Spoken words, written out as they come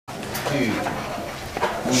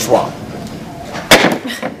Schwab.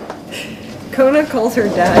 Kona calls her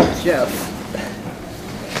dad Jeff.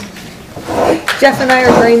 Jeff and I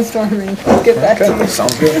are brainstorming. Let's get back to you.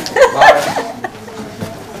 Sounds good.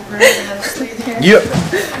 Yep.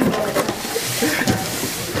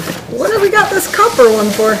 What have we got this copper one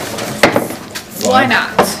for? Why not?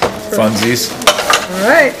 Funsies. All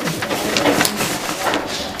right.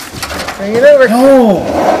 Bring it over. Oh.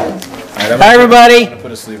 Hi, everybody.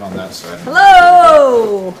 Put a sleeve on that side.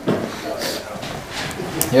 Hello.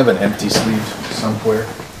 You have an empty sleeve somewhere.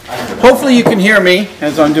 Hopefully you can hear me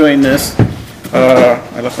as I'm doing this.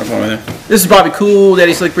 I left my phone in there. This is Bobby Cool.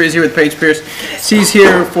 Daddy Slick Breeze here with Paige Pierce. She's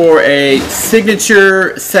here for a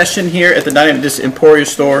signature session here at the Dynamic Discs Emporia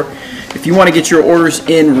store. If you want to get your orders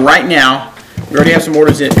in right now, we already have some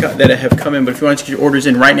orders in that have come in, but if you want to get your orders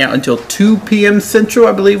in right now until 2 p.m. Central,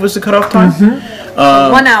 I believe was the cutoff time.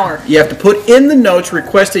 1 hour. You have to put in the notes,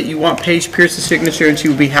 request that you want Paige Pierce's signature, and she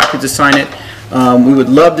will be happy to sign it. We would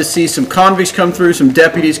love to see some convicts come through, some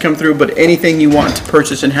deputies come through, but anything you want to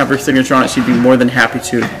purchase and have her signature on it, she'd be more than happy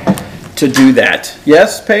to do that.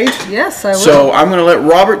 Yes, Paige? Yes, I will. So I'm going to let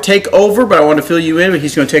Robert take over, but I want to fill you in, but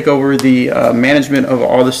he's going to take over the management of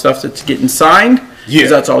all the stuff that's getting signed. Yeah.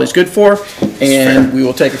 Because that's all he's good for, and we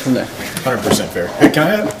will take it from there. 100% fair. Hey, can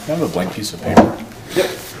I have a blank piece of paper? Yep.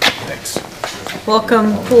 Thanks.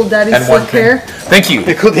 Welcome, Cool Daddy And Slick Hair. Thank you.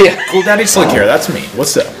 Cool Daddy Slick Hair. That's me.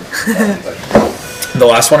 What's up? The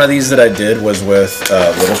last one of these that I did was with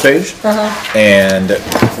Little Paige, and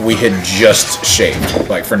we had just shaved,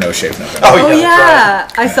 like for no shave November. Oh yeah,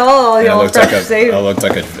 I saw all y'all fresh shaved. I looked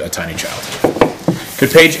like a tiny child.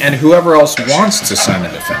 Could Paige and whoever else wants to sign the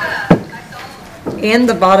Defender. And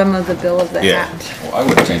the bottom of the bill of the hat. Well, I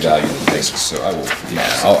wouldn't change out the basics, so I will.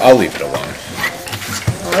 I'll leave it alone.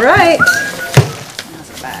 All right.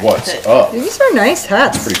 What's up? These are nice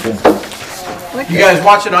hats. Pretty cool. You guys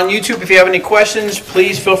watching on YouTube, if you have any questions,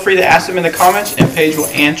 please feel free to ask them in the comments, and Paige will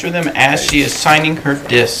answer them as she is signing her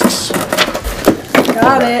discs.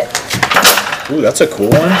 Got it. Ooh, that's a cool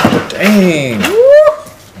one. Dang. Woo.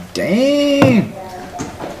 Dang.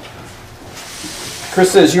 Chris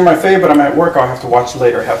says, you're my favorite, but I'm at work. I'll have to watch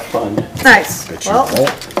later. Have fun. Nice. Well,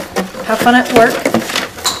 have fun at work.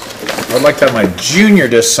 I'd like to have my junior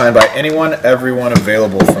disc signed by anyone, everyone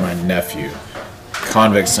available for my nephew.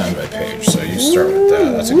 Convict signed by Paige. So you start with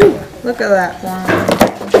that. That's a good one. Look at that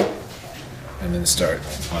one. And then start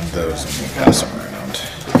on those and we'll pass them around.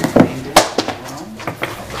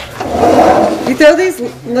 You throw these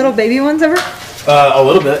little baby ones ever? A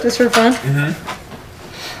little bit. Just for fun?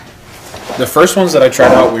 The first ones that I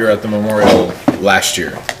tried out, we were at the Memorial last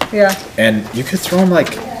year. Yeah. And you could throw them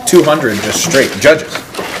like 200 just straight. Judges.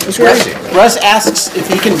 It's crazy. Russ asks if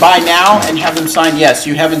he can buy now and have them signed. Yes,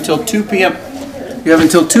 you have until 2 p.m. You have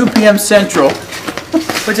until 2 p.m. Central.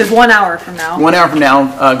 Which is 1 hour from now. 1 hour from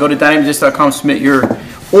now. Go to dynamicdiscs.com, submit your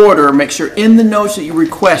order. Make sure in the notes that you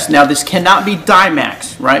request. Now, this cannot be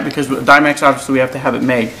Dymax, right? Because with Dymax, obviously, we have to have it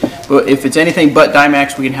made. But if it's anything but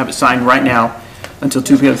Dymax, we can have it signed right now until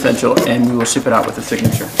 2 p.m. Central, and we will ship it out with a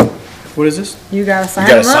signature. What is this? You gotta sign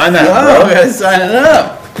You them gotta up. sign that, Oh, bro. we gotta sign it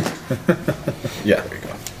up. Yeah, there you go.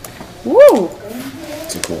 Woo!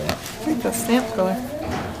 It's a cool one. I think the stamp color.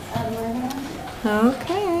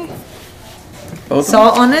 Okay.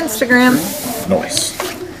 Saw it on Instagram. Nice.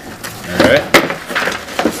 Alright.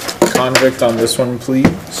 Convict on this one,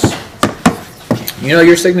 please. You know,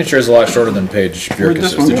 your signature is a lot shorter than Paige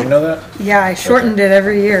Pierce's. Did you know that? Yeah, I shortened it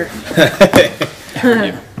every year.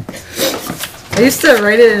 I used to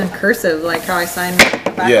write it in cursive, like how I sign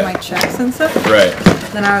back my checks and stuff. Right.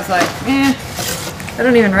 Then I was like, I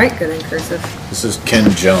don't even write good in cursive. This is Ken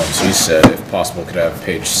Jones. He said, if possible, could have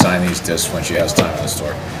Paige sign these discs when she has time in the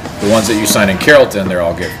store. The ones that you sign in Carrollton, they're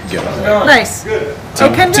all given away. Nice.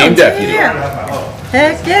 Team deputy. Yeah.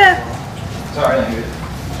 Heck yeah.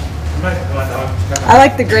 I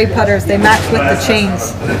like the gray putters. They match with the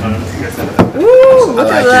chains. Ooh,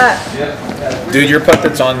 look at that. Dude, your putt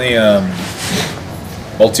that's on the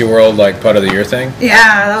multi-world like putt of the year thing?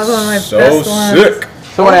 Yeah, that was one of my best ones. So sick.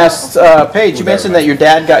 Someone asked, Paige, you mentioned that your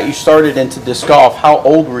dad got you started into disc golf. How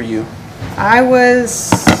old were you? I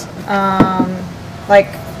was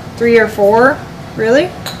like 3 or 4, really.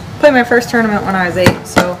 Played my first tournament when I was 8,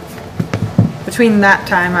 so between that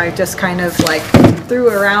time I just kind of like threw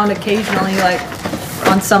around occasionally, like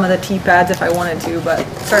on some of the tee pads if I wanted to, but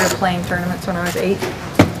started playing tournaments when I was 8.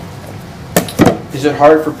 Is it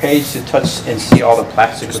hard for Paige to touch and see all the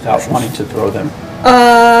plastic without wanting to throw them?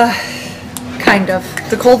 Kind of.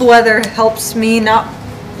 The cold weather helps me not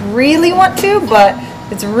really want to, but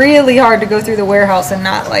it's really hard to go through the warehouse and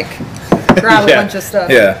not like grab a bunch of stuff.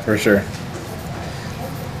 Yeah, for sure.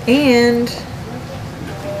 And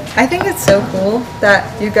I think it's so cool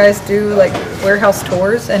that you guys do like warehouse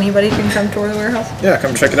tours. Anybody can come tour the warehouse. Yeah,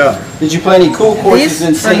 come check it out. Did you play any cool courses These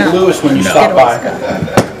in or St. no? Louis when you No. stopped by?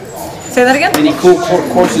 Say that again? Any cool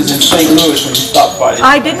courses in St. Louis when you stopped by?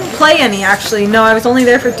 I didn't play any actually. No, I was only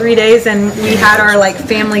there for 3 days, and we had our like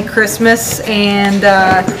family Christmas, and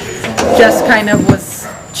just kind of was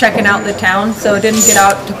checking out the town. So didn't get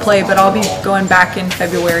out to play, but I'll be going back in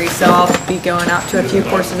February. So I'll be going out to a few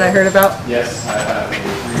courses I heard about. Yes, I have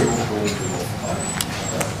a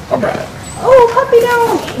All right. Oh, puppy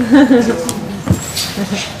dog!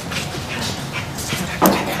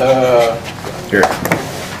 Here.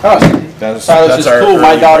 Oh, That's just our cool.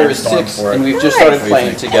 My early daughter is brainstorm 6, for it. and we've just Nice. started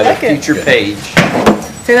playing together. I like it. Future Paige.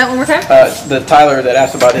 Say that one more time. The Tyler that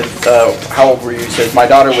asked about his, how old were you? He says my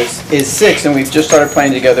daughter is 6, and we've just started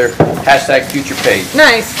playing together. Hashtag Future Paige.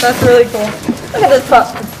 Nice. That's really cool. Look at this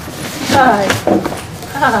pup. Hi.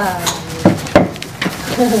 Hi.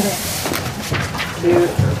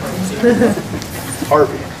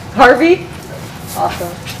 Harvey. Harvey?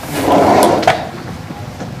 Awesome.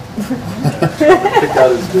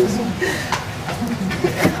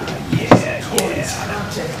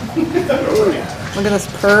 Look at this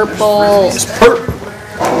purple. It's purple.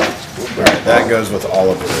 All right, that goes with all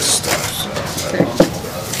of this stuff. So.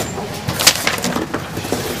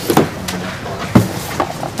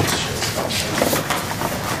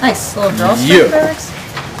 Nice little drawstring Yeah. bags.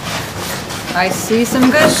 I see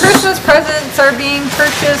some good Christmas presents are being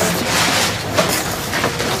purchased.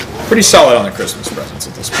 Pretty solid on the Christmas presents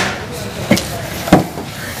at this point.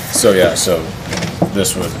 So yeah, so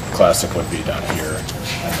this classic would be down here, and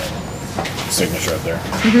then signature up there.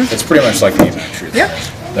 It's pretty much like the EMAC tree. Yep.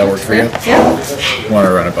 That work for you? Yeah. Want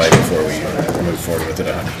to run it by you before we move forward with it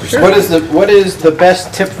 100%. What is the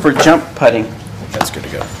best tip for jump putting? That's good to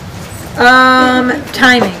go.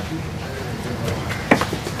 Timing.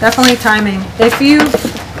 Definitely timing. If you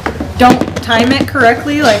don't time it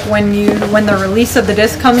correctly, like when the release of the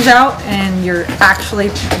disc comes out and you're actually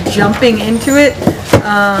jumping into it,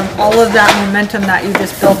 all of that momentum that you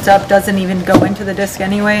just built up doesn't even go into the disc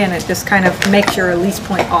anyway, and it just kind of makes your release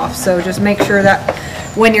point off. So just make sure that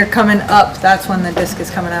when you're coming up, that's when the disc is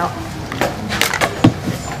coming out.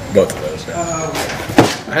 Both of those.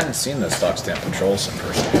 I hadn't seen the stock stamp patrols in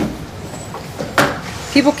person yet.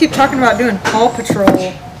 People keep talking about doing Paw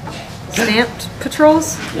Patrol stamped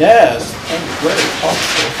patrols. Yes. That'd be great.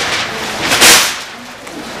 Awesome.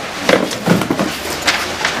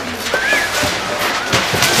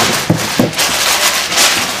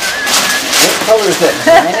 What color is that?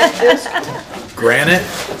 Granite?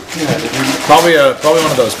 Granite disc? Probably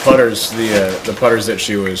one of those putters, the putters that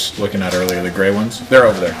she was looking at earlier, the gray ones. They're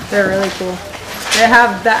over there. They're really cool. They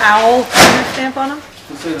have the owl stamp on them.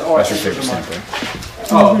 That's your favorite stamp, right?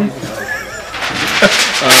 Oh.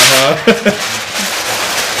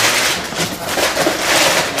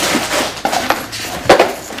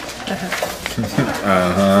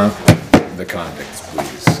 The convicts,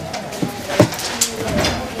 please.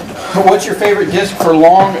 What's your favorite disc for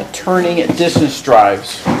long turning distance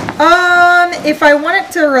drives? If I want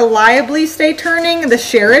it to reliably stay turning, the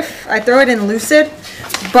Sheriff, I throw it in Lucid,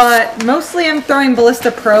 but mostly I'm throwing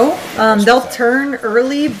Ballista Pro. They'll turn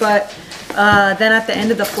early, but then at the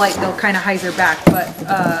end of the flight, they'll kind of hyzer back. But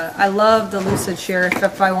I love the Lucid Sheriff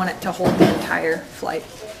if I want it to hold the entire flight.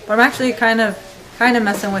 But I'm actually kind of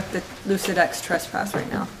messing with the Lucid X Trespass right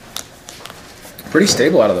now. Pretty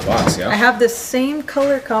stable out of the box, I yeah? have the same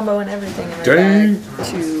color combo and everything in my Dang. bag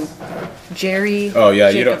to Jerry Oh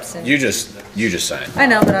yeah, Jacobson. you just signed. I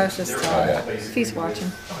know, but I was just if he's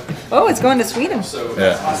watching. Oh, it's going to Sweden.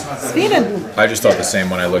 Yeah. Sweden. I just thought the same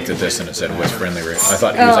when I looked at this and it said with friendly rate. I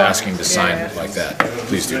thought he was asking to sign yeah. like that.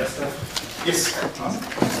 Please do that.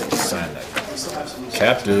 Sign that.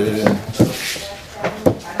 Captain.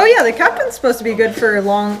 Oh yeah, the captain's supposed to be good for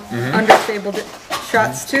long, understable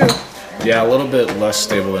shots too. Yeah, a little bit less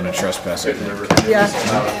stable than a trespass, I think. Yeah.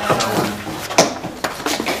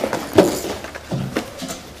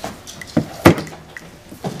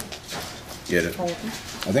 Get it?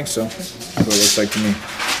 I think so. That's what it looks like to me.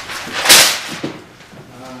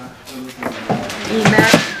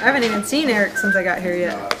 EMAC. I haven't even seen Eric since I got here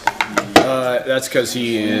yet. That's because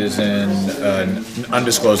he is in an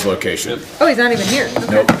undisclosed location. Oh, he's not even here.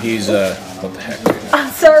 Nope, he's what the heck? Dude? I'm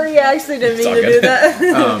sorry, I actually didn't mean to do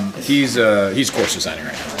that. He's course designing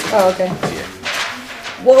right now. Oh, okay.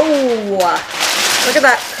 Whoa! Look at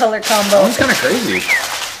that color That combo. one's kind of crazy.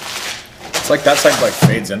 It's like that side like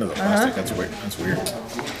fades into the plastic. That's weird. That's weird.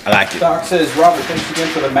 I like it. Doc says, Robert, thanks again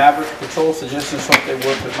for the Maverick Patrol suggestions. Hope they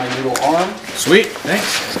work with my noodle arm. Sweet,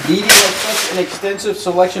 thanks. Needing such an extensive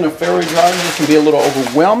selection of fairway drivers, this can be a little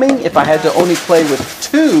overwhelming. If I had to only play with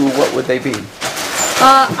 2, what would they be?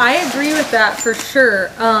 I agree with that for sure.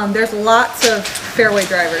 There's lots of fairway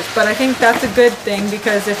drivers, but I think that's a good thing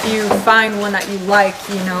because if you find one that you like,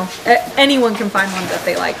 you know, anyone can find one that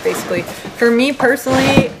they like, basically. For me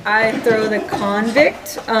personally, I throw the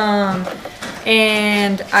Convict,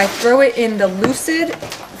 and I throw it in the Lucid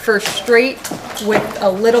for straight with a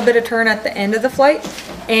little bit of turn at the end of the flight,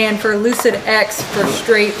 and for Lucid X for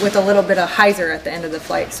straight with a little bit of hyzer at the end of the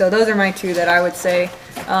flight. So those are my 2 that I would say.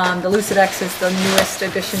 The Lucid X is the newest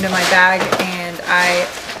addition to my bag, and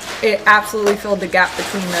it absolutely filled the gap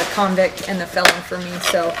between the Convict and the Felon for me.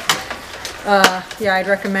 So yeah, I'd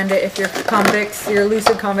recommend it if your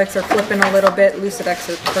Lucid Convicts are flipping a little bit. Lucid X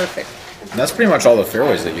is perfect. And that's pretty much all the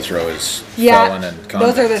fairways that you throw is Felon and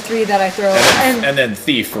Convict. Those are the 3 that I throw. And then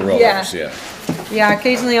Thief for rollers, yeah. Yeah,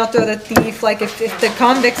 occasionally I'll throw the Thief. Like if the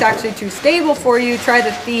Convict's actually too stable for you, try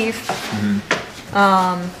the Thief.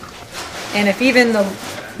 And if even the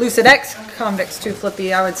Lucid X Convict's too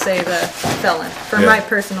flippy, I would say the Felon for my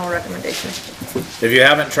personal recommendation. If you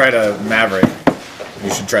haven't tried a Maverick, you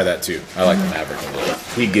should try that too. I like the Maverick a lot.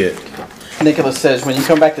 He good. Nicholas says, when you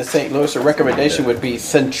come back to St. Louis, a recommendation would be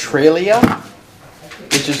Centralia,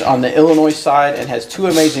 which is on the Illinois side and has 2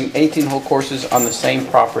 amazing 18-hole courses on the same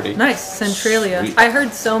property. Nice, Centralia. Sweet. I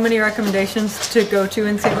heard so many recommendations to go to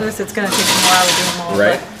in St. Louis. It's going to take me a while to do them all.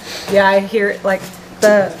 Right. But yeah, I hear like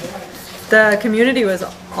the community was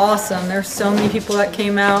awesome. There's so many people that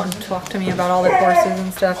came out and talked to me about all the courses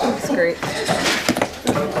and stuff. It was great.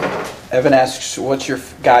 Evan asks, what's your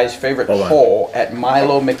guys' favorite hole at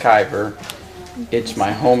Milo McIver? It's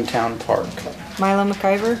my hometown park. Milo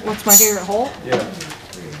McIver? What's my favorite hole? Yeah.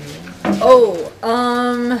 Oh,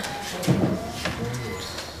 man.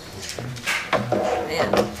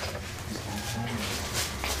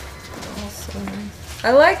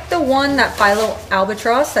 I like the one that Philo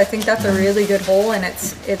Albatross. I think that's a really good hole, and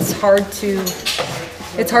it's hard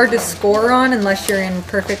to score on unless you're in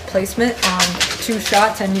perfect placement on 2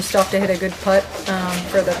 shots, and you still have to hit a good putt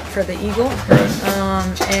for the eagle.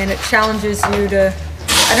 And it challenges you to.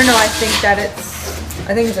 I don't know. I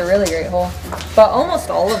think it's a really great hole, but almost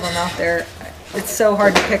all of them out there. It's so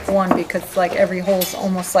hard to pick one because like every hole's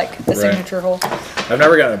almost like the signature hole. I've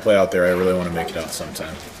never gotten to play out there. I really want to make it out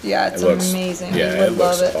sometime. Yeah, it's amazing. Yeah, I would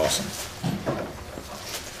love it. Awesome.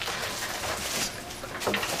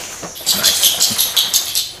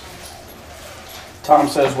 Tom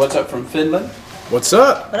says, what's up from Finland? What's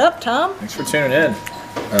up? What up, Tom? Thanks for tuning in.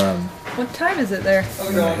 What time is it there?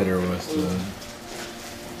 I'm gonna hit her with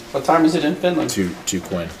What time is it in Finland? 2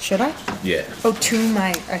 Quinn. Should I? Yeah. Oh, to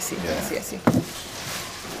my. I see. Yeah. I see.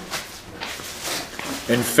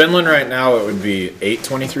 In Finland right now, it would be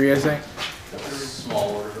 8:23, I think.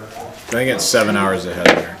 I think it's 7 hours ahead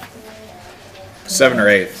of there. 7 or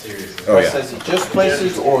 8. Oh Russ yeah. says he just placed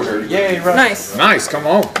his order. Yay, Russ. Nice. Nice. Come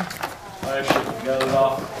on. I actually got it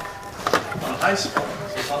off on high school.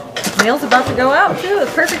 Mail's about to go out too.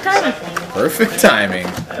 It's perfect timing. Perfect timing.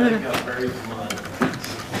 I got buried in mine.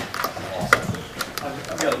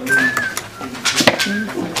 I've got a new.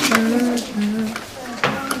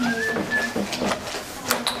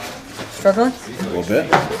 Struggling? A little bit.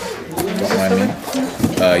 Don't mind me.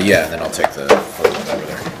 Yeah, and then I'll take the photo over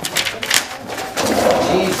there.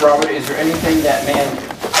 Geez, Robert, is there anything that man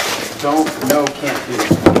don't know can't do?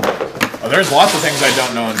 Oh, there's lots of things I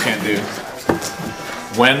don't know and can't do.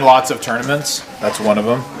 Win lots of tournaments. That's one of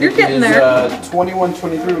them. You're getting It is, there.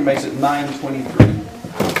 21:23 makes it 9:23.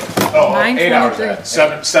 Oh, 8 hours 9:23. ahead.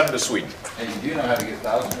 7 to Sweden. And you do know how to get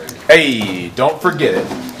 1,000 rated. Hey, don't forget it.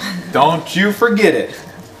 Don't you forget it.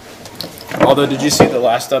 Although, did you see the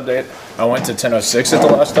last update? I went to 10:06 at the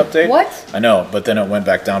last update. What? I know, but then it went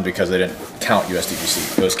back down because they didn't count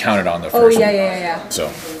USDPC. It was counted on the Oh first yeah, one. yeah.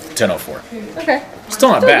 So, 10:04. Okay. Still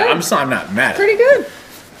not bad. good. I'm not mad at Pretty it. good.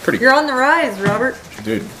 Pretty You're on the rise, Robert.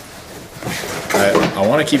 Dude. I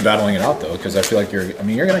want to keep battling it out though, because I feel like you're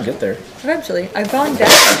gonna get there. Eventually, I've gone down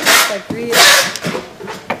like three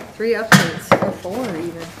updates or 4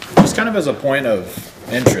 even. Just kind of as a point of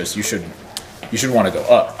interest, you should want to go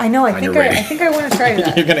up. I know. I on think your I rating. think I want to try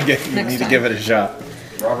that. You Next need to time. give it a shot.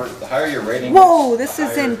 Robert, the higher your rating Whoa, this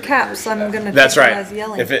is in caps. I'm gonna. That's take it right. As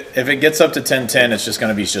yelling. If it gets up to 10:10, it's just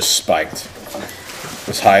gonna be just spiked,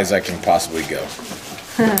 as high as I can possibly go.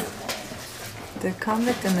 The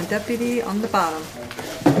convict and the deputy on the bottom.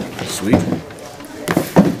 Sweet.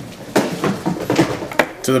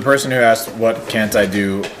 To the person who asked what can't I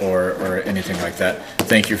do or anything like that,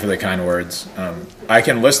 thank you for the kind words. I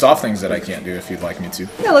can list off things that I can't do if you'd like me to.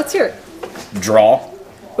 Yeah, let's hear it. Draw.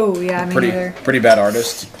 Oh yeah, me neither. Pretty bad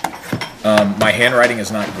artist. My handwriting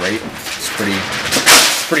is not great. It's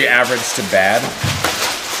pretty average to bad.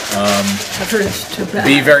 Average to bad.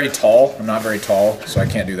 Be very tall. I'm not very tall, so I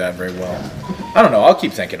can't do that very well. I don't know. I'll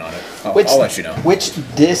keep thinking on it. I'll let you know. Which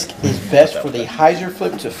disc is best for the hyzer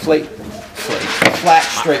flip to flat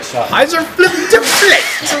straight shot? Hyzer flip to flip.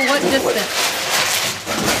 For what distance?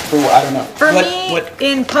 For what? I don't know. For me,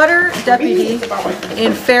 in putter, deputy.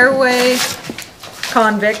 In fairway,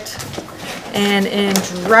 convict. And in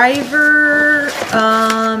driver,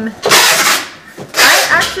 I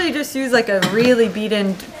actually just use like a really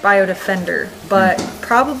beaten biodefender, but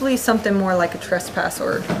probably something more like a trespass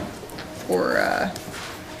or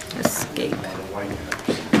escape.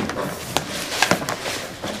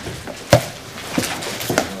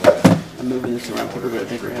 I'm moving this around quicker, but I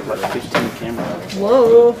think we have like 15 cameras.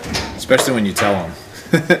 Whoa. Especially when you tell them.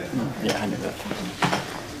 Yeah, I knew that.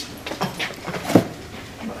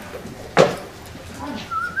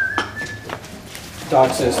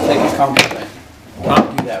 Doc says, take a compliment.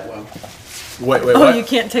 Don't do that well. Wait, Oh, what? you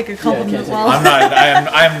can't take a compliment well. I'm not.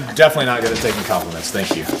 I'm definitely not good at taking compliments.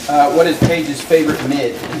 Thank you. What is Paige's favorite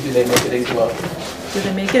mid? And do they make it in glow? Do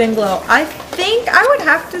they make it in glow? I think I would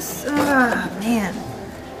have to. Man,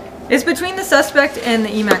 it's between the Suspect and the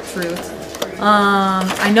EMAC Truth.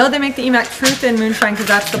 I know they make the EMAC Truth in Moonshine because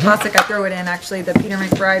that's the plastic I throw it in. Actually, the Peter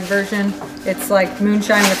McBride version. It's like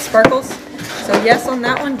Moonshine with sparkles. So yes, on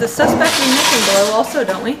that one, the Suspect we make in glow also,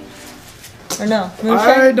 don't we? Or no?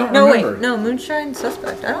 Moonshine? I don't remember. Wait, no, Moonshine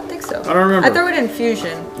Suspect. I don't think so. I don't remember. I throw it in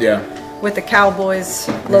Fusion. Yeah. With the Cowboys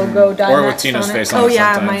logo, Dynamax Or with Tina's on it. face on Oh it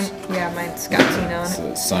yeah, sometimes. mine's got Tina on it.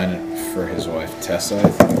 So sign it for his wife Tessa, I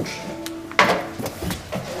think.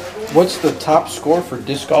 What's the top score for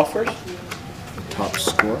disc golfers? Top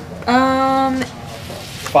score. 5?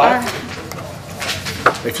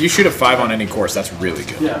 If you shoot a 5 on any course, that's really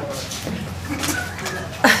good. Yeah.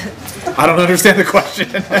 I don't understand the question.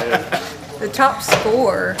 The top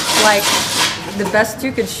score, like the best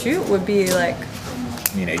you could shoot would be like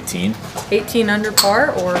I mean 18. 18 under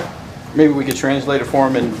par, or Maybe we could translate it for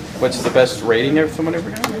him. And what's the best rating of someone ever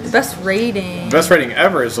got? the best rating. Best rating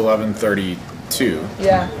ever is 1132.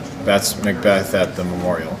 Yeah, That's Macbeth at the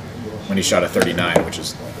Memorial when he shot a 39, which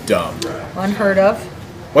is dumb. unheard of.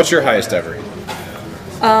 What's your highest ever?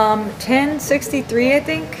 1063, I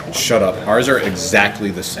think. Shut up. Ours are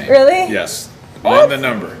exactly the same. Really? Yes. What? On the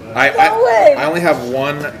number. No way. I only have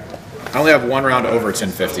one round over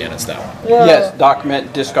 1050, and it's that one. Whoa. Yes, Doc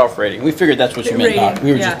meant disc golf rating. We figured that's what you meant, Doc. Rating,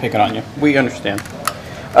 We were yeah. just picking on you. We understand.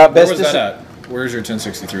 Where Best was disc- that at? Where's your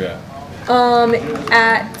 1063 at?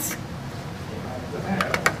 At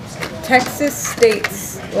Texas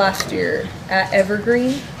State's last year at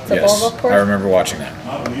Evergreen, the ball Yes, golf I course. remember watching that.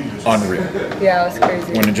 Unreal. Yeah, it was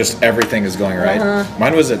crazy. When it just everything is going right.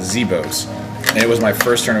 Mine was at Zebo's, and it was my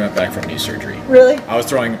first tournament back from knee surgery. Really? I was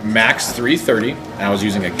throwing max 330, and I was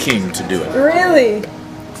using a king to do it. Really?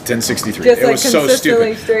 1063. Just, It like, was so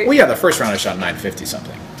consistently stupid. straight. Well, yeah, the first round I shot 950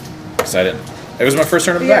 something. So I didn't. It was my first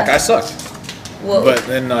tournament Yeah. back. I sucked. Whoa. But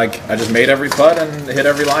then, like, I just made every putt and hit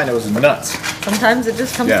every line. It was nuts. Sometimes it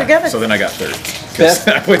just comes Yeah. together. So then I got third. Because Best-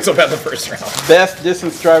 I played so bad the first round. Best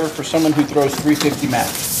distance driver for someone who throws 350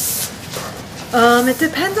 max. It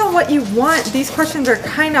depends on what you want. These questions are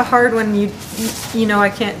kind of hard when you know, I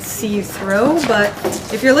can't see you throw, but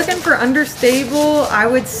if you're looking for understable, I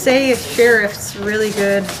would say Sheriff's really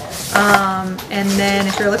good. And then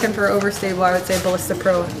if you're looking for overstable, I would say Ballista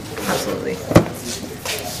Pro. Absolutely.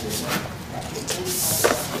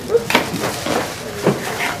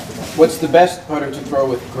 What's the best putter to throw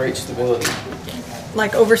with great stability?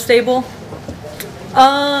 Like overstable.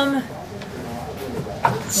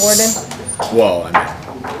 Warden. Well, I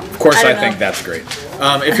mean, of course I I, don't think know. that's great.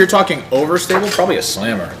 If you're talking overstable, probably a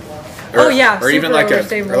slammer. Or, Oh, yeah, or even super like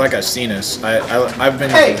overstable. a Cenis. I've been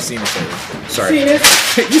Hey! using Cenis lately. Sorry. Seen it?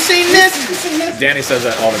 You seen this? You seen this? Danny says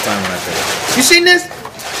that all the time when I play. You seen this?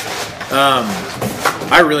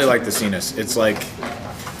 I really like the Cenis. It's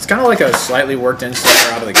kind of like a slightly worked in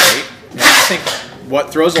slider out of the gate. And I think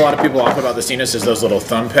what throws a lot of people off about the Cenis is those little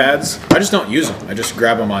thumb pads. I just don't use them. I just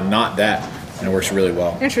grab them on not that, and it works really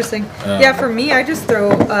well. Interesting. Yeah, for me, I just throw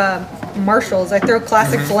Marshalls. I throw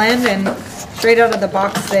Classic Blend, and straight out of the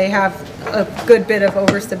box, they have a good bit of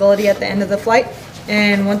overstability at the end of the flight.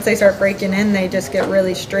 And once they start breaking in, they just get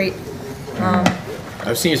really straight.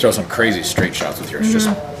 I've seen you throw some crazy straight shots with yours. Just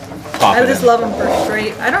pop I it just in. love them for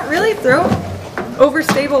straight. I don't really throw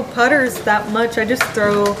overstable putters that much. I just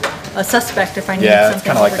throw a suspect if I need Yeah, it's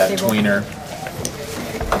something kind of like over that table. tweener.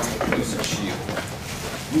 Lucid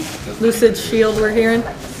Shield. Lucid Shield we're hearing.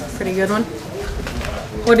 Pretty good one.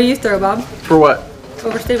 What do you throw, Bob? For what?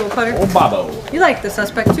 Overstable putter? Oh, Bobo. You like the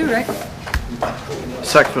suspect too, right?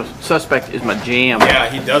 Suspect is my jam. Yeah,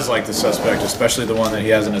 he does like the suspect, especially the one that he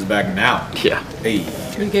has in his bag now. Yeah. Hey.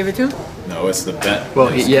 You gave it to him? No, it's the bet.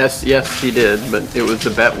 Well, yes, he did, but it was the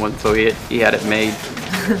bet one, so he had it made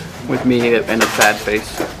with me and a sad face.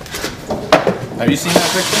 Have you seen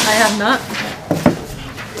that picture? I have not.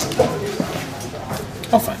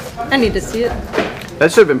 Oh, fine. I need to see it.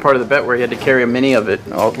 That should have been part of the bet where he had to carry a mini of it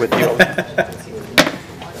all with you.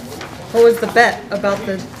 What was the bet? About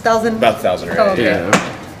the 1,000? About 1,000 right? Oh, okay. Yeah.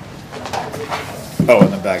 Oh,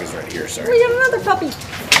 and the bag is right here, sorry. We got another puppy.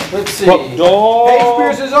 Let's see. Pup dog. Paige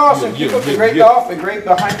Pierce is awesome. Keep up the great yeah. golf and great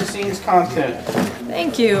behind the scenes content.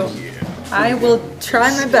 Thank you. I will try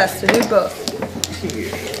my best to do both.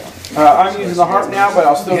 I'm using the harp now, but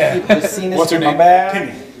I'll still keep the scenes What's her in my name?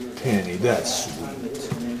 bag. Penny, that's sweet.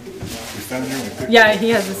 Yeah, he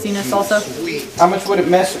has the Venus also. How much would it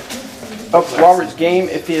mess up Robert's game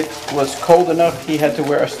if it was cold enough he had to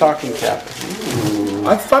wear a stocking cap?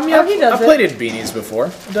 I he does it. played in beanies before.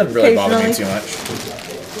 It doesn't really bother me too Occasionally.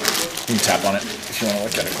 much. You can tap on it if you want to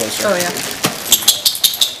look at it closer. Oh,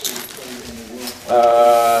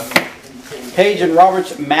 yeah. Paige and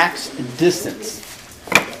Robert's max distance.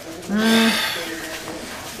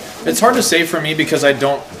 It's hard to say for me because I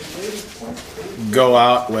don't go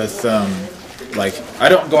out with, I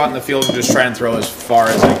don't go out in the field and just try and throw as far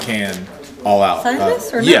as I can all out.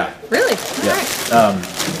 Sightless or no? Yeah. Really? Yeah. Alright.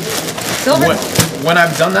 Silver? When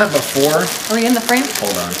I've done that before, Are we in the frame?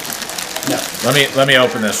 hold on. No. Let me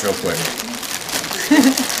open this real quick.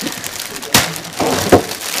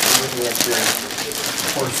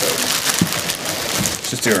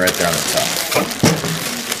 Just do it right there on the top.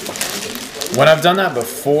 When I've done that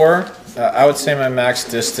before, I would say my max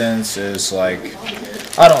distance is like,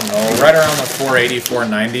 I don't know, right around the 480,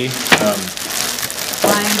 490.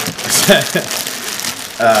 Fine.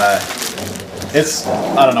 It's,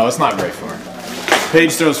 I don't know, it's not great for her.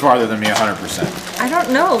 Paige throws farther than me 100%. I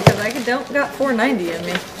don't know, because I don't got 490 in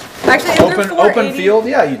me. Actually, I threw Open 480. field,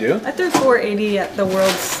 yeah, you do. I threw 480 at the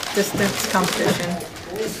world's distance competition.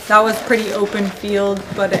 That was pretty open field,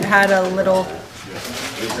 but it had a little,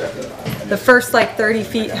 the first like 30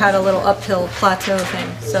 feet had a little uphill plateau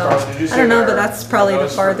thing. So I don't know, but that's probably the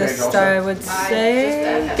farthest I would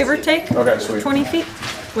say, give or take. Okay, sweet. 20 feet.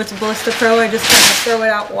 With the Ballista Pro, I just kind of throw it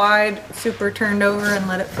out wide, super turned over, and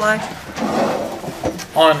let it fly.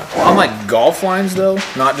 On like golf lines though,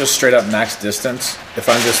 not just straight up max distance. If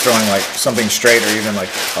I'm just throwing like something straight or even like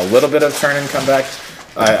a little bit of turn and come back,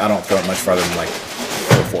 I don't throw it much farther than like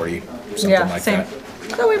 440, something like same. that.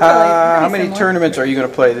 So we How many tournaments are you going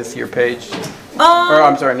to play this year, Paige? Or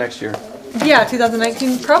I'm sorry, next year. Yeah,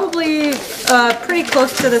 2019, probably pretty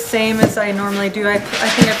close to the same as I normally do. I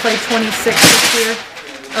think I played 26 this year.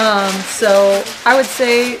 So I would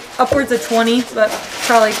say upwards of 20, but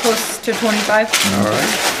probably close to 25. All right.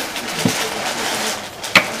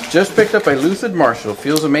 Just picked up a Lucid Marshall.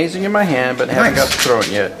 Feels amazing in my hand, but haven't got to throw it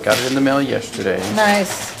yet. Got it in the mail yesterday.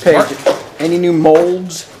 Nice. Paige, any new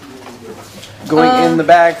molds going in the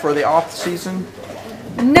bag for the off season?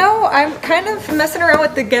 No, I'm kind of messing around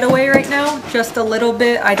with the Getaway right now, just a little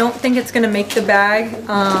bit. I don't think it's going to make the bag.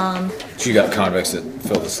 So you got convicts that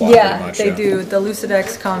fill the slot Yeah, pretty much. they do. The Lucid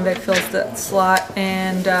X Convict fills the slot,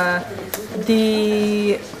 and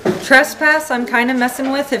the Trespass I'm kind of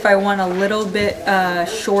messing with if I want a little bit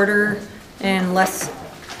shorter and less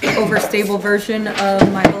overstable version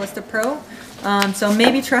of my Ballista Pro. So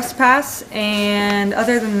maybe Trespass, and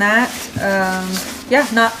other than that, yeah,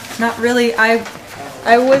 not really.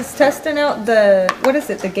 I was testing out the, what is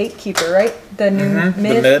it, the Gatekeeper, right? The new mid. The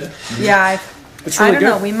mid. Yeah, It's really I don't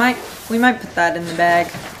know. good. We might put that in the bag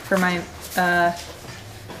for my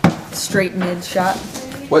straight mid shot.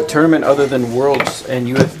 What tournament other than Worlds and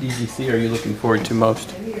USDGC are you looking forward to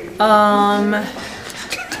most?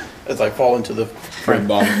 As I fall into the Friend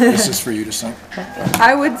Bob, this is for you to sign.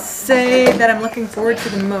 I would say that I'm looking forward to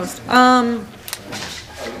the most.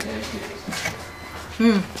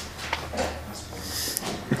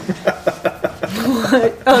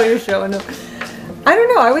 What? Oh, you're showing them. I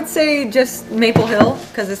don't know. I would say just Maple Hill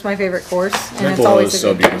because it's my favorite course, and it's Maple Hill always is a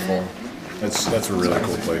so good beautiful. That's a really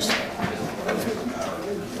cool place.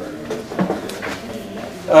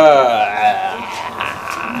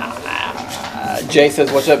 Jay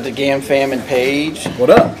says, "What's up to Gam Fam and Paige?" What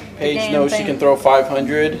up? Paige Gam knows she Fam. can throw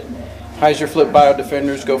 500. Heiser Flip Bio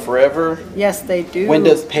Defenders go forever. Yes, they do. When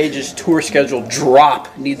does Paige's tour schedule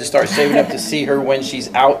drop? Need to start saving up to see her when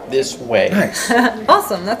she's out this way. Nice.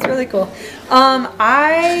 Awesome, that's really cool.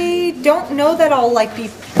 I don't know that I'll like be.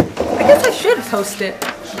 I guess I should post it,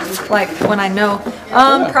 like when I know.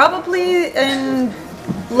 Probably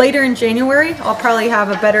later in January. I'll probably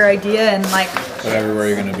have a better idea and like. Of everywhere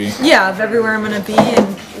you're gonna be. Yeah, of everywhere I'm gonna be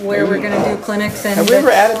and where we're gonna do clinics and. Have we ever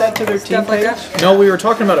added that to their team stuff like page? that? No, we were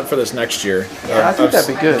talking about it for this next year. Yeah, I think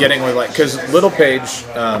that'd be good. Getting with because little Paige,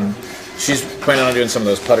 she's planning on doing some of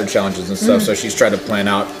those putter challenges and stuff. So she's tried to plan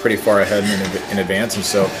out pretty far ahead in advance, and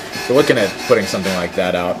so we're looking at putting something like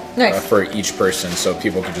that out Nice. for each person, so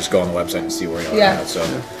people could just go on the website and see where you are. Yeah. So,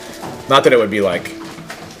 not that it would be like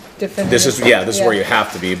Definitive. this is where you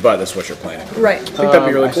have to be, but this is what you're planning. Right. I think that'd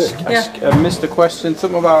be really cool. I missed a question.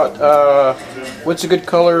 Something about what's a good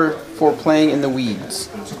color for playing in the weeds?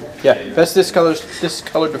 Yeah, best this color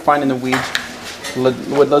defined in the weeds.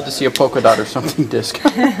 Would love to see a polka dot or something disc.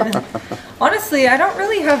 Honestly, I don't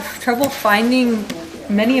really have trouble finding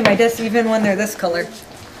many of my discs, even when they're this color.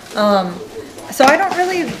 So I don't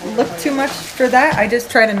really look too much for that. I just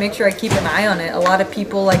try to make sure I keep an eye on it. A lot of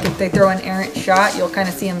people, like if they throw an errant shot, you'll kind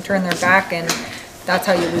of see them turn their back, and that's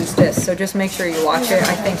how you lose discs. So just make sure you watch it.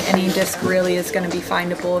 I think any disc really is going to be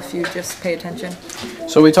findable if you just pay attention.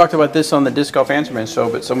 So we talked about this on the Disc Golf Answerman show,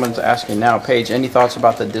 but someone's asking now, Paige, any thoughts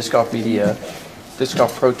about the Disc Golf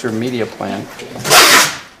Pro Tour media plan?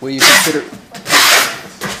 Will you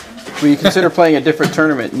consider playing a different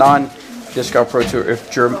tournament, non-Disc Golf Pro Tour, if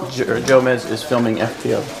Jomez is filming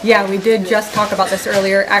FPO? Yeah, we did just talk about this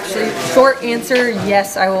earlier. Actually, short answer,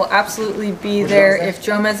 yes, I will absolutely be there. If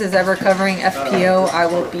Jomez is ever covering FPO, I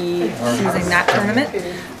will be choosing that tournament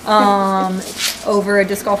over a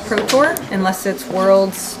Disc Golf Pro Tour, unless it's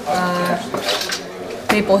Worlds,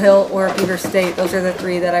 Maple Hill, or Beaver State. Those are the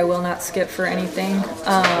three that I will not skip for anything.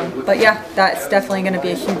 But yeah, that's definitely going to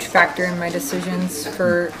be a huge factor in my decisions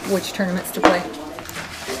for which tournaments to play.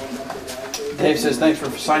 Dave says thanks for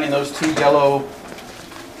signing those 2 yellow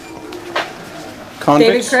David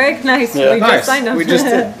convicts. Craig, nice. Yeah. We just signed them. We just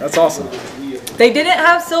did. That's awesome. They didn't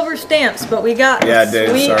have silver stamps, but we got Dave,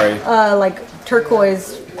 sweet, sorry. like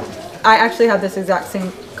turquoise. I actually have this exact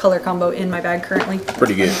same color combo in my bag currently.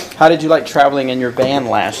 Pretty good. How did you like traveling in your van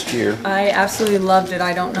last year? I absolutely loved it.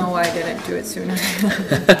 I don't know why I didn't do it sooner. So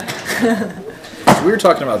we were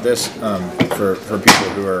talking about this for people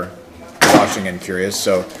who are watching and curious.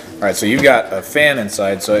 So, all right, so you've got a fan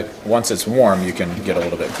inside, so once it's warm, you can get a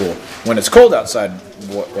little bit cool. When it's cold outside,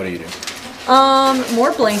 what do you do?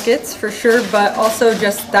 More blankets for sure, but also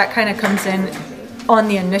just that kind of comes in on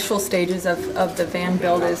the initial stages of the van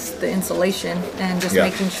build is the insulation and just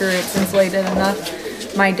making sure it's insulated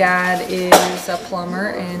enough. My dad is a plumber,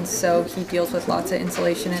 and so he deals with lots of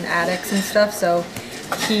insulation in attics and stuff, so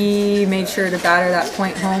he made sure to batter that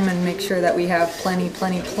point home and make sure that we have plenty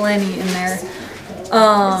in there.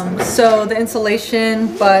 So the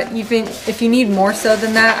insulation, but even if you need more so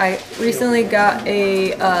than that, I recently got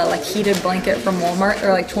a like heated blanket from Walmart.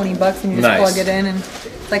 They're like $20 and you just plug it in, and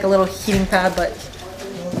it's like a little heating pad, but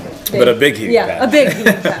big. But a big heating pad. Yeah, a big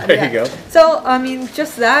heating pad. There you go. So I mean,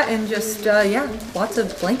 just that, and just lots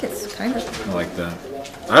of blankets, kind of. I like that.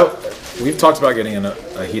 We've talked about getting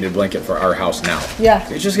a heated blanket for our house now. Yeah.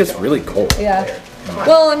 It just gets really cold. Yeah.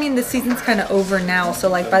 Well, I mean, the season's kind of over now, so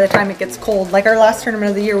like by the time it gets cold, like our last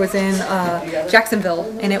tournament of the year was in Jacksonville,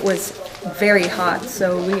 and it was very hot,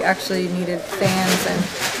 so we actually needed fans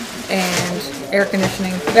and air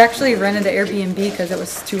conditioning. We actually rented an Airbnb because it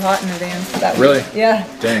was too hot in the vans that week. Really? Yeah.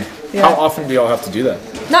 Dang. Yeah. How often do y'all have to do that?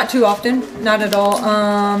 Not too often, not at all.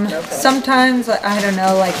 Sometimes, I don't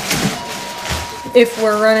know, like if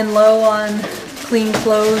we're running low on clean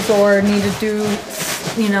clothes or need to do,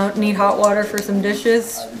 need hot water for some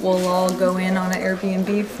dishes, we'll all go in on an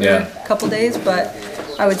Airbnb for a couple days, but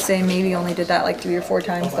I would say maybe only did that like 3 or 4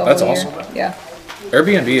 times the That's whole year. awesome. Yeah.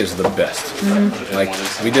 Airbnb is the best. Mm-hmm. Like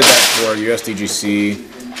we did that for USDGC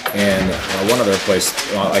and one other place,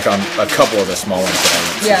 like on a couple of the small ones that I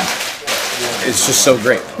went to. Yeah. It's just so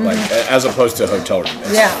great, like as opposed to a hotel room.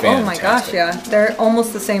 It's Oh my gosh, fantastic. yeah. They're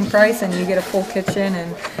almost the same price, and you get a full kitchen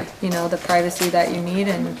and the privacy that you need,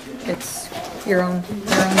 and it's your own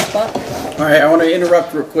spot. All right, I want to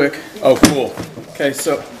interrupt real quick. Oh, cool. Okay,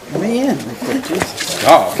 so let me in real quick, Jesus.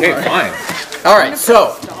 Oh, okay, fine. All right,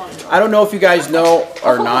 so I don't know if you guys know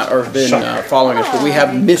or not, or have been following us, but we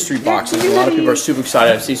have mystery boxes. A lot of people are super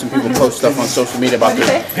excited. I see some people post stuff on social media about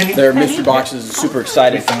their mystery boxes. Super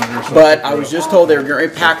excited. But I was just told they were going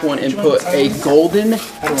to pack one and put a golden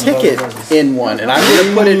ticket in one, and I'm going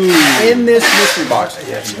to put it in this mystery box.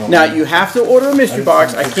 Now you have to order a mystery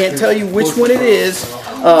box. I can't tell you which one it is.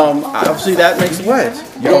 Obviously that makes what?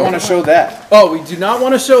 You don't want to show that. Oh, we do not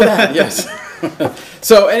want to show that. Yes.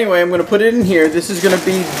 So anyway, I'm going to put it in here. This is going to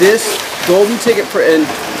be this golden ticket and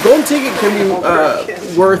golden ticket can be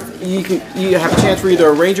worth. You have a chance for either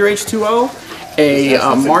a Ranger H2O, a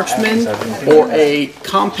Marksman, or a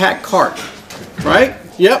compact cart. Right?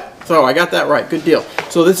 Yep. So I got that right. Good deal.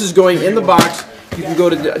 So this is going in the box. You can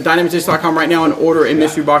go to dynamicdiscs.com right now and order a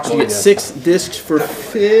mystery box. You get 6 discs for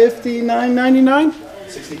 $59.99.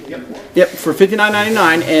 Yep, for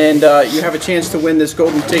 $59.99, and you have a chance to win this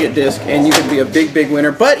golden ticket disc, and you can be a big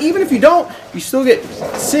winner. But even if you don't, you still get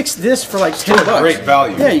 6 discs for like $10. Great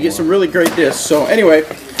value. Yeah, you get some really great discs. So anyway,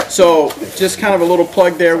 so just kind of a little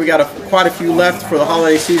plug there. We got quite a few left for the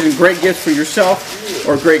holiday season. Great gift for yourself,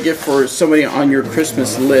 or a great gift for somebody on your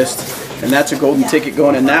Christmas list. And that's a golden ticket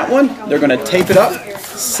going in that one. They're going to tape it up,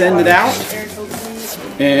 send it out,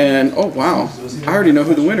 and oh wow, I already know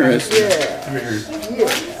who the winner is.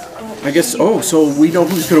 I guess, so we know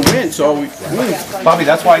who's going to win. So Bobby,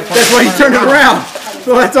 that's why he turned it around.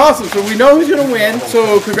 So that's awesome. So we know who's going to win.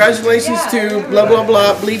 So congratulations to blah, blah,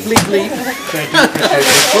 blah, bleep, bleep, bleep.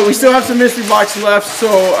 But we still have some mystery boxes left. So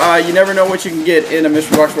you never know what you can get in a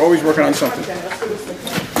mystery box. We're always working on something.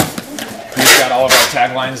 We've got all of our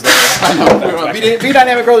taglines there. I know. Be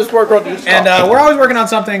dynamic, grow the sport, grow the and we're always working on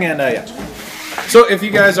something. And yeah. So if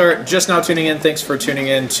you guys are just now tuning in, thanks for tuning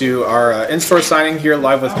in to our in-store signing here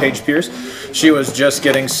live with Paige Pierce. She was just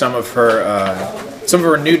getting some of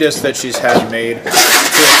her new discs that she's had made to a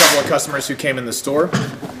couple of customers who came in the store.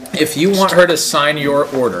 If you want her to sign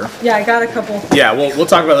your order, Yeah, I got a couple. yeah, we'll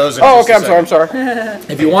talk about those. In Oh, just a okay. I'm second.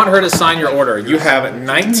 sorry. If you want her to sign your order, you have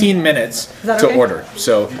 19 minutes that to okay? order.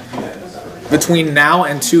 So between now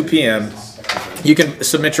and 2 p.m., you can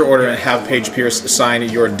submit your order and have Paige Pierce sign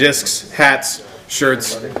your discs, hats,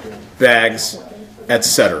 shirts, bags,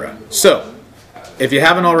 etc. So, if you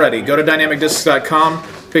haven't already, go to dynamicdiscs.com,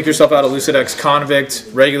 pick yourself out a Lucid X Convict,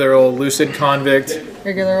 regular old Lucid Convict,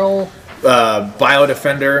 Regular old.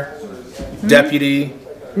 Biodefender, Deputy,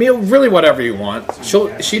 really whatever you want.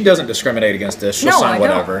 She doesn't discriminate against this. She'll No, sign I don't.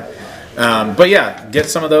 whatever. But yeah, get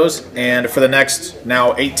some of those, and for the next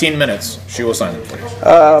now 18 minutes, she will sign them for you.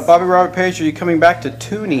 Bobby Robert Page, are you coming back to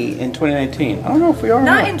Toonie in 2019? I don't know if we are.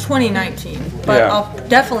 Not in 2019, but Yeah. I'll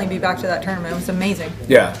definitely be back to that tournament. It was amazing.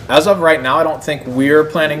 Yeah, as of right now, I don't think we're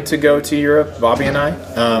planning to go to Europe, Bobby and I.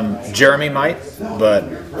 Jeremy might, but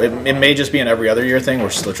it may just be an every other year thing. We're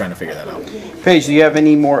still trying to figure that out. Paige, do you have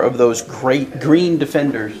any more of those great green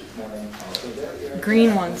defenders?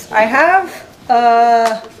 Green ones. I have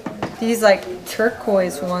these like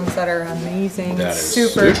turquoise ones that are amazing. That is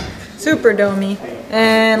super domey,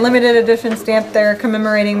 and limited edition stamp there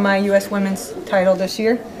commemorating my U.S. women's title this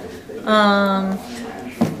year.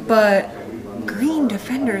 But green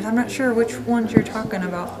defenders, I'm not sure which ones you're talking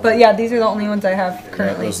about. But yeah, these are the only ones I have Yeah,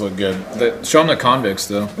 currently. those look good. Show them the convicts,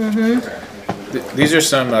 though. These are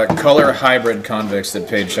some color hybrid convicts that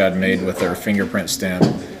Paige had made with their fingerprint stamp.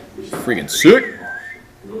 Freaking sick!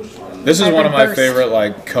 This is one of my Burst.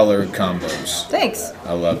 favorite color combos. Thanks.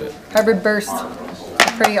 I love it. Hybrid Burst.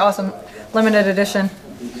 Pretty awesome. Limited edition.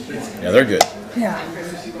 Yeah, they're good. Yeah.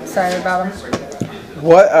 Excited about them.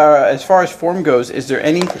 What, as far as form goes, is there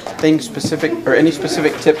anything specific or any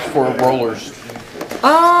specific tips for rollers?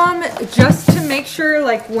 Just to make sure,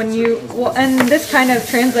 like when you, and this kind of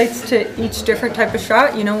translates to each different type of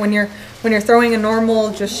shot. You know, when you're throwing a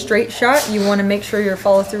normal, just straight shot, you want to make sure your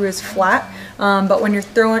follow through is flat. But when you're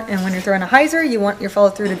throwing a hyzer, you want your follow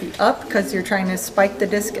through to be up because you're trying to spike the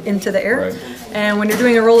disc into the air. Right. And when you're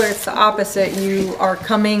doing a roller, it's the opposite. You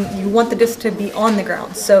want the disc to be on the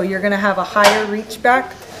ground, so you're going to have a higher reach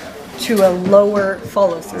back to a lower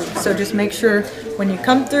follow through. So just make sure when you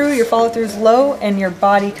come through, your follow through is low and your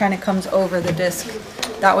body kind of comes over the disc.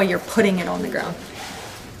 That way you're putting it on the ground.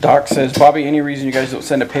 Doc says, Bobby, any reason you guys don't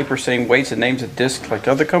send a paper saying weights and names of discs like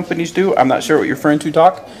other companies do? I'm not sure what you're referring to,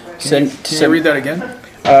 Doc. Can you read that again?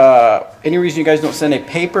 Any reason you guys don't send a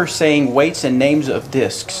paper saying weights and names of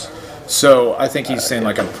discs? So I think he's saying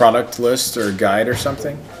like a product list or guide or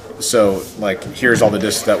something. So like, here's all the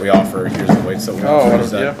discs that we offer. Here's the weights that we offer. what Is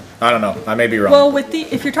is that? that? I don't know. I may be wrong. Well,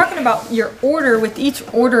 if you're talking about your order, with each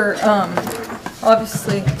order,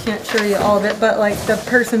 obviously can't show you all of it, but like the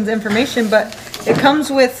person's information, but It comes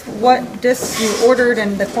with what discs you ordered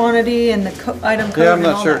and the quantity and the item code. Yeah, I'm and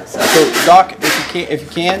not all sure. that stuff. So, Doc, if you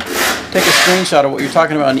can, take a screenshot of what you're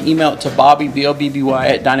talking about and email it to Bobby, B-O-B-B-Y,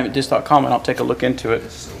 at dynamicdisc.com, and I'll take a look into it.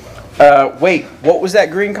 Wait, what was that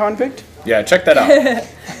green convict? Yeah, check that out.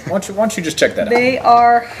 Why don't you just check that out? They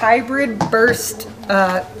are hybrid burst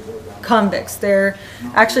convicts. They're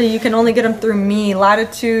actually, you can only get them through me.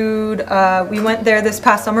 Latitude, we went there this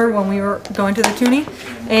past summer when we were going to the Toonie,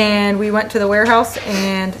 and we went to the warehouse,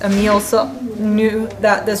 and Emil knew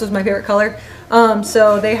that this was my favorite color.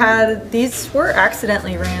 So they had, these were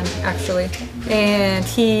accidentally ran actually, and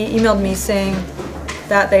he emailed me saying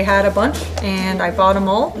that they had a bunch, and I bought them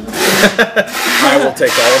all. I will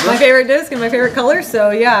take all of them. My favorite disc and my favorite color. So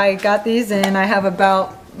yeah, I got these, and I have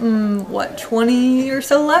about 20 or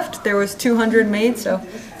so left. There was 200 made, so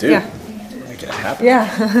Dude, yeah, make it happen.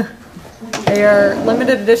 yeah. They are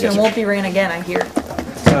limited edition. Won't be ran again, I hear.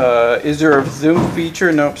 Is there a zoom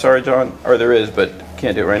feature? Nope, sorry, John. Or there is, but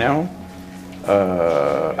can't do it right now.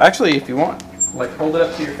 Actually, if you want, like, hold it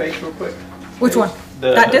up to your face real quick. Which one?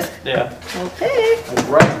 That disc? Yeah. Okay. Like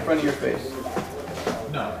right in front of your face.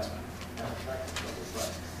 No, that's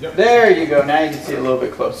fine. There you go. Now you can see it a little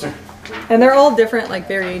bit closer. And they're all different, like,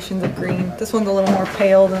 variations of green. This one's a little more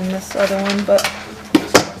pale than this other one, but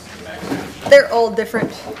they're all different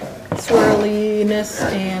swirliness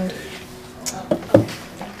and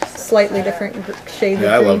slightly different shades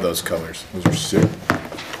Yeah, I of green. love those colors. Those are sick.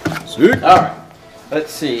 Sick. All right.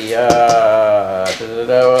 Let's see.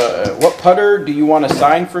 What putter do you want to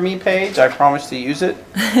sign for me, Paige? I promise to use it.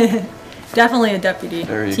 Definitely a deputy.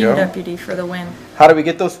 There you Team go. deputy for the win. How do we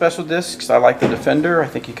get those special discs? I like the Defender. I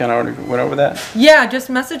think you kind of already went over that. Yeah, just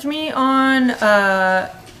message me on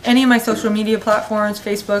any of my social media platforms,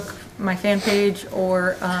 Facebook, my fan page,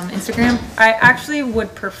 or Instagram. I actually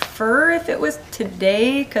would prefer if it was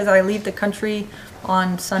today because I leave the country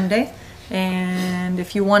on Sunday. And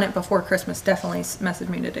if you want it before Christmas, definitely message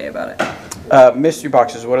me today about it. Mystery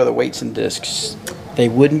boxes. What are the weights and discs? They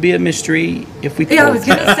wouldn't be a mystery if we. Yeah, I was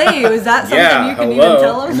gonna say, was that something Yeah, you can hello.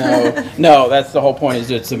 even tell them? No, that's the whole point. Is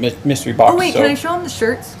it's a mystery box. Oh wait, so. can I show them the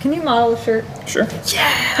shirts? Can you model a shirt? Sure.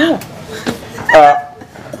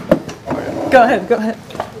 Go ahead, go ahead.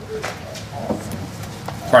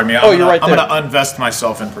 Pardon me. Oh, you're right I'm there. gonna unvest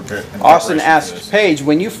myself and prepare. in Austin preparation for asks this. Paige,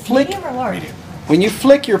 when you flick Medium or large? when you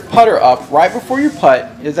flick your putter up right before you putt,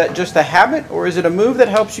 is that just a habit or is it a move that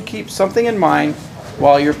helps you keep something in mind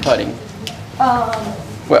while you're putting?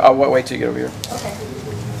 Wait till you get over here. Okay.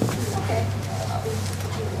 Okay.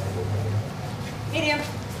 Medium.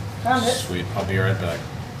 Found it. Sweet. I'll be right back.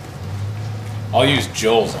 I'll use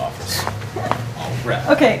Joel's office. I'll rep.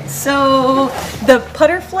 Okay, so the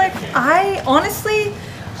putter flick, I honestly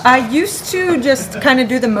used to just kind of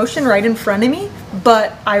do the motion right in front of me,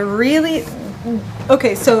 but I really,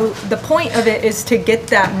 okay, so the point of it is to get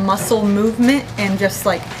that muscle movement and just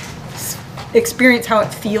like experience how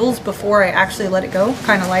it feels before I actually let it go,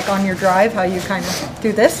 kind of like on your drive, how you kind of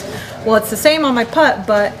do this. Well, it's the same on my putt,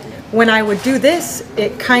 but when I would do this,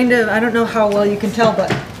 it kind of, I don't know how well you can tell,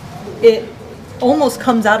 but it almost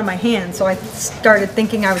comes out of my hand. So I started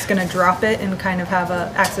thinking I was going to drop it and kind of have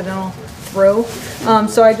a accidental throw.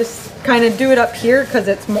 So I just kind of do it up here because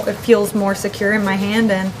it feels more secure in my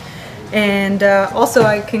hand, and also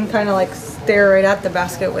I can kind of like stare right at the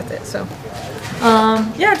basket with it. So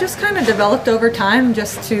yeah, just kind of developed over time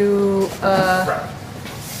just to I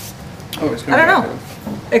don't know,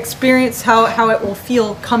 experience how it will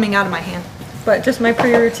feel coming out of my hand. But just my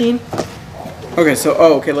pre-routine. Okay, so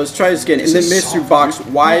okay, let's try this again. In the mystery box,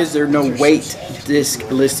 why is there no weight disc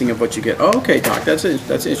listing of what you get? Oh, okay, Doc, that's an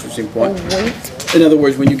interesting point. Weight. In other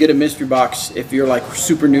words, when you get a mystery box, if you're like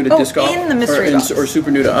super new to disc golf in the mystery box. or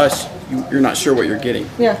super new to us, you're not sure what you're getting.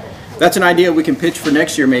 Yeah. That's an idea we can pitch for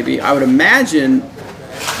next year, maybe. I would imagine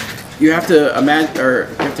you have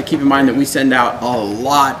to keep in mind that we send out a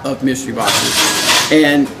lot of mystery boxes,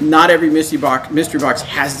 and not every mystery box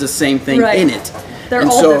has the same thing Right. in it. They're and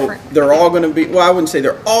all so different. they're all going to be. Well, I wouldn't say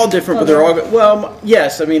they're all different, but they're all. Well,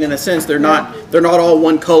 yes. I mean, in a sense, they're not. They're not all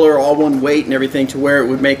one color, all one weight, and everything. To where it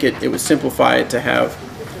would make it. It would simplify it to have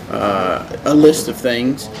a list of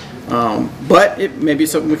things. But it may be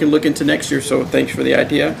something we can look into next year. So thanks for the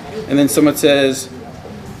idea. And then someone says,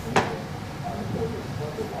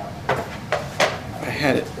 I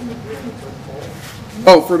had it.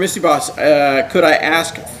 Oh, for Misty Boss, could I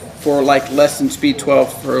ask for like less than speed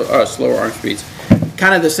 12 for slower arm speeds?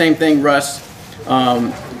 Kind of the same thing, Russ.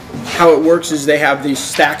 How it works is they have these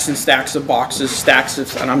stacks and stacks of boxes,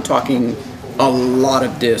 and I'm talking a lot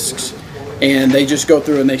of discs. And they just go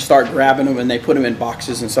through and they start grabbing them and they put them in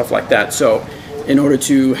boxes and stuff like that. So in order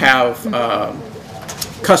to have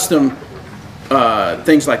custom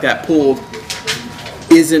things like that pulled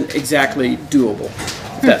isn't exactly doable.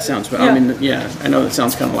 If that sounds bad. I mean, yeah, I know that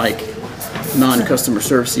sounds kind of like non-customer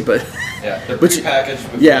servicey, but Yeah, they're But prepackaged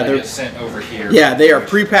before yeah, they they're- get sent over here. yeah, they are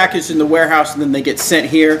prepackaged in the warehouse and then they get sent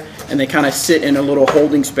here and they kind of sit in a little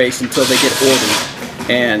holding space until they get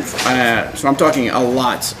ordered. And so I'm talking a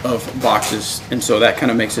lot of boxes, and so that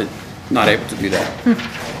kind of makes it not able to do that.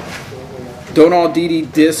 Don't all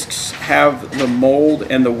DD discs have the mold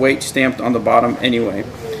and the weight stamped on the bottom anyway?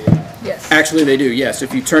 Yes. Actually, they do, yes.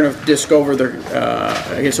 If you turn a disc over, they're,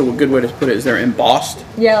 I guess a good way to put it is they're embossed.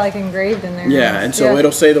 Yeah, like engraved in there. Yeah, and so Yeah.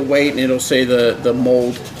 it'll say the weight and it'll say the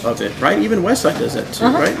mold of it, right? Even Westside does that too,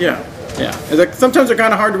 right? Yeah, yeah. And sometimes they're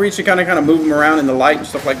kind of hard to reach. You kind of move them around in the light and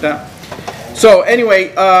stuff like that. So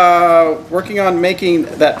anyway, working on making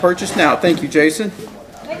that purchase now. Thank you, Jason.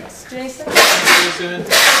 Thanks, Jason.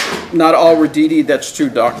 Not all were DD. That's true,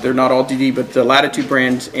 Doc. They're not all DD, but the Latitude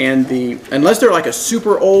brands and unless they're like a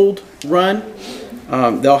super old run,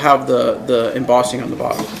 they'll have the embossing on the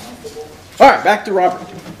bottom. All right, back to Robert.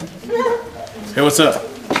 Hey, what's up?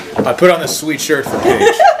 I put on this sweet shirt for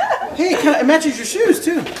Paige. Hey, it matches your shoes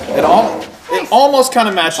too. It almost kind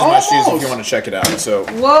of matches my shoes if Almost. you want to check it out. So,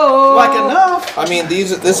 Whoa. Like enough. I mean,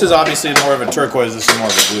 this is obviously more of a turquoise. This is more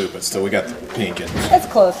of a blue, but still, we got the pink in. That's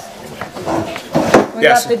close. We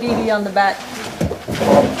Yes. got the DD on the back.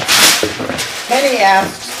 Penny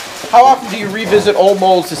asks, how often do you revisit old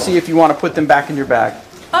molds to see if you want to put them back in your bag?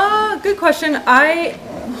 Good question. I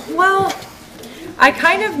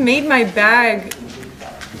kind of made my bag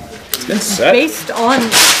It's been set. based on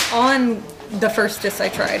the first disc I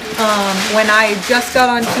tried. When I just got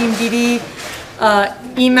on Team DD,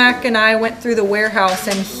 Emac and I went through the warehouse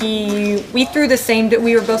and we threw the same,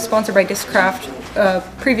 we were both sponsored by Discraft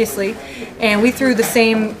previously, and we threw the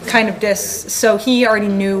same kind of discs, so he already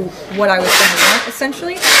knew what I was going to want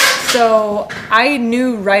essentially. So I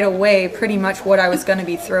knew right away pretty much what I was going to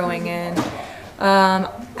be throwing in.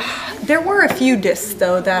 There were a few discs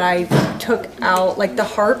though that I took out, like the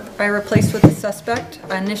harp I replaced with the Suspect.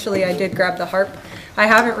 Initially I did grab the harp. I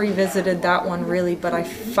haven't revisited that one really, but I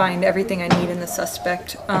find everything I need in the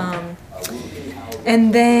Suspect.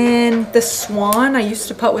 And then the Swan, I used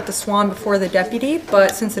to putt with the Swan before the Deputy,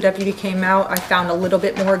 but since the Deputy came out, I found a little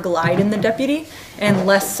bit more glide in the Deputy and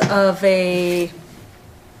less of a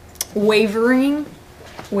waverance?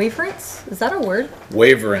 Is that a word?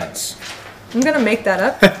 Waverance. I'm gonna make that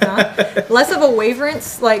up. If not. Less of a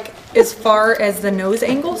waverance, like as far as the nose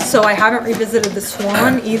angle. So I haven't revisited the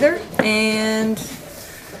Swan either. And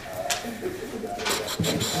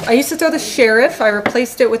I used to throw the Sheriff. I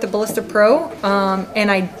replaced it with the Ballista Pro,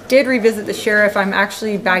 and I did revisit the Sheriff. I'm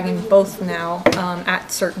actually bagging both now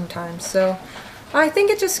at certain times. So I think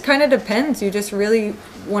it just kind of depends. You just really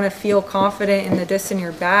want to feel confident in the disc in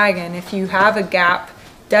your bag, and if you have a gap,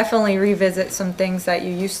 definitely revisit some things that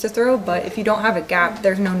you used to throw. But if you don't have a gap,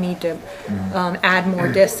 there's no need to add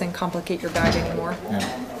more discs and complicate your bag anymore.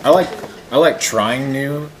 Yeah. I like trying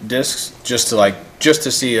new discs just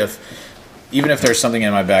to see if, even if there's something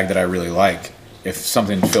in my bag that I really like, if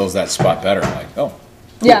something fills that spot better, I'm like, oh.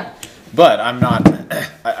 Yeah. But I'm not,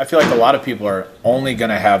 I feel like a lot of people are only going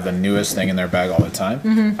to have the newest thing in their bag all the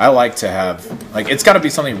time. I like to have, like, it's got to be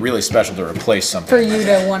something really special to replace something. For you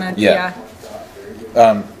to want to, Yeah.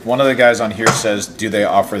 One of the guys on here says, do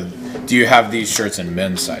you have these shirts in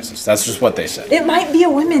men's sizes? That's just what they said. It might be a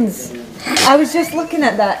women's. I was just looking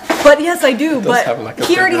at that. But yes, I do. But have like a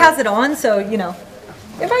he already figure. has it on, so, you know.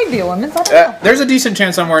 It might be a women's. I don't know. There's a decent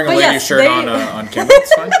chance I'm wearing a But lady's yes, shirt they- on camera.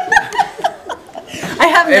 It's fine. I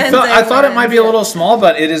have men's. I thought it and might be a women's. little small,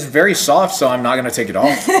 but it is very soft, so I'm not going to take it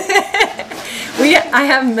off. I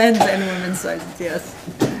have men's and women's sizes, yes.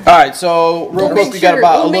 All right, so real We'll quick, make we got sure-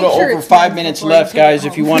 about a we'll make little sure over it's 5 men's minutes before you left, take it guys.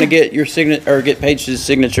 If you home. want to get your signature or get Paige's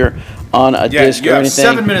signature on a disc you or have anything,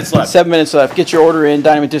 7 minutes left. 7 minutes left. Get your order in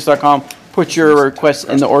dynamicdisc.com. Put your request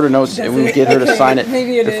in the order notes, and we'll get her to sign it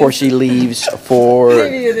Maybe it before is. she leaves for.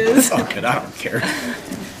 Maybe it is. Oh, good. I don't care.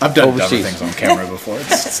 I've done dumber Overseas. things on camera before.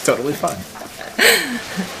 It's totally fun.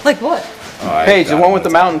 Like what? Paige, the one with the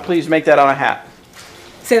mountain, please make that on a hat.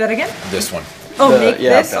 Say that again? This one. Oh, make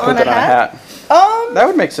this put on that a hat? That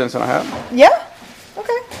would make sense on a hat. Yeah.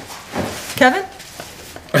 Okay. Kevin?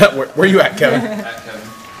 Where you at, Kevin?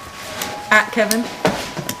 At Kevin.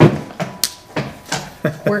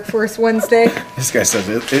 Workforce Wednesday. This guy says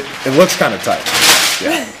it looks kind of tight.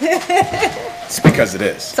 Yeah. It's because it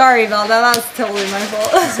is. Sorry about that. That was totally my fault.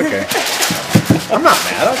 It's okay. I'm not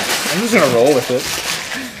mad. I'm just going to roll with it.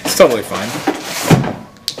 It's totally fine.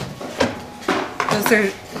 Those are,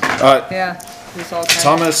 Uh, yeah. Just all kind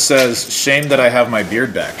Thomas says, shame that I have my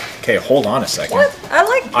beard back. Okay, hold on a second. What? I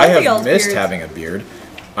like both I of have y'all's missed beards. having a beard.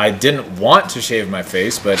 I didn't want to shave my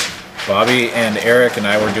face, but Bobby and Eric and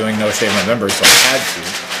I were doing No Shave November, so I had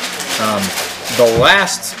to. The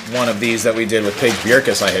last one of these that we did with Paige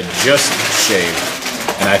Pierce, I had just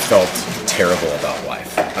shaved, and I felt terrible about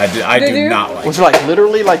life. I Did do you? not like Was it. it like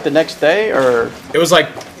literally like the next day or? It was like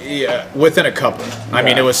within a couple. I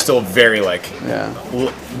mean, it was still very like Yeah.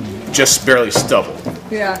 just barely stubble.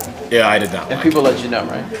 Yeah. Yeah, I did not And like people it. let you know,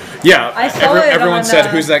 right? Yeah, I saw it everyone on, said,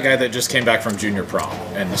 "Who's that guy that just came back from junior prom?"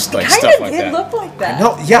 and just, like Kind stuff of like did that. look like that.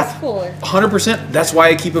 No, yeah, That's cooler. 100%. That's why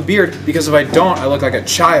I keep a beard, because if I don't, I look like a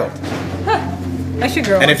child. I should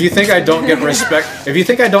grow And one. if you think I don't get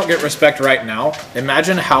respect, right now,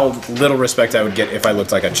 imagine how little respect I would get if I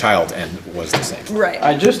looked like a child and was the same. Right.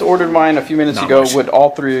 I just ordered mine a few minutes Not ago. much. Would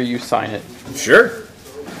all three of you sign it? Sure.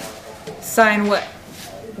 Sign what?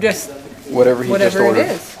 Just Whatever he just whatever it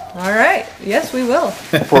ordered. is. All right. Yes, we will.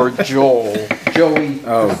 For Joel. Joey.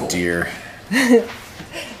 Oh dear. It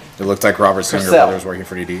looked like Robert's younger Chriselle. brothers working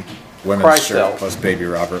for DD. Women's Chriselle. shirt plus baby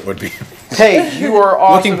Robert would be. Paige, you are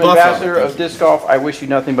awesome Looking buff, ambassador Robert. of disc golf. I wish you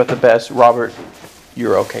nothing but the best. Robert,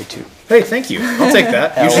 you're okay too. Hey, thank you. I'll take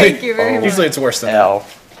that. Thank you very much. Usually it's worse than that. L.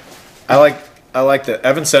 I like that.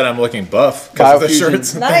 Evan said I'm looking buff because of the Biofusion.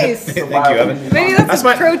 shirts. Nice. Thank you, Evan. Maybe that's, That's a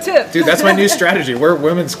my- pro tip. Dude, that's my new strategy. Wear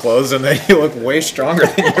women's clothes and then you look way stronger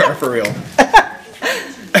than you are for real.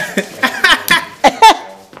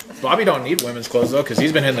 Bobby don't need women's clothes though because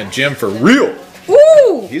he's been in the gym for real.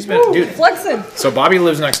 Woo! He's been- dude. flexing. So Bobby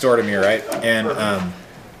lives next door to me, right? And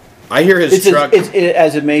I hear his It's truck. as, it's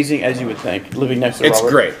as amazing as you would think, living next to It's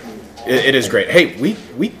Robert. great. It is great. Hey, we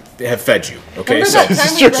have fed you, okay? Remember So that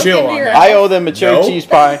time we broke chill into on your that. I owe them a cherry No. cheese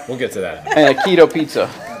pie We'll get to that. and a keto pizza.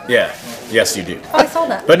 Yeah. Yes, you do. Oh, I saw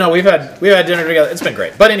that. But no, we've had dinner together. It's been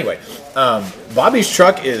great. But anyway, Bobby's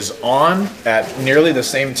truck is on at nearly the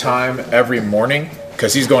same time every morning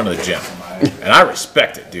because he's going to the gym, and I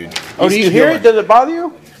respect it, dude. Oh, do He's you hear it? killing- Does it bother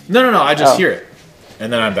you? No. I just Oh. hear it,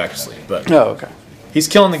 and then I'm back asleep. But Oh, okay. he's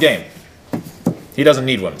killing the game. He doesn't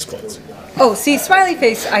need women's clothes. Oh, see, smiley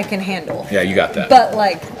face I can handle. Yeah, you got that. But,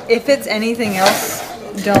 like, if it's anything else,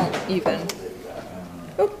 don't even.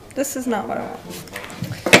 Oh, this is not what I want.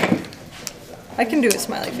 I can do a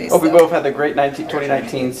smiley face. Hope we though. both had a great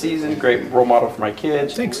 2019 season. Great role model for my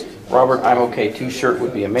kids. Thanks. Robert, I'm okay too shirt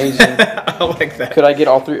would be amazing. I like that. Could I get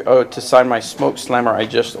all three to sign my smoke slammer I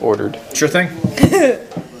just ordered? Sure thing.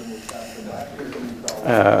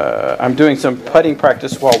 I'm doing some putting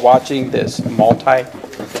practice while watching this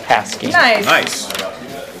multitasking. Nice.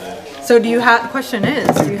 Nice. So do you have, question is,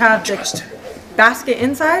 do you have the basket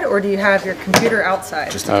inside or do you have your computer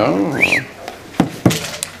outside?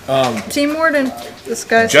 Oh. Team Warden, this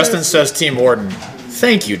guy Justin says, says Team Warden.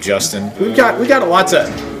 Thank you, Justin. We got lots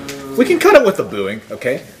of. We can cut it with the booing,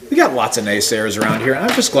 okay? We got lots of naysayers around here, and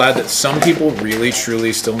I'm just glad that some people really,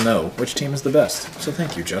 truly still know which team is the best. So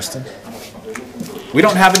thank you, Justin. We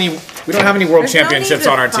don't have any world There's no championships need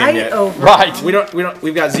to on our team fight yet. over Right.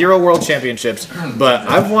 We've got 0 world championships, but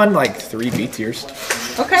I've won like 3 B tiers,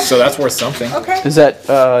 Okay. so that's worth something. Okay. Is that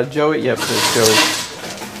Joey? Yep, it's Joey.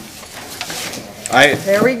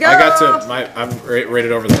 There we go. I got to I'm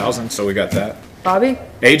rated over 1,000, so we got that. Bobby?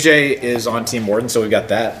 AJ is on Team Warden, so we got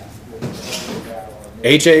that.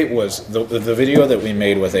 AJ was the video that we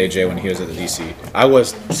made with AJ when he was at the DC.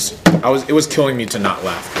 It was killing me to not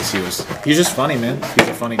laugh because he's just funny, man. He's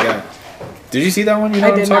a funny guy. Did you see that one? You know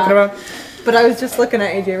what I'm talking about? But I was just looking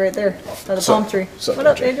at AJ right there by the palm tree. so What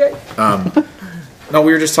up, AJ? AJ? No,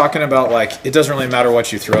 we were just talking about like it doesn't really matter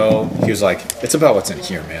what you throw. He was like, it's about what's in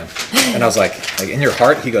here, man. And I was like in your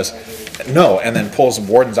heart. He goes, no, and then pulls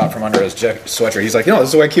Wardens out from under his sweatshirt. He's like, this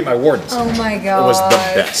is the way I keep my Wardens. Oh my It god. was the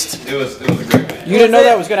best. It was a great video. You didn't know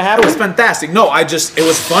that was gonna It happen? was fantastic. No, it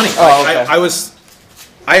was funny. Oh, Like,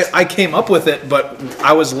 okay. I came up with it, but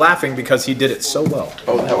I was laughing because he did it so well.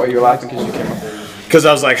 Oh, that why you're laughing because you came up. Because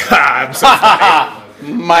I was like, ha, I'm so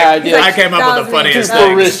funny. My idea. I came up with the funniest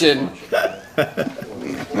Thousand. thing. Fruition.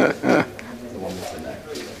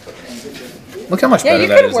 Look how much Yeah, better you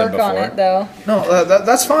that could is than work before. on it though. No,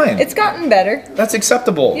 that's fine. It's gotten better. That's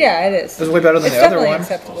acceptable. Yeah, it is. It's way better than It's the other definitely one.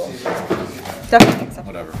 acceptable. Definitely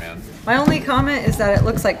acceptable. Whatever, man. My only comment is that it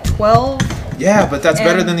looks like 12. Yeah, but that's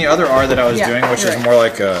better And- than the other R that I was Yeah, doing, which you're is right. more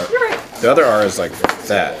like a. You're right. The other R is like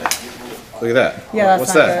that. Look at that. Yeah, that's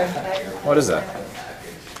What's not that? What is that?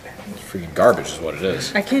 It's freaking garbage, is what it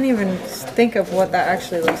is. I can't even think of what that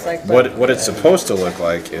actually looks like. But What it's supposed to look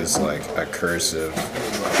like is like a cursive.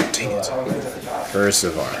 Dang it.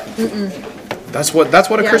 Cursive R. That's what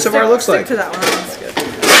a yeah, cursive R looks stick like. to that one. That's good.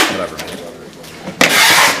 Whatever, man.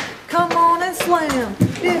 Come on and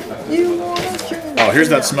Oh, here's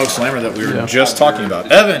that smoke slammer that we were just talking about.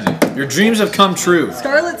 Evan, your dreams have come true.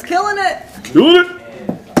 Scarlett's killing it. Killing it.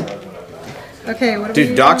 Okay, what are we Dude,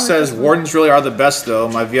 doing Doc with says this one? wardens really are the best though.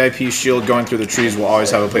 My VIP shield going through the trees will always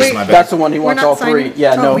have a place in my bag. That's the one he wants not all three. signing?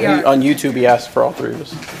 Yeah, Oh, no, we are. on YouTube he asked for all three of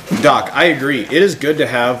us. Doc, I agree. It is good to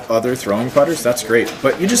have other throwing putters. That's great.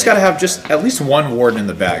 But you just got to have just at least one warden in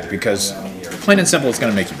the bag because plain and simple, it's going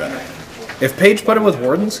to make you better. If Paige putted with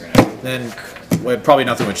wardens, then well, probably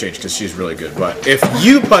nothing would change because she's really good. But if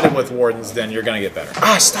you putted with wardens, then you're going to get better.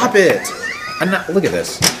 Ah, stop it. I'm not. Look at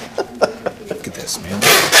this. Look at this, man.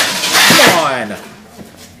 Come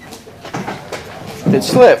on. It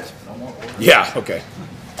slipped. Yeah, okay.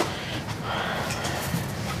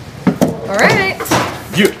 All right.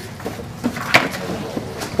 You.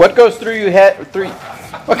 What goes through your head?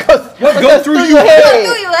 What goes through your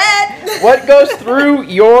head? What goes through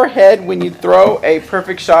your head when you throw a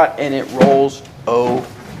perfect shot and it rolls OB?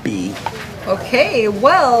 Okay,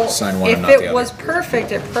 well, Sign one if and not the it other. was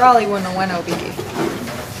perfect, it probably wouldn't have went OB,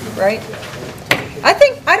 right?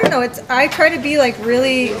 I don't know, I try to be like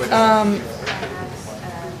really, I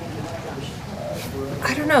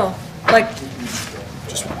don't know, like,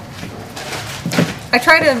 Just one. I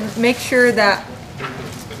try to make sure that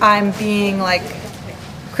I'm being like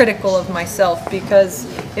critical of myself, because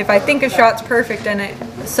if I think a shot's perfect and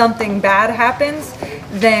something bad happens,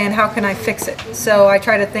 then how can I fix it? So I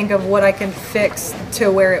try to think of what I can fix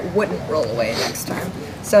to where it wouldn't roll away next time.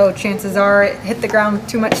 So chances are it hit the ground with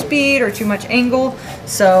too much speed or too much angle,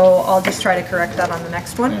 so I'll just try to correct that on the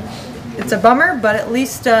next one. It's a bummer, but at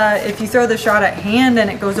least if you throw the shot at hand and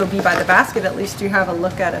it goes OB by the basket, at least you have a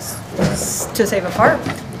look at us to save a par.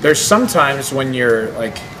 There's sometimes when you're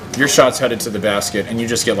like your shot's headed to the basket and you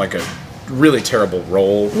just get like a really terrible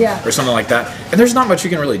roll or something like that, and there's not much you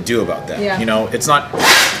can really do about that. Yeah. You know, it's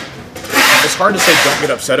hard to say don't get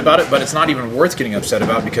upset about it, but it's not even worth getting upset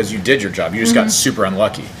about because you did your job. You just got super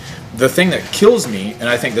unlucky. The thing that kills me, and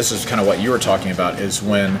I think this is kind of what you were talking about, is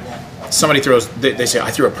when somebody throws, they say,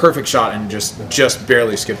 I threw a perfect shot and just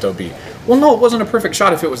barely skipped OB. Well, no, it wasn't a perfect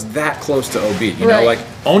shot if it was that close to OB. You know, like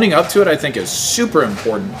owning up to it, I think is super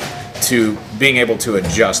important to being able to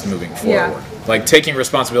adjust moving forward. Yeah. Like taking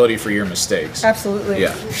responsibility for your mistakes. Absolutely.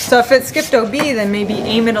 Yeah. So if it skipped OB, then maybe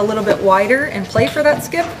aim it a little bit wider and play for that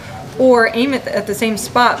skip, or aim it at the same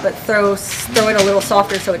spot but throw it a little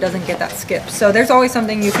softer so it doesn't get that skip. So there's always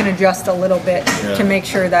something you can adjust a little bit to make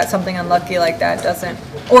sure that something unlucky like that doesn't,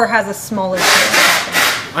 or has a smaller chance of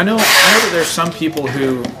happening. I know that there's some people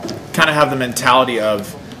who kind of have the mentality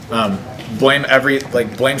of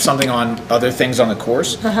blame something on other things on the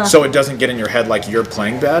course, so it doesn't get in your head like you're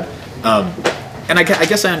playing bad. And I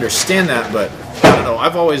guess I understand that, but I don't know.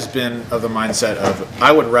 I've always been of the mindset of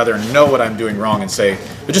I would rather know what I'm doing wrong and say,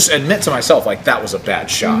 but just admit to myself like that was a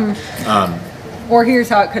bad shot. Or here's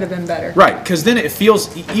how it could have been better. Right, because then it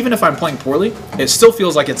feels, even if I'm playing poorly, it still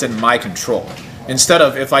feels like it's in my control. Instead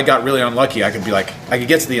of if I got really unlucky, I could be like, I could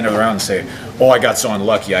get to the end of the round and say, oh, I got so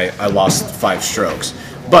unlucky, I lost 5 strokes.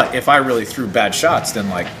 But if I really threw bad shots, then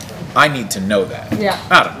like, I need to know that. Yeah.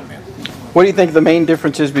 I don't know, man. What do you think the main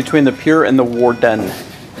difference is between the pure and the warden?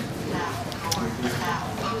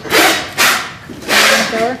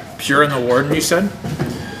 Pure and the warden, you said?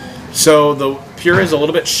 So the pure is a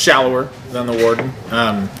little bit shallower than the warden.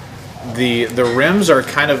 The rims are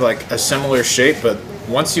kind of like a similar shape, but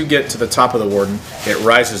once you get to the top of the warden, it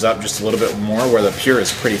rises up just a little bit more, where the pure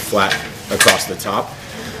is pretty flat across the top.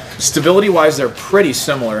 Stability-wise, they're pretty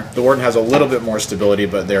similar. The warden has a little bit more stability,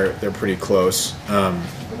 but they're pretty close.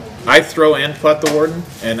 I throw and putt the warden,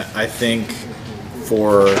 and I think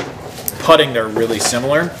for putting they're really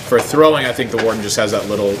similar. For throwing, I think the warden just has that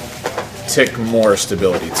little tick more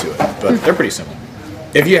stability to it, but they're pretty similar.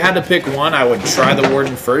 If you had to pick one, I would try the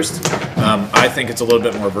warden first. I think it's a little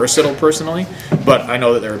bit more versatile personally, but I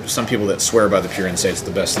know that there are some people that swear by the pure and say it's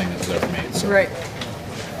the best thing that was ever made. So. Right.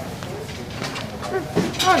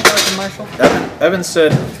 I'll go with the Marshall. Evan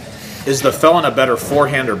said, is the Felon a better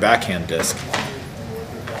forehand or backhand disc?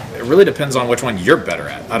 It really depends on which one you're better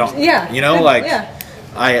at. I don't, you know, like,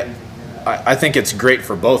 I think it's great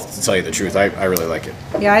for both, to tell you the truth. I really like it.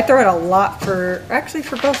 Yeah, I throw it a lot for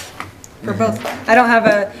both. For both. I don't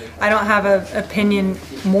have a opinion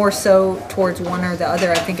more so towards one or the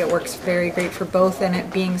other. I think it works very great for both, and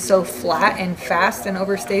it being so flat and fast and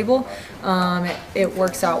overstable, it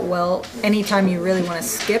works out well anytime you really want to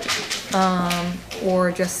skip,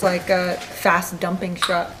 or just like a fast dumping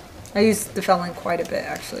shot. I use the Felon quite a bit,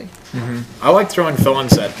 actually. I like throwing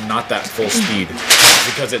Felons at not that full speed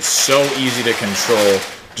because it's so easy to control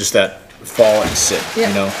just that fall and sit.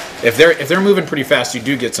 You know, if they're moving pretty fast, you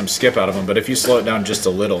do get some skip out of them. But if you slow it down just a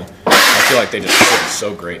little, I feel like they just fit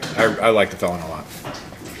so great. I like the Felon a lot.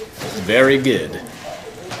 Very good.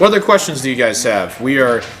 What other questions do you guys have? We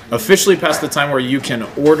are officially past the time where you can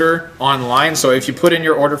order online. So if you put in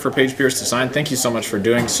your order for Paige Pierce to sign, thank you so much for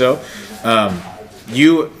doing so.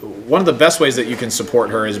 One of the best ways that you can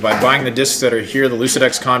support her is by buying the discs that are here, the Lucid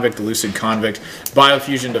X Convict, the Lucid Convict,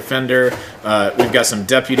 Biofusion Defender. We've got some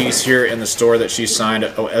deputies here in the store that she signed,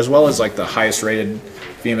 as well as like the highest rated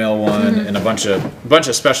female one and a bunch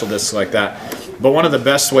of special discs like that. But one of the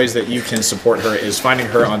best ways that you can support her is finding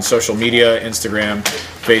her on social media, Instagram,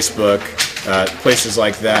 Facebook, places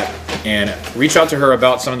like that, and reach out to her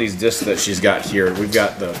about some of these discs that she's got here. We've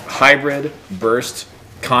got the Hybrid Burst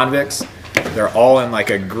Convicts. They're all in like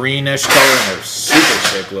a greenish color and they're super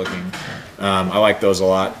sick looking. I like those a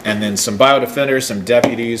lot. And then some Bio Defenders, some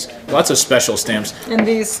deputies, lots of special stamps. And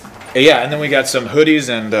these. Yeah, and then we got some hoodies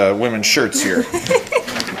and women's shirts here.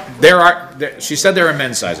 She said there are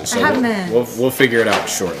men's sizes, so we'll figure it out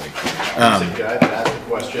shortly. There's a guy that asked a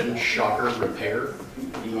question, Shocker Repair.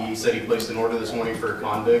 He said he placed an order this morning for a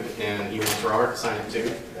convict and he wants Robert to sign it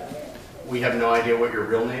too. We have no idea what your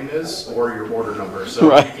real name is or your order number,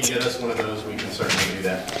 so if you can get us one of those, we can certainly do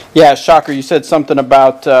that. Yeah, Shocker, you said something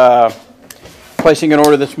about placing an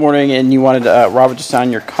order this morning and you wanted Robert to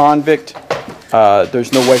sign your convict.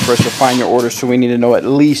 There's no way for us to find your order, so we need to know at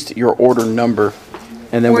least your order number,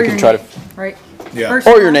 and then we can try to... Right. Yeah.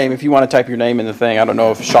 Or your name, if you want to type your name in the thing. I don't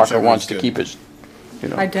know if Shocker wants to keep it,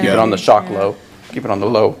 keep it on the shock low, keep it on the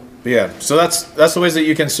low. Yeah, so that's the ways that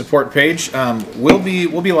you can support Paige. We'll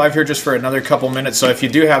be live here just for another couple minutes. So if you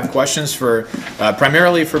do have questions for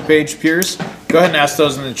primarily for Paige Pierce, go ahead and ask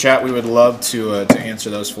those in the chat. We would love to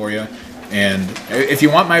answer those for you. And if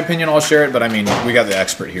you want my opinion, I'll share it. But I mean, we got the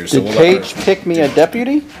expert here, so Did Paige pick me a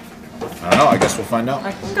deputy? I don't know. I guess we'll find out.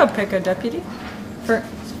 I can go pick a deputy for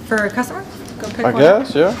a customer. Go pick one. I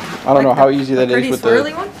guess, yeah. I don't know how easy that is with the.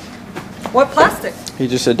 Pretty swirly one. What plastic? He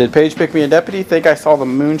just said, "Did Paige pick me a deputy?" Think I saw the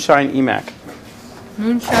Moonshine EMAC.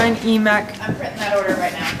 Moonshine EMAC. I'm printing that order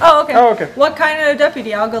right now. Oh, okay. Oh, okay. What kind of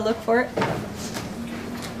deputy? I'll go look for it.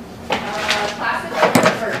 Plastic order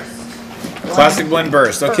first. Plastic Blend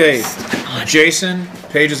Burst. Okay, Jason,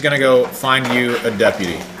 Paige is gonna go find you a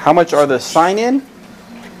deputy. How much are the sign-in?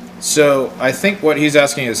 So I think what he's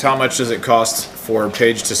asking is how much does it cost for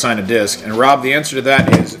Paige to sign a disc? And Rob, the answer to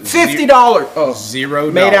that is $50. Oh,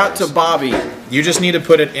 $0. made out to Bobby. You just need to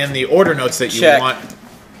put it in the order notes that you want.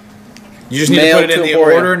 You just need Mail to put it in to the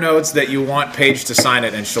Emporia. order notes that you want Paige to sign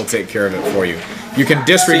it, and she'll take care of it for you. You can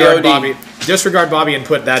disregard COD. Bobby, and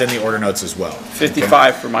put that in the order notes as well.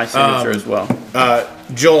 55 for my signature as well.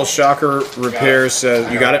 Joel Shocker Repair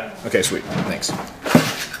says you got it. Okay, sweet. Thanks.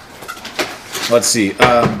 Let's see.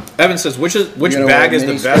 Evan says which bag is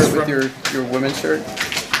the best from your women's shirt?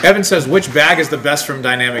 Evan says which bag is the best from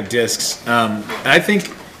Dynamic Discs. And I think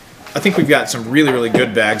we've got some really, really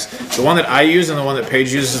good bags. The one that I use and the one that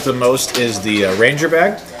Paige uses the most is the Ranger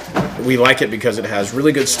bag. We like it because it has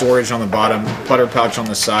really good storage on the bottom, putter pouch on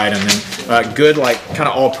the side, and then good like kind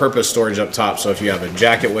of all-purpose storage up top. So if you have a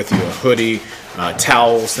jacket with you, a hoodie,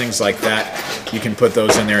 towels, things like that, you can put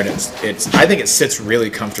those in there, and I think it sits really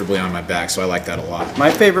comfortably on my back, so I like that a lot. My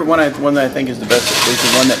favorite one that I think is the best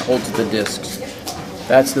is the one that holds the discs.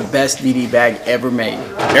 That's the best DD bag ever made.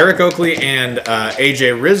 Eric Oakley and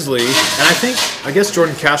AJ Risley, and I guess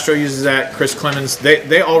Jordan Castro uses that. Chris Clemens,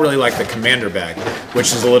 they all really like the Commander bag,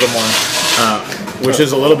 which is a little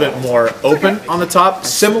bit more open on the top.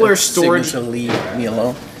 Similar storage. Leave me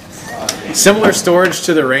alone. Similar storage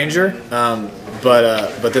to the Ranger,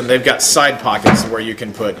 but then they've got side pockets where you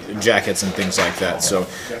can put jackets and things like that. So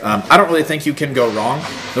I don't really think you can go wrong.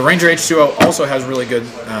 The Ranger H2O also has really good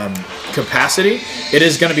capacity. It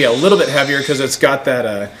is going to be a little bit heavier because it's got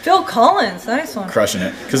that... Phil Collins, nice one. Crushing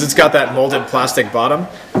it. Because it's got that molded plastic bottom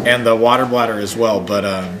and the water bladder as well. But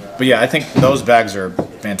yeah, I think those bags are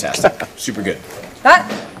fantastic. Super good.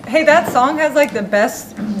 That song has like the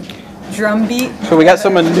best drum beat. So we got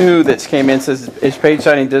someone new that came in, says, is Paige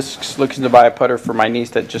signing discs, looking to buy a putter for my niece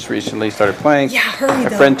that just recently started playing. Yeah, hurry My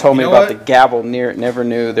though. friend told me You know about what? the gavel, never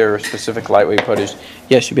knew there were specific lightweight putters.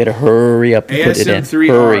 Yes, you better hurry up and put it in.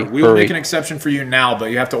 ASM3R. We will make an exception for you now,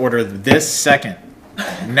 but you have to order this second.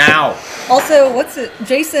 Now. Also, what's it?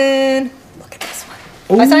 Jason. Look at this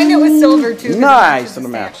one. I signed it with silver too. 'cause it Nice matches on the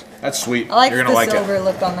the match. stamp. That's sweet. I like You're the going to like silver it.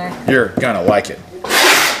 look on there. You're going to like it.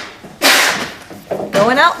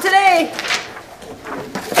 Going out today.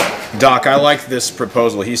 Doc, I like this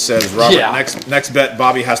proposal. He says, Robert, Yeah. next bet,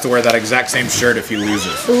 Bobby has to wear that exact same shirt if he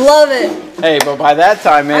loses. Love it. Hey, but by that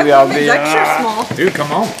time, maybe I I'll have be... women's extra small. Dude,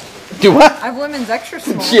 come on. Do what? I have women's extra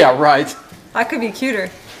small. Yeah, right. I could be cuter.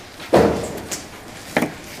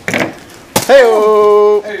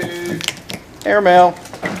 Hey-o! Airmail.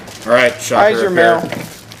 All right, Shocker How's your Repair. mail?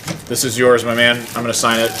 This is yours, my man. I'm gonna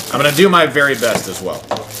sign it. I'm gonna do my very best as well.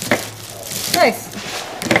 Nice.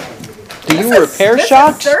 Do you This repair is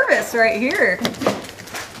shocks? service right here.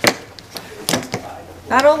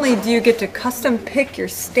 Not only do you get to custom pick your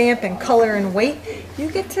stamp and color and weight, you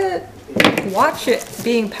get to watch it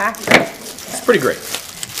being packed up. It's pretty great.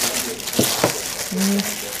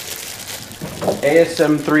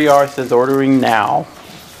 ASM3R says ordering now.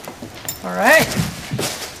 All right.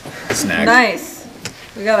 Snag. Nice.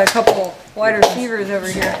 We got a couple wide receivers over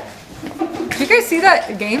here. Did you guys see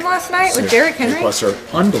that game last night with Derrick Henry? Plus are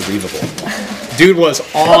unbelievable. Dude was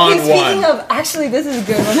on Okay, speaking one. of, actually, this is a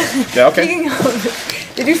good one. Yeah, okay. Speaking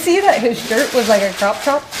of, did you see that his shirt was like a crop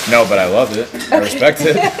top? No, but I loved it. I respect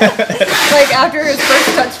it. Like after his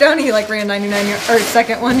first touchdown, he like ran 99 yards, or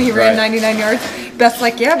second one, he ran Right. 99 yards. Beth's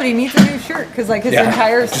like, yeah, but he needs a new shirt because like his Yeah,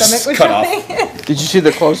 entire just stomach was cut off. showing. Did you see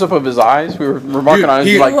the close-up of his eyes? We were remarking Dude, on it.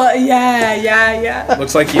 he- He's like, Well, yeah.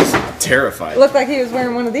 Looks like he's terrified. Looked like he was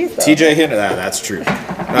wearing one of these though. TJ Henderson, that's true.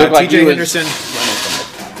 Looked like he TJ was- Henderson.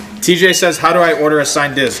 TJ says, how do I order a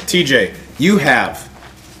signed disc? TJ, you have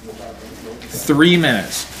 3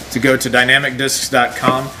 minutes to go to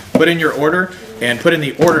dynamicdiscs.com, put in your order, and put in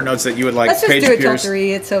the order notes that you would like Let's just Paige do it till Pierce.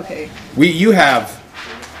 3. It's okay. You have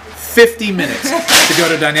 50 minutes to go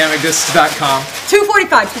to dynamicdiscs.com.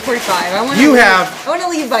 2:45. I want. You have I want to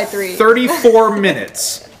leave by 3. 34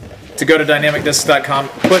 minutes to go to dynamicdiscs.com,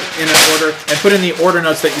 put in an order, and put in the order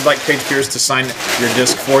notes that you'd like Paige Pierce to sign your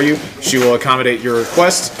disc for you. She will accommodate your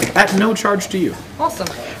request at no charge to you. Awesome.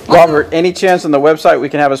 Robert, any chance on the website we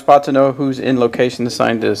can have a spot to know who's in location to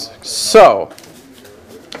sign this? So,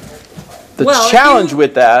 the Well, if challenge you-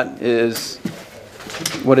 with that is,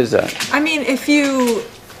 what is that? I mean, if you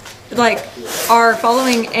like are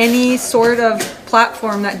following any sort of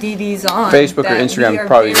platform that DD's on, Facebook or that Instagram we are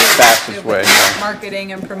probably the very fastest active way, with yeah.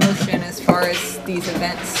 marketing and promotion as far as these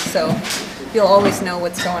events, so you'll always know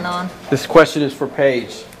what's going on. This question is for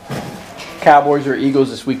Paige. Cowboys or Eagles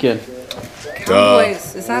this weekend?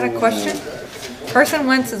 Cowboys, is that a question? Carson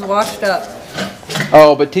Wentz is washed up.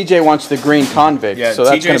 Oh, but TJ wants the green convict, Yeah, so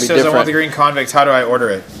that's TJ going to be says, I want different. the green convict. How do I order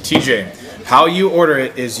it? TJ, how you order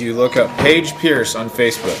it is you look up Paige Pierce on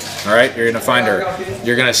Facebook. All right, you're going to find her.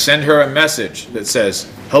 You're going to send her a message that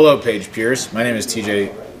says, hello, Paige Pierce. My name is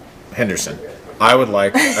TJ Henderson. I would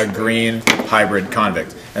like a green hybrid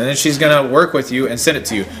convict. And then she's going to work with you and send it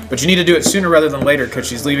to you. But you need to do it sooner rather than later because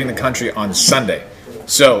she's leaving the country on Sunday.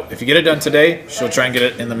 So if you get it done today, she'll try and get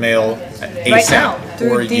it in the mail ASAP Right now, through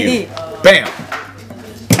for DD. you. Bam.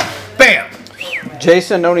 Bam.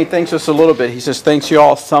 Jason only thanks us a little bit. He says, thanks you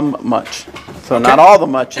all some much. So not all the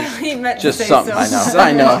muches, He meant to just say some. so.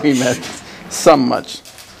 I know, he meant some much.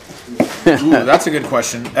 Ooh, that's a good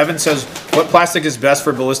question. Evan says, what plastic is best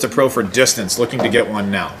for Ballista Pro for distance? Looking to get one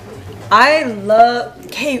now. I love.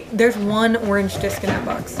 Okay, there's one orange disc in that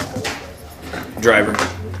box. Driver.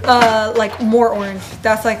 Like more orange.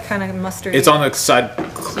 That's like kind of mustard. It's on the side.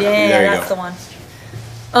 Yeah, There you that's go. the one.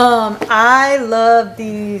 I love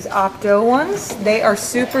these Opto ones. They are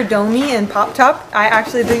super domey and pop top.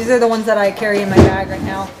 These are the ones that I carry in my bag right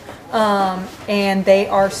now. And they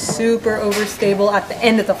are super overstable at the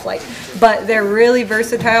end of the flight. But they're really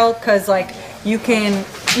versatile because like you can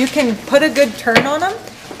put a good turn on them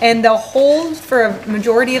and they'll hold for a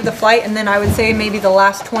majority of the flight, and then I would say maybe the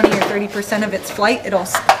last 20 or 30% of its flight, it'll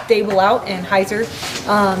stable out and hyzer.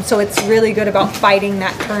 So it's really good about fighting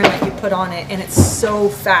that turn that you put on it, and it's so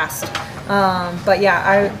fast. But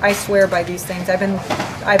yeah, I swear by these things. I've been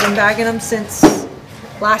bagging them since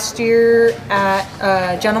last year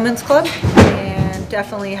at Gentleman's Club, and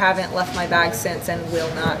definitely haven't left my bag since and will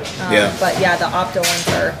not. Yeah. But yeah, the Opto ones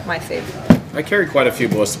are my favorite. I carry quite a few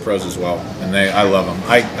Ballista Pros as well, and I love them.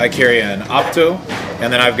 I carry an Opto,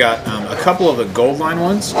 and then I've got a couple of the Gold Line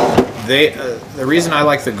ones. The reason I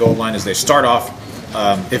like the Gold Line is they start off,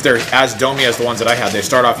 if they're as domey as the ones that I had, they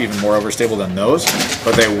start off even more overstable than those,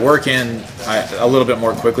 but they work in a little bit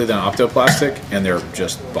more quickly than Opto plastic, and they're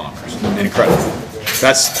just bombers. Incredible.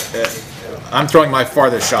 That's I'm throwing my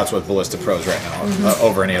farthest shots with Ballista Pros right now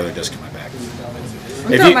over any other disc in my bag.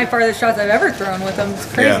 I'm throwing my farthest shots I've ever thrown with them.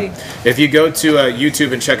 It's crazy. Yeah. If you go to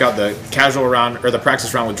YouTube and check out the casual round or the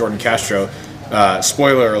practice round with Jordan Castro,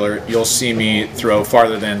 spoiler alert, you'll see me throw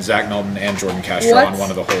farther than Zach Melton and Jordan Castro What? on one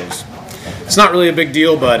of the holes. It's not really a big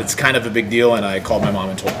deal, but it's kind of a big deal, and I called my mom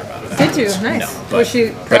and told her about it. Did you? Nice. No, but, Was she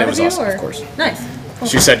but proud it was of you? awesome, Or? of course. Nice.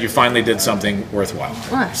 She said you finally did something worthwhile.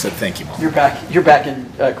 What? I said thank you, Mom. You're back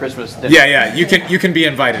in Christmas dinner. Yeah, you can be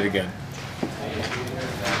invited again.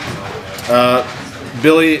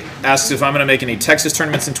 Billy asks if I'm going to make any Texas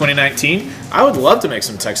tournaments in 2019. I would love to make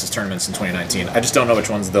some Texas tournaments in 2019. I just don't know which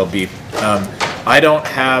ones they'll be. I don't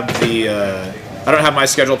have my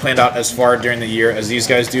schedule planned out as far during the year as these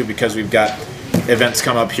guys do because we've got events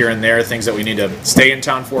come up here and there, things that we need to stay in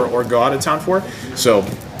town for or go out of town for. So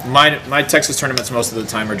my Texas tournaments most of the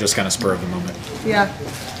time are just kind of spur of the moment. Yeah.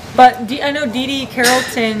 But I know Dee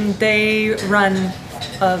Carrollton, they run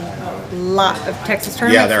a lot of Texas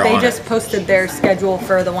tournaments. Yeah, they just posted their schedule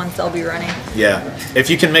for the ones they'll be running. Yeah. If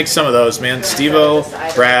you can make some of those, man, Steve-O,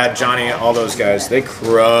 Brad, Johnny, all those guys, they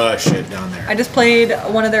crush it down there. I just played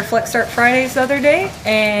one of their Flex Start Fridays the other day,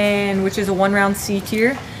 which is a 1-round C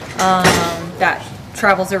tier that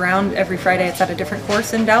travels around every Friday. It's at a different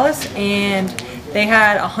course in Dallas, and they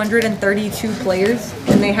had 132 players,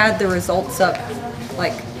 and they had the results up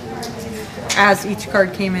like as each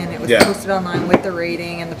card came in. It was posted online with the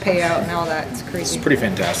rating and the payout and all that. It's crazy. It's pretty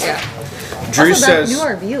fantastic. Yeah. Drew also, says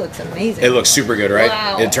that new RV looks amazing. it looks super good, right?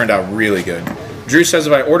 Wow. It turned out really good. Drew says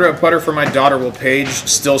if I order a putter for my daughter, will Paige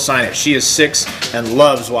still sign it? She is 6 and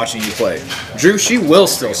loves watching you play. Drew, she will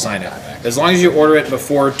still sign it as long as you order it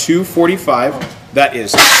before 2:45. That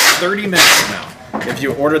is 30 minutes now. If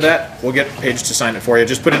you order that, we'll get Paige to sign it for you.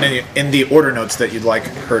 Just put it in the order notes that you'd like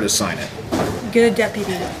her to sign it. Get a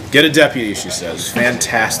deputy. Get a deputy, she says.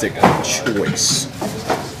 Fantastic choice.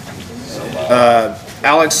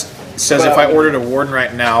 Alex says if I ordered a Warden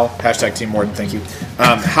right now, hashtag Team Warden, thank you.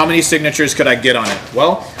 How many signatures could I get on it?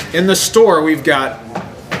 Well, in the store we've got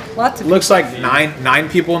Lots of looks like nine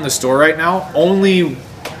people in the store right now.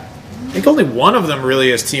 I think only one of them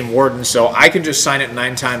really is Team Warden, so I can just sign it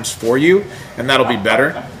 9 times for you, and that'll be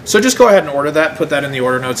better. So just go ahead and order that, put that in the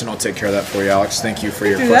order notes, and I'll take care of that for you, Alex. Thank you for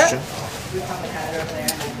your question.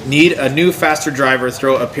 Need a new faster driver,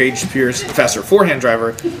 throw a Paige Pierce, faster forehand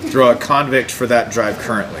driver, throw a Convict for that drive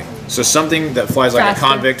currently. So something that flies like Faster. a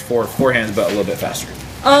Convict for forehands, but a little bit faster.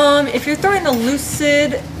 If you're throwing the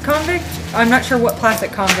Lucid Convict, I'm not sure what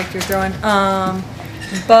plastic Convict you're throwing,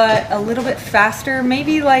 but a little bit faster,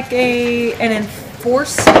 maybe like an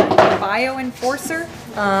Enforcer, Bio Enforcer,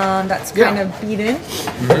 that's kind of beat in.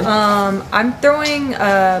 I'm throwing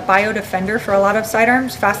a Bio Defender for a lot of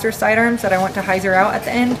sidearms, faster sidearms that I want to hyzer out at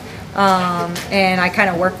the end, and I kind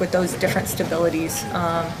of work with those different stabilities.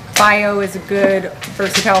 Bio is a good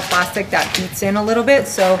versatile plastic that beats in a little bit,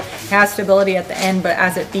 so it has stability at the end, but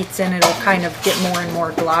as it beats in, it'll kind of get more and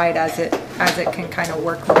more glide as it can kind of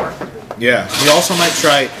work more. Yeah, we also might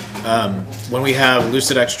try when we have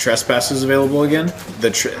Lucid X Trespasses available again.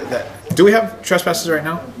 Do we have Trespasses right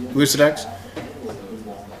now, Lucid X?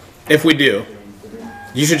 If we do,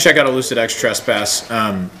 you should check out a Lucid X Trespass.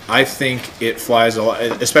 I think it flies a lot,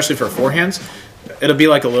 especially for forehands. It'll be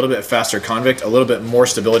like a little bit faster Convict, a little bit more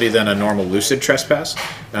stability than a normal Lucid Trespass.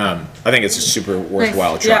 I think it's a super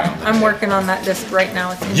worthwhile try. Yeah, I'm working on that disc right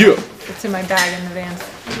now. It's in my bag in the van.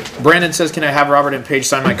 Brandon says, can I have Robert and Paige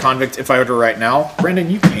sign my Convict if I order right now? Brandon,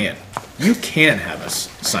 you can. You can have us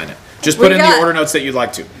sign it. Just put in the order notes that you'd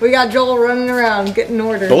like to. We got Joel running around getting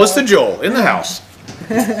orders. Ballista Joel in the house.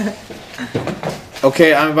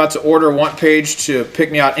 Okay, I'm about to order. Want Paige to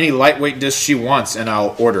pick me out any lightweight disc she wants, and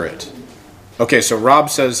I'll order it. Okay, so Rob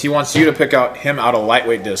says he wants you to pick out him out a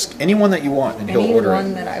lightweight disc. Anyone that you want, and he'll order it.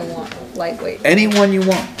 Anyone that I want, lightweight. Anyone you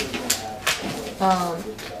want.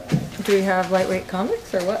 Do we have lightweight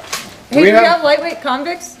convicts or what? Do Hey, we do we have- have lightweight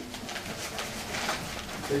convicts?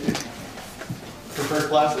 Preferred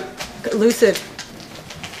classic? Lucid.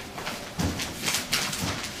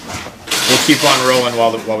 We'll keep on rolling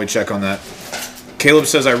while we check on that. Caleb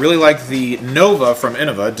says, I really like the Nova from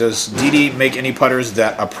Innova. Does Dee make any putters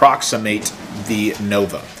that approximate the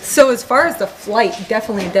Nova? So as far as the flight,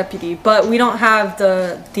 definitely a deputy, but we don't have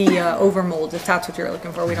the overmold, if that's what you're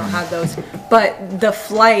looking for. We don't have those. But the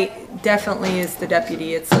flight definitely is the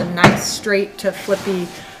deputy. It's a nice straight to flippy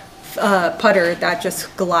putter that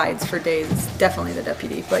just glides for days. It's definitely the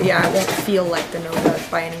deputy. But yeah, it won't feel like the Nova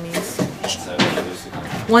by any means.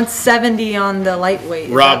 170 on the lightweight.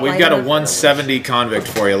 Is Rob, that we've light got a enough? 170 Convict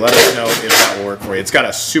for you. Let us know if that will work for you. It's got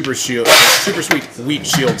a super sweet wheat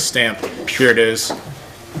shield stamp. Here it is.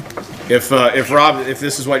 If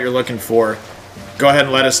this is what you're looking for, go ahead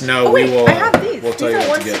and let us know. Oh wait, we will. I have these. We'll tell These you are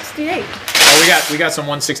what to get. 168. Oh, we got some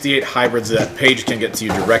 168 hybrids that Paige can get to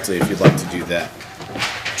you directly if you'd like to do that.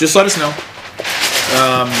 Just let us know.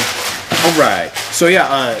 All right. So yeah,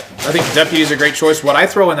 I think Deputy is a great choice. What I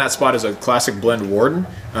throw in that spot is a classic blend Warden.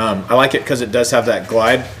 I like it because it does have that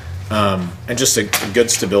glide and just a good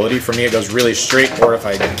stability. For me, it goes really straight, or if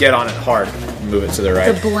I get on it hard, move it to the The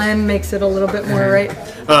right. blend makes it a little bit more right.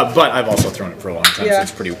 But I've also thrown it for a long time, Yeah.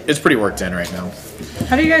 so it's pretty worked in right now.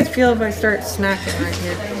 How do you guys feel if I start snacking right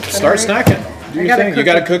here? Is that Start all right? snacking. Do your got a thing. You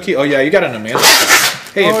got a cookie? Oh yeah, you got an Amanda cookie.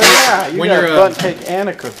 Hey, Oh yeah, you when got you're a bundt cake and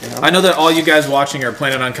a cookie. Huh? I know that all you guys watching are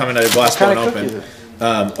planning on coming to Glass What Bone kind of cookie Open. is it?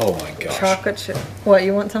 Oh my gosh. Chocolate chip. What,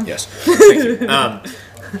 you want some? Yes. Thank you.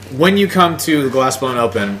 When you come to the Glass Bone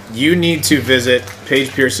Open, you need to visit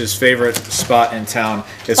Paige Pierce's favorite spot in town.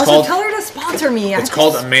 It's Also, called. tell her to sponsor me. It's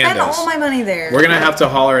called Spend Amanda's. all my money there. We're gonna have to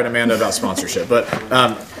holler at Amanda about sponsorship, but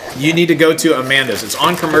you need to go to Amanda's. It's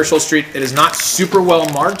on Commercial Street. It is not super well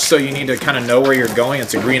marked, so you need to kind of know where you're going.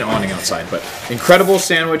 It's a green awning outside, but incredible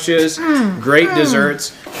sandwiches, great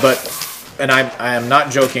desserts. And I am not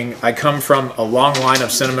joking. I come from a long line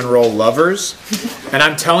of cinnamon roll lovers, and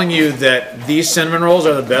I'm telling you that these cinnamon rolls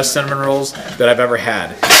are the best cinnamon rolls that I've ever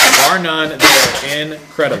had. Bar none, they are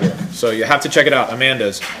incredible. So you have to check it out.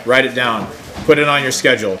 Amanda's. Write it down. Put it on your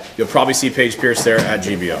schedule. You'll probably see Paige Pierce there at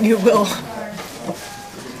GBO. You will.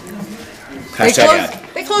 Hashtag ad.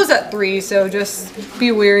 They close at 3, so just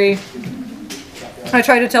be wary. I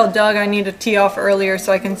tried to tell Doug I need to tee off earlier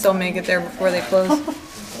so I can still make it there before they close.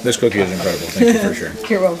 This cookie is incredible. Thank you for sure.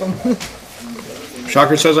 You're welcome.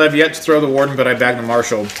 Shocker says, I've yet to throw the Warden, but I bagged the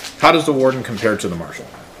Marshall. How does the Warden compare to the Marshall?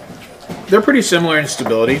 They're pretty similar in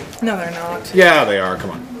stability. No, they're not. Yeah, they are. Come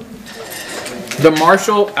on. The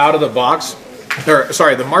Marshall out of the box,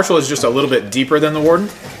 the Marshall is just a little bit deeper than the Warden.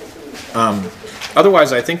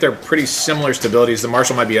 Otherwise, I think they're pretty similar stabilities. The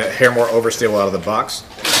Marshall might be a hair more overstable out of the box.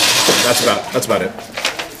 That's about it.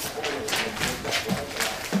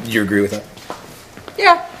 Do you agree with that?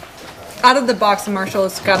 Yeah. Out of the box, the Marshall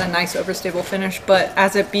has got a nice overstable finish, but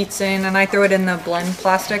as it beats in and I throw it in the blend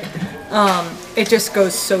plastic, it just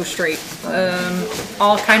goes so straight.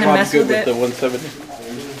 I'll kind of Rob's mess good with it. the 170.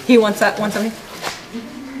 He wants that 170.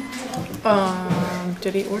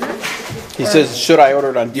 Did he order it? He says, should I order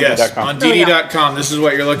it on Yes, DD.com? on DD.com. This is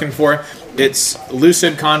what you're looking for. It's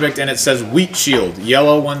Lucid Convict, and it says Wheat Shield,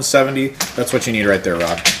 yellow 170. That's what you need right there,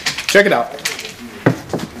 Rob. Check it out.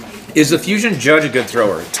 Is the Fusion Judge a good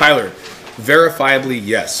thrower? Tyler, verifiably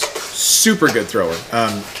yes. Super good thrower.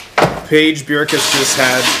 Paige Pierce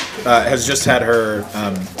has just had her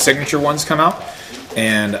signature ones come out,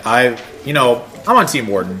 and I'm on Team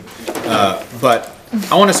Warden, but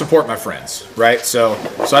I want to support my friends, right? So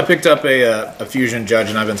I picked up a Fusion Judge,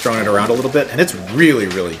 and I've been throwing it around a little bit, and it's really,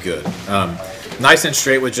 really good. Nice and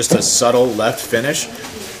straight with just a subtle left finish.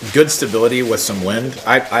 Good stability with some wind.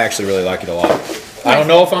 I actually really like it a lot. I don't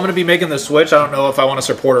know if I'm going to be making the switch. I don't know if I want to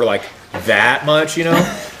support her like that much,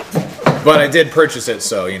 but I did purchase it,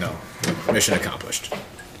 so, mission accomplished.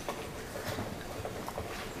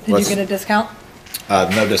 Did you get a discount?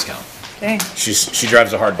 No discount. Dang. She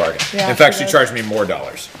drives a hard bargain. Yeah, In fact, she she does. charged me more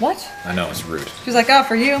dollars. What? I know, it's rude. She's like, oh,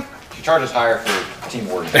 for you. She charges higher for Team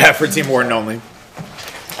Warden. Yeah, for Team Warden only.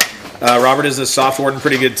 Robert is a soft Warden,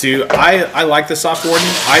 pretty good too. I like the soft Warden.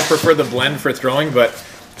 I prefer the blend for throwing, but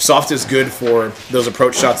soft is good for those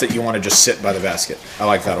approach shots that you want to just sit by the basket. I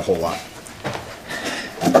like that a whole lot.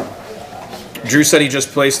 Drew said he just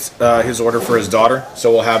placed his order for his daughter,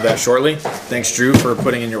 so we'll have that shortly. Thanks, Drew, for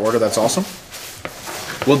putting in your order. That's awesome.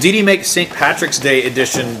 Will DD make St. Patrick's Day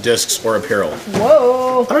edition discs or apparel?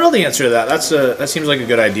 Whoa. I don't know the answer to that. That seems like a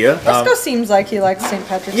good idea. Fresco seems like he likes St.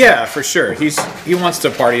 Patrick's Day. Yeah, for sure. He wants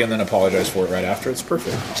to party and then apologize for it right after. It's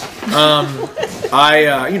perfect. Sorry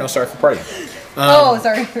for partying.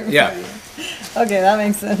 Sorry. Yeah. Okay, that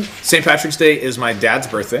makes sense. St. Patrick's Day is my dad's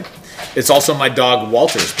birthday. It's also my dog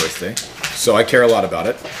Walter's birthday, so I care a lot about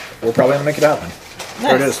it. We're probably gonna make it happen.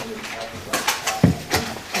 There it is.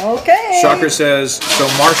 Okay. Shocker says, so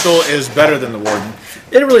Marshall is better than the Warden.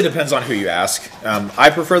 It really depends on who you ask. I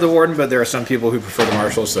prefer the Warden, but there are some people who prefer the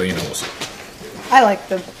Marshall, so we'll see. I like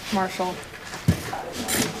the Marshall.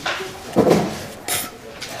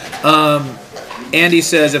 Andy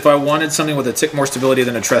says, if I wanted something with a tick more stability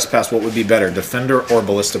than a Trespass, what would be better, Defender or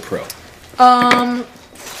Ballista Pro?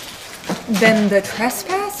 Then the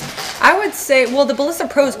Trespass? I would say, well, the Ballista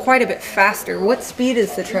Pro is quite a bit faster. What speed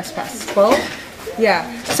is the Trespass? 12?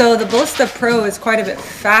 Yeah, so the Ballista Pro is quite a bit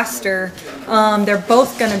faster. They're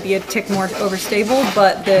both going to be a tick more overstable,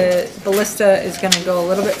 but the Ballista is going to go a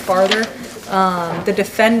little bit farther. The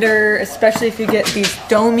Defender, especially if you get these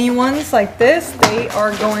domey ones like this, they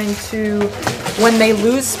are going to, when they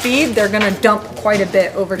lose speed, they're going to dump quite a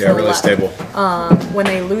bit over to the really left. stable. When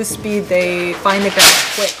they lose speed, they find the ground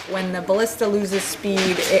quick. When the Ballista loses speed,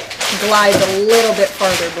 it glides a little bit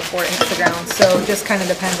farther before it hits the ground. So it just kind of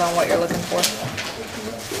depends on what you're looking for.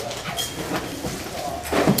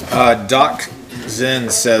 Doc Zen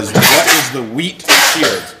says, what is the Wheat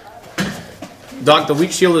Shield? Doc, the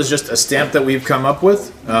wheat shield is just a stamp that we've come up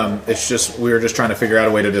with. We were just trying to figure out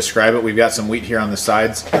a way to describe it. We've got some wheat here on the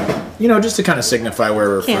sides, you know, just to kind of signify where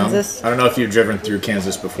we're Kansas. from. I don't know if you've driven through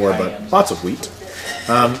Kansas before, but lots of wheat.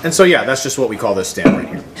 And so, yeah, that's just what we call this stamp right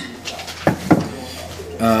here.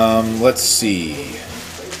 Let's see.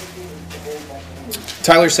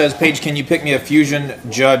 Tyler says, Paige, can you pick me a Fusion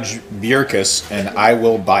Judge Bjerkus and I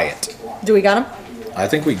will buy it? Do we got them? I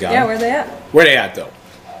think we got Yeah, them. where they at? Where they at, though?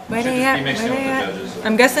 Where they He at? makes Where them they with the at? judges.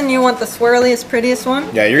 I'm guessing you want the swirliest, prettiest one?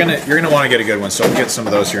 Yeah, you're gonna want to get a good one, so we'll get some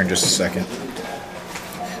of those here in just a second.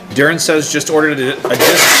 Darren says, just ordered a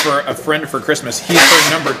disc for a friend for Christmas. He's her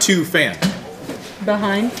number 2 fan.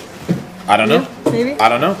 Behind? I don't know. You, maybe? I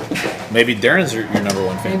don't know. Maybe Darren's your number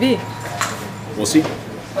 1 fan. Maybe. We'll see.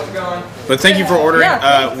 But thank you for ordering.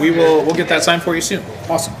 Yeah. We'll get that signed for you soon.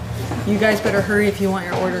 Awesome. You guys better hurry if you want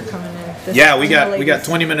your order coming in. This Yeah, we mail got lady's-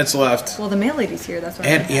 20 minutes left. Well, the mail lady's here. That's what.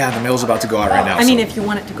 And yeah, the mail's about to go out right now. I mean, so if you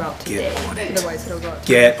want it to go out today, otherwise it'll go out.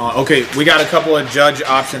 get on. Okay, we got a couple of judge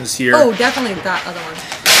options here. Oh, definitely that other one.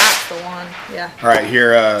 That's the one. Yeah. All right,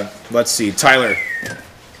 here. Let's see, Tyler.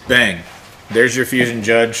 Bang. There's your Fusion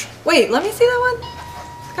Judge. Wait, let me see that one.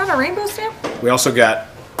 It's got a rainbow stamp. We also got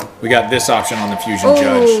this option on the Fusion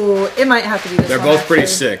Judge. Oh, it might have to be this They're one, both pretty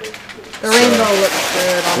actually. sick. The rainbow looks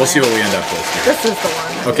good. On We'll see there. what we end up with here. This is the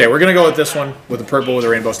one. Okay, we're gonna go with this one with the purple with the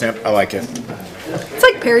rainbow stamp. I like it. It's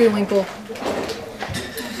like periwinkle.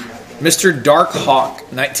 Mr. Darkhawk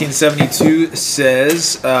 1972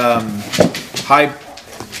 says, "Hi,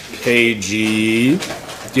 Paigey.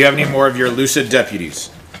 Do you have any more of your Lucid deputies?"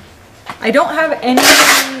 I don't have any.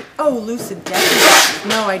 Oh, Lucid Deputy.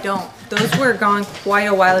 No, I don't. Those were gone quite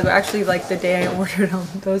a while ago. Actually, like the day I ordered them.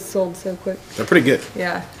 Those sold so quick. They're pretty good.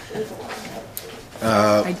 Yeah.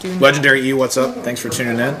 I do. Know. Legendary E, what's up? Thanks for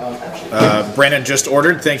tuning in. Brandon just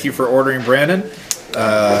ordered. Thank you for ordering, Brandon.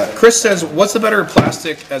 Chris says, what's the better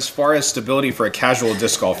plastic as far as stability for a casual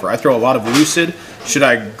disc golfer? I throw a lot of Lucid. Should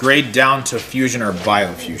I grade down to Fusion or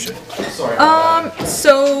Biofusion?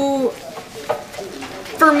 So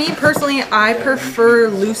for me personally, I prefer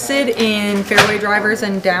Lucid in fairway drivers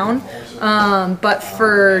and down. But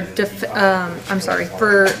for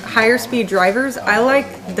for higher speed drivers, I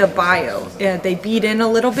like the Bio. They beat in a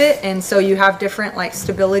little bit, and so you have different like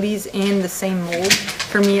stabilities in the same mold.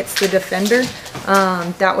 For me, it's the Defender.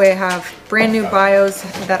 That way I have brand new Bios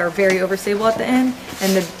that are very overstable at the end,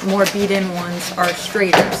 and the more beat in ones are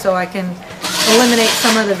straighter. So I can eliminate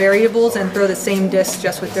some of the variables and throw the same disc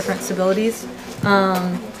just with different stabilities.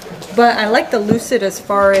 But I like the Lucid as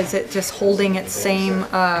far as it just holding its same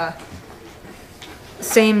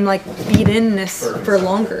like beat-inness for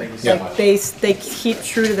longer. Yeah. Like they keep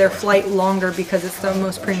true to their flight longer because it's the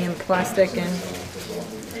most premium plastic. And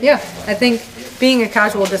yeah, I think being a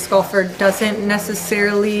casual disc golfer doesn't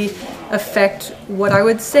necessarily affect what I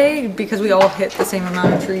would say because we all hit the same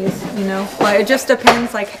amount of trees, you know. But it just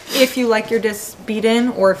depends, like if you like your discs beat in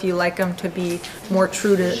or if you like them to be more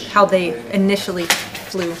true to how they initially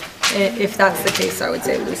flew. If that's the case, I would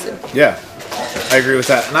say Lucid. Yeah, I agree with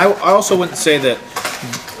that. And I also wouldn't say that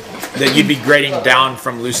you'd be grading down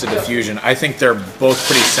from Lucid to Fusion. I think they're both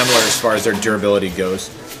pretty similar as far as their durability goes.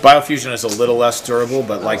 Biofusion is a little less durable,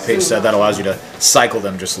 but like Paige said, that allows you to cycle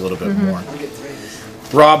them just a little bit more.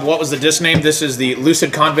 Rob, what was the disc name? This is the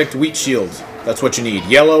Lucid Convict Wheat Shield. That's what you need.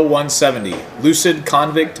 Yellow 170. Lucid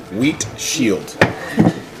Convict Wheat Shield.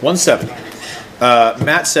 170.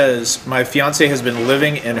 Matt says, my fiance has been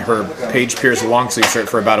living in her Paige Pierce long sleeve shirt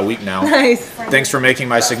for about a week now. Nice. Thanks for making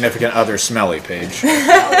my significant other smelly, Paige.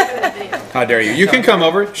 How dare you? You can come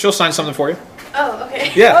over. She'll sign something for you. Oh, okay.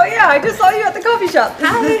 Oh Yeah. yeah, I just saw you at the coffee shop.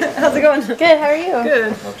 Hi. How's it going? Good, how are you?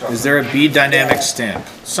 Good. Is there a B Dynamic stamp?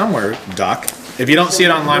 Somewhere, Doc. If you don't see it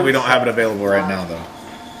online, we don't have it available right now, though.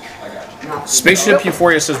 Spaceship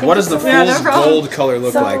Euphoria says, what does the Yeah, no fool's problem. gold color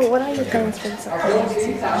look like? What are your plans for this upcoming?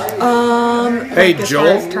 Hey, as far Joel,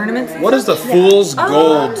 as tournaments and what does the fool's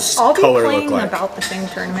gold I'll be color playing look like? about the same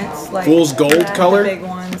tournaments, like Fool's gold the color? big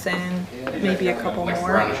ones, and maybe a couple more.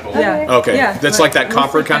 Yeah. Okay, Yeah, that's but like that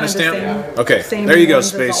copper mostly kind of the stamp? same- Okay, same there you go,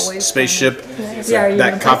 ones as always, spaceship. Yeah, are you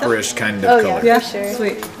gonna That play some? copperish kind of Oh, color. yeah. Yeah, For sure.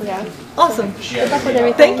 sweet. Yeah. Awesome. Good luck with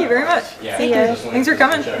everything. Thank you very much. See ya. Thanks for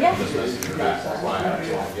coming.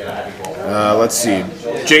 Let's see.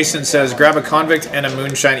 Jason says, grab a Convict and a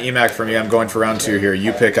Moonshine EMAC for me. I'm going for round 2 here.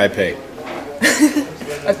 You pick, I pay.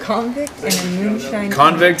 A convict and a moonshine.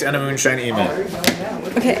 Convict and a Moonshine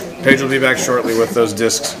EMAC. Okay. Paige will be back shortly with those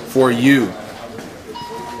discs for you.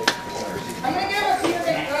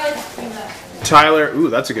 Tyler, ooh,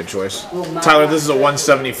 that's a good choice. Tyler, this is a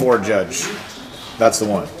 174 Judge. That's the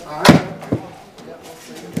one.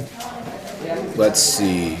 Let's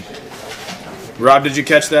see. Rob, did you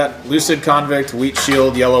catch that? Lucid Convict, Wheat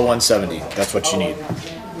Shield, Yellow 170. That's what you need.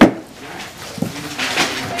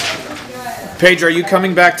 Paige, are you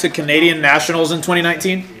coming back to Canadian Nationals in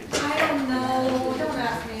 2019? I don't know. Don't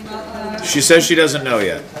ask me about that. She says she doesn't know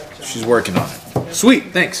yet. She's working on it. Sweet,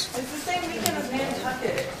 thanks. It's the same weekend as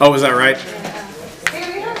Nantucket. Oh, is that right?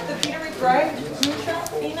 Hey, we have the Peter McBride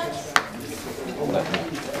moonshot peanuts.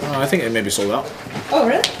 I think it may be sold out. Oh,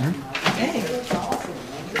 really? Dang.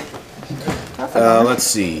 That's awesome. Let's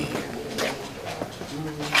see.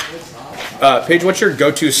 Paige, what's your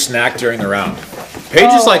go-to snack during the round?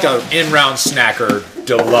 Paige is like an in-round snacker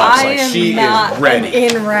deluxe. I Like am she not is ready. an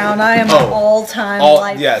in-round. I am Oh. an all-time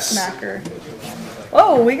life yes. snacker.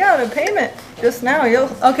 Oh, we got a payment just now.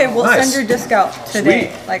 Okay, we'll Nice. send your disc out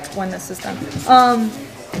today, Sweet. like when this is done.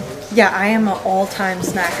 Yeah, I am an all-time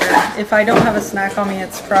snacker. If I don't have a snack on me,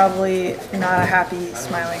 it's probably not a happy,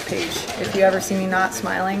 smiling Paige. If you ever see me not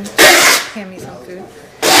smiling, hand me some food.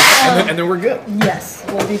 And then we're good. Yes,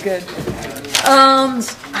 we'll be good.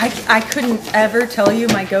 I couldn't ever tell you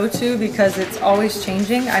my go-to because it's always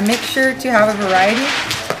changing. I make sure to have a variety.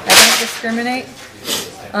 I don't discriminate.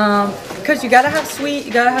 Because you gotta have sweet,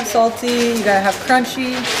 you gotta have salty, you gotta have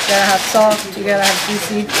crunchy, you gotta have soft, you gotta have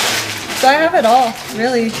juicy. So I have it all,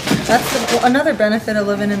 really. That's another benefit of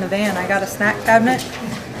living in the van. I got a snack cabinet.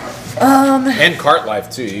 And cart life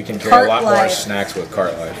too. You can carry Cart a lot more life. snacks with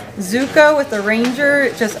cart life. Zuko with the Ranger,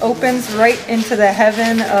 it just opens right into the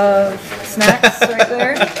heaven of snacks right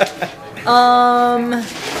there.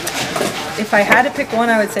 If I had to pick one,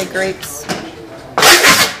 I would say grapes.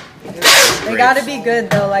 They gotta be good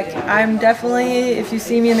though. Like I'm definitely, if you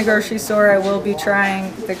see me in the grocery store, I will be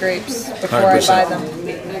trying the grapes before 100%. I buy them.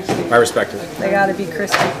 I respect it. They gotta be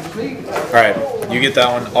crispy. All right, you get that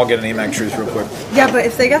one. I'll get an AMAC Truth real quick. Yeah, but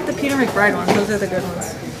if they got the Peter McBride ones, those are the good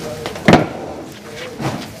ones.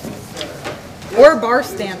 Or bar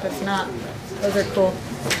stamp if not. Those are cool.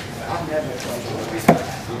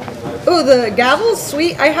 Oh, the gavel's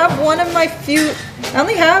sweet. I have one of my few, I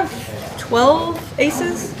only have 12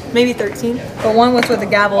 aces, maybe 13. But one was with a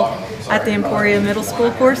gavel at the Emporia middle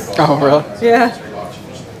school course. Oh, really? Yeah,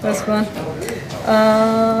 that's fun.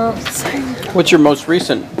 What's your most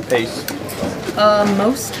recent ace?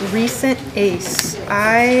 Most recent ace.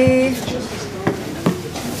 I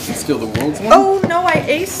Still the world's one? Oh no, I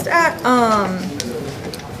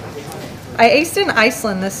aced in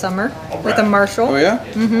Iceland this summer with a Marshall. Oh, yeah?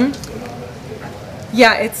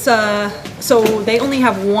 Yeah, it's so they only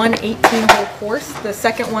have one 18-hole course. The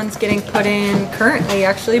second one's getting put in currently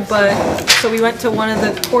actually, but so we went to one of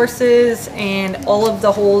the courses and all of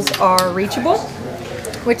the holes are reachable,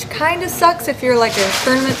 which kind of sucks if you're like a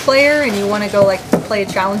tournament player and you want to go like play a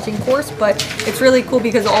challenging course, but it's really cool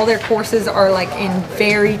because all their courses are like in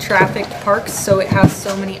very trafficked parks, so it has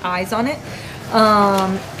so many eyes on it.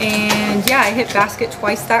 And yeah, I hit basket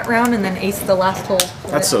twice that round and then aced the last hole.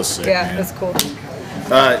 That's so sick, Yeah, man. that's cool.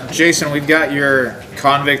 Jason, we've got your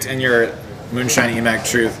Convict and your Moonshine EMAC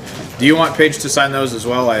Truth. Do you want Paige to sign those as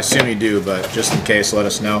well? I assume you do, but just in case, let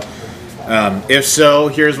us know. If so,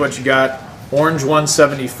 here's what you got. Orange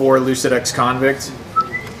 174 Lucid X Convict.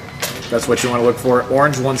 That's what you want to look for.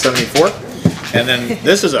 Orange 174. And then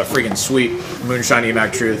this is a freaking sweet Moonshine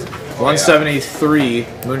EMAC Truth. 173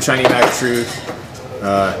 Moonshine EMAC Truth.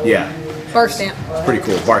 Yeah. Bar stamp. Pretty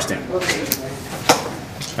cool. Bar stamp.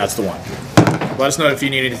 That's the one. Let us know if you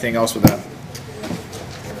need anything else with that.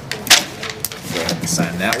 Go ahead and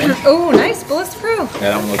sign that one. Oh, nice. Bliss Pro. Yeah,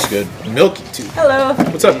 that one looks good. Milky too. Hello.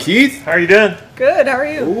 What's up, Keith? How are you doing? Good. How are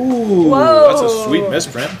you? Ooh, Whoa. that's a sweet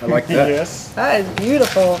misprint. I like that. Yes. That is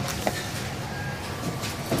beautiful.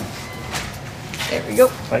 There we go.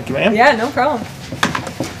 Thank you, ma'am. Yeah, no problem.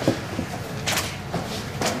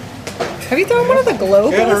 Have you thrown one of the glow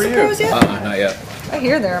Good, how are Bliss you? Pros yet? Not yet. I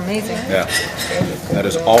hear they're amazing. Yeah. That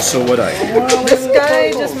is also what I do. This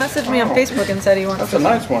guy just messaged me on Facebook and said he wants That's a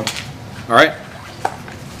nice one. All right.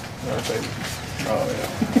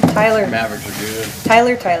 Tyler. Mavericks are good.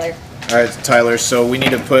 Tyler. All right, Tyler. So we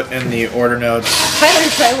need to put in the order notes.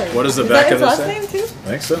 Tyler. What does the Is back that of his this last say? name too? I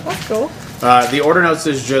think so. That's cool. The order notes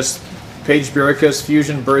is just Paige Pierce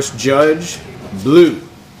Fusion Burst Judge Blue.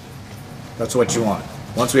 That's what you want.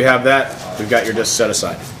 Once we have that, we've got your disc set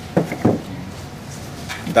aside.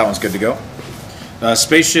 That one's good to go.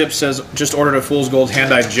 Spaceship says, just ordered a Fool's Gold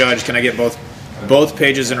Hand-Eye Judge. Can I get both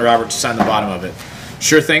Pages and Robert to sign the bottom of it?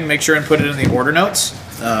 Sure thing. Make sure and put it in the order notes.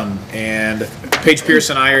 And Paige Pierce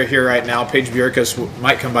and I are here right now. Paige Pierce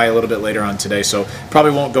might come by a little bit later on today, so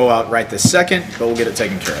probably won't go out right this second, but we'll get it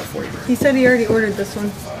taken care of for you. He said he already ordered this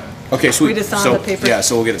one. Okay, sweet. We just signed so, the paper. Yeah,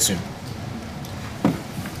 so we'll get it soon.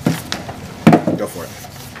 Go for it.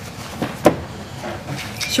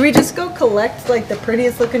 Should we just go collect like the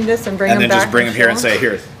prettiest looking discs and bring And them then back? just bring them here and say,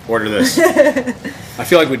 here, order this. I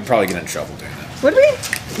feel like we'd probably get in trouble doing that. Would we?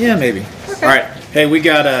 Yeah, maybe. Okay. All right. Hey, we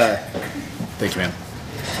got thank you, man.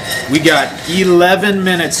 We got 11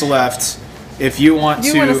 minutes left. If you want Do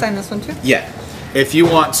you want to sign this one too? Yeah. If you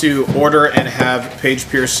want to order and have Paige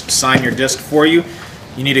Pierce sign your disc for you,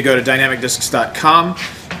 you need to go to dynamicdiscs.com,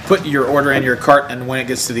 put your order in your cart, and when it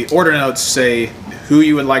gets to the order notes, say who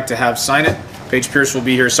you would like to have sign it. Paige Pierce will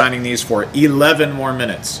be here signing these for 11 more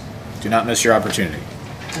minutes. Do not miss your opportunity.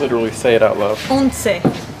 Literally say it out loud. 11.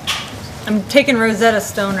 I'm taking Rosetta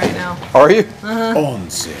Stone right now. Are you?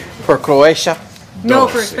 Once. For Croatia? No,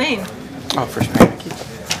 for Doce. Spain. Oh, for Spain.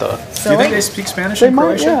 Duh. Do So you think like, they speak Spanish They in might,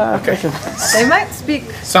 Croatia? yeah. Okay. they might speak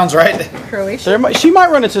Sounds right. Croatian. She might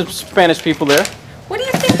run into Spanish people there. What do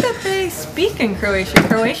you think that they speak in Croatia?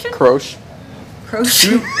 Croatian? Croatia.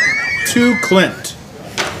 Croatian. To Clint.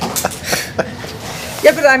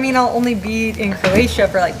 Yeah, but I mean, I'll only be in Croatia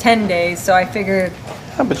for like 10 days, so I figured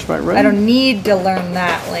I bet you might run. I don't need to learn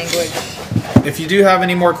that language. If you do have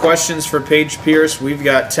any more questions for Paige Pierce, we've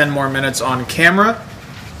got 10 more minutes on camera.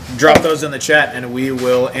 Drop those in the chat and we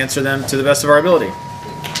will answer them to the best of our ability.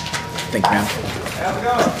 Thank you, man. How's it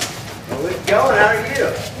going? How's it going? How are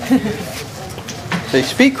you? They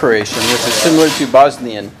speak Croatian, which is similar to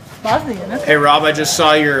Bosnian. Bosnian, okay. Hey Rob, I just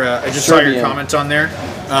saw your saw your Serbian. comment on there.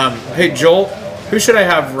 Hey Joel, who should I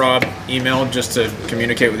have Rob email just to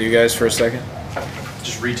communicate with you guys for a second?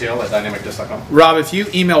 Just retail at dynamicdiscs.com. Rob, if you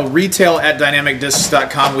email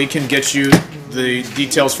retail@dynamicdiscs.com, we can get you the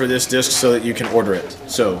details for this disc so that you can order it.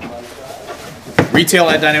 So,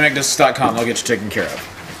 retail@dynamicdiscs.com, they'll get you taken care of.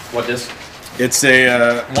 What disc? It's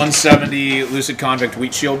a 170 Lucid Convict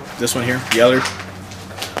Wheat Shield. This one here, the other.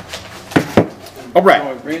 All right, I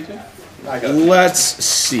got it. let's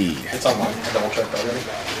see. It's online. I double checked already.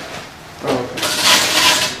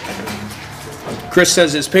 Chris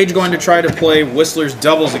says, is Paige going to try to play Whistler's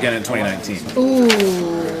doubles again in 2019?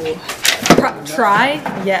 Ooh. Try?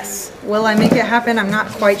 Yes. Will I make it happen? I'm not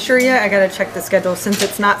quite sure yet. I gotta check the schedule. Since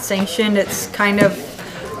it's not sanctioned, it's kind of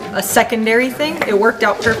a secondary thing. It worked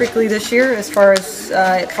out perfectly this year as far as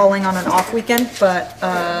it falling on an off weekend, but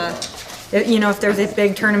you know, if there's a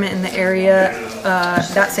big tournament in the area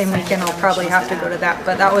that same weekend, I'll probably have to go to that.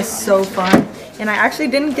 But that was so fun. And I actually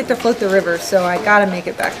didn't get to float the river, so I gotta make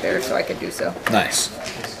it back there so I could do so. Nice.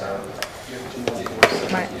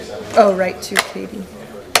 Oh, right, to Katie.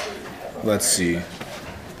 Let's see.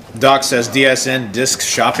 Doc says DSN Disc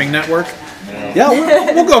Shopping Network. Yeah,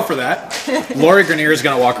 we'll go for that. Lori Grenier is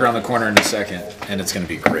going to walk around the corner in a second, and it's going to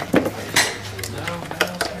be great.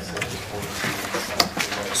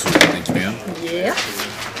 Sweet, thanks, man. Yeah.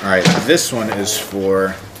 All right, this one is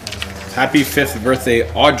for Happy 5th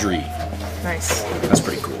Birthday, Audrey. Nice. That's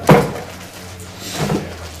pretty cool.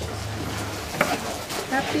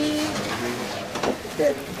 Happy.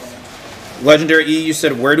 Legendary E, you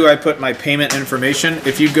said, where do I put my payment information?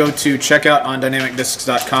 If you go to checkout on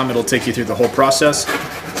dynamicdiscs.com, it'll take you through the whole process.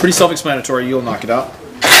 Pretty self-explanatory. You'll knock it out.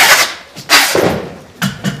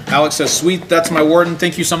 Alex says, sweet, that's my warden.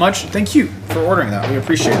 Thank you so much. Thank you for ordering that. We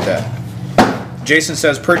appreciate that. Jason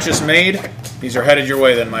says, purchase made. These are headed your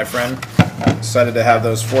way then, my friend. Excited to have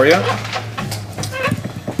those for you.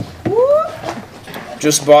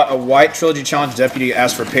 Just bought a White Trilogy Challenge Deputy.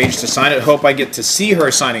 Asked for Paige to sign it. Hope I get to see her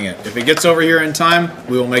signing it. If it gets over here in time,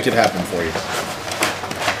 we will make it happen for you.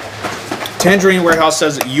 Tangerine Warehouse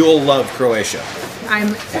says that you'll love Croatia.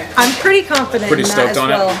 I'm pretty confident Pretty in that stoked as on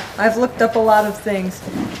it? well. I've looked up a lot of things.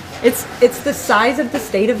 It's the size of the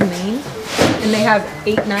state of Maine, and they have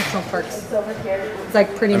 8 national parks. It's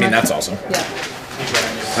like pretty I much. mean, that's awesome. Yeah,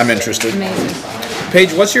 I'm interested. amazing.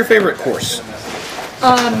 Paige, what's your favorite course?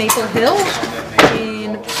 Maple Hill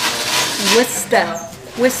in Worcester,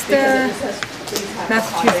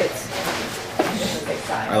 Massachusetts.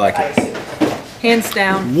 I like it. Hands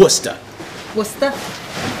down. Worcester. Worcester.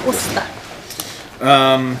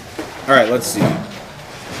 All right, let's see.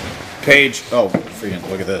 Paige. Oh, freaking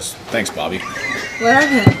look at this. Thanks, Bobby. What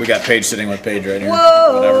happened? We got Paige sitting with Paige right here.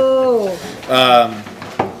 Whoa! Whatever.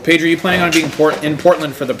 Paige, are you planning on being in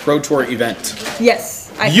Portland for the Pro Tour event? Yes,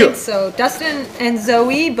 I Yeah. think so. Dustin and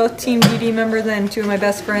Zoe, both Team DD members and 2 of my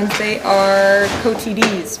best friends, they are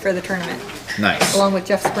co-TDs for the tournament, Nice. along with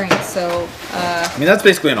Jeff Springs. So I mean, that's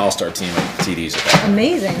basically an all-star team of TDs at that.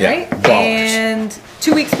 amazing, Yeah, right? ballers. And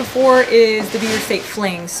 2 weeks before is the Beaver State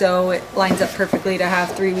Fling, so it lines up perfectly to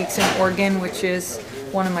have 3 weeks in Oregon, which is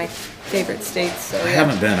one of my favorite states. So I yeah,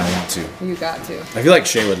 haven't been. I want to. you got to. I feel like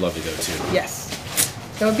Shay would love to go too. Yes.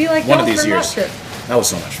 It would be like One of going these for a years. trip. That was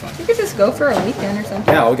so much fun. You could just go for a weekend or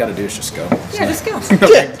something. Yeah, all we got to do is just go. Yeah, just go.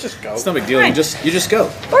 Yeah, just go. It's no big deal. You just go.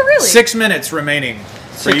 Oh, really? 6 minutes remaining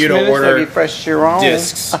for 6 you to minutes, order refresh your own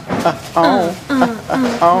discs Oh.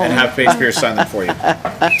 and have Paige Pierce sign them for you.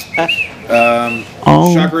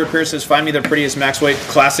 Shocker Pierce says, find me the prettiest max weight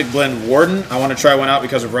classic blend Warden. I want to try one out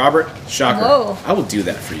because of Robert. Shocker. Whoa. I will do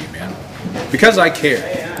that for you, man. Because I care.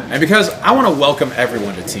 And because I want to welcome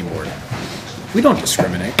everyone to Team Warden. We don't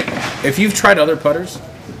discriminate. If you've tried other putters,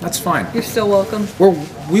 that's fine. You're still welcome.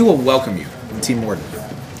 We will welcome you in Team Warden.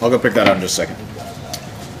 I'll go pick that out in just a second.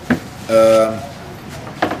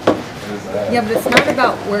 Yeah, but it's not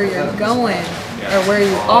about where you're going or where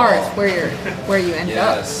you are. It's where you end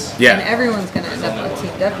up. Yeah. And everyone's gonna end up with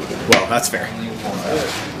Team Deputy. Well, that's fair.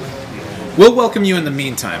 We'll welcome you in the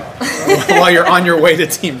meantime while you're on your way to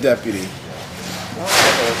Team Deputy.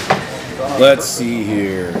 Let's see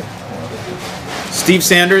here. Steve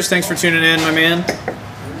Sanders, thanks for tuning in, my man.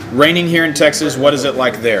 Raining here in Texas. What is it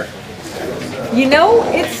like there? You know,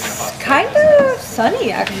 it's kind of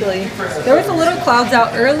sunny actually. There was a little clouds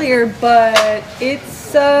out earlier, but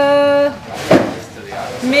it's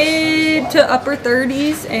mid to upper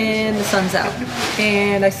 30s and the sun's out.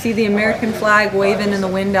 And I see the American flag waving in the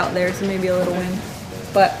wind out there, so maybe a little wind.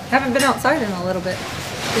 But haven't been outside in a little bit.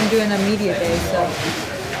 Been doing a media day, so.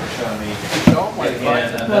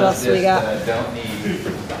 What else do we got?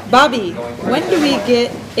 Bobby, when do we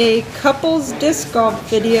get a couples disc golf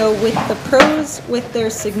video with the pros with their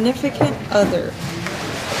significant other?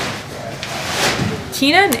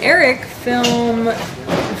 Tina and Eric film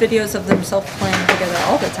videos of themselves playing together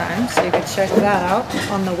all the time, so you can check that out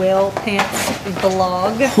on the Whale Pants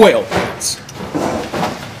blog. Whale pants.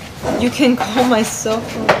 You can call my cell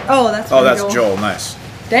phone. Oh, that's Oh, that's Joel. Joel. Nice.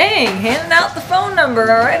 Dang, handing out the phone number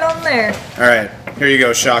right on there. All right, here you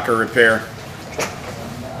go, Shocker Repair.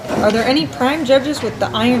 Are there any prime judges with the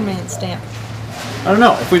Iron Man stamp? I don't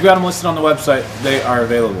know. If we've got them listed on the website, they are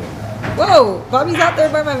available. Whoa, Bobby's out there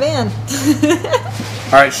by my van.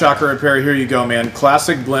 All right, Shocker Repair, here you go, man.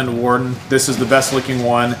 Classic Blend Warden. This is the best looking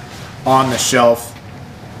one on the shelf.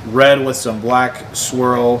 Red with some black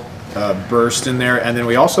swirl burst in there. And then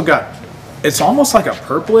we also got, it's almost like a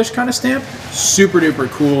purplish kind of stamp. Super duper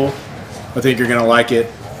cool. I think you're going to like it.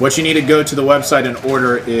 What you need to go to the website and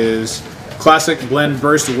order is Classic Blend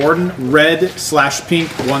Burst Warden, red/pink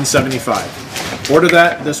 175. Order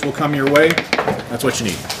that. This will come your way. That's what you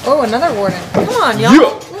need. Oh, another warden. Come on, y'all.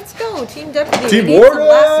 Yeah. Let's go. Team Deputy. Team We need some Warden!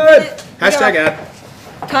 last minute- we Hashtag got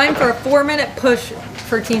ad. Time for a 4-minute push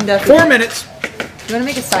for Team Deputy. 4 minutes. You want to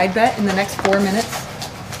make a side bet in the next 4 minutes?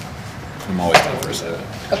 I'm always down for a side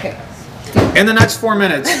bet. Okay. In the next 4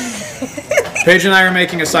 minutes, Paige and I are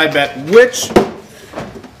making a side bet. Which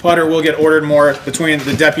putter will get ordered more between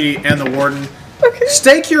the deputy and the warden? Okay.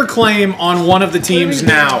 Stake your claim on one of the teams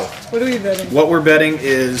now. What are we betting? What we're betting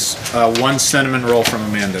is 1 cinnamon roll from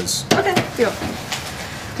Amanda's. Okay, deal.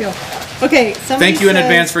 Deal. Okay, somebody Thank you in says-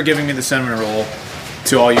 advance for giving me the cinnamon roll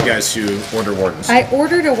to all you guys who order wardens. I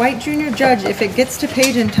ordered a white junior judge. If it gets to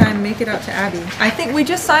Paige in time, make it out to Abby. I think we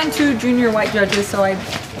just signed 2 junior white judges, so I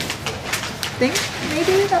think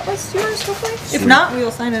maybe that was yours, hopefully. If not, we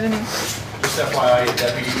will sign it anyway. Just FYI,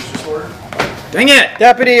 deputy was just ordered. Dang it!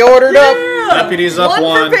 Deputy ordered up. Deputy's up One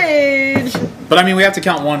one. for Paige. But I mean, we have to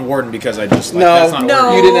count 1 warden because I just, like, No, that's not No.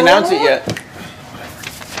 ordered. You didn't announce it yet.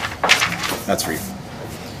 That's for you.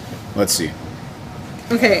 Let's see.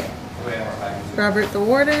 Okay. Robert the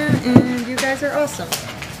warden, and you guys are awesome.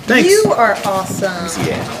 Thanks. You are awesome.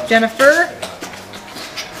 Yeah. Jennifer.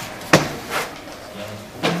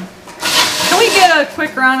 Can we get a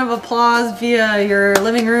quick round of applause via your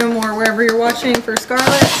living room or wherever you're watching for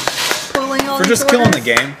Scarlett pulling all For these just killing the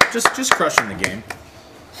orders? game. Just crushing the game.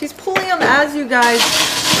 She's pulling them as you guys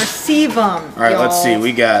receive them. All right, let's see.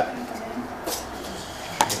 We got.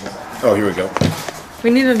 Oh, here we go. We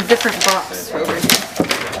need a different box over here.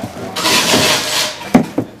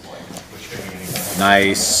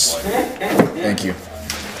 Nice. Thank you.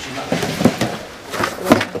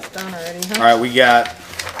 It's done already, huh? All right, we got.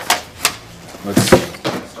 Let's see.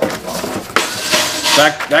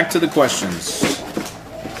 Back to the questions.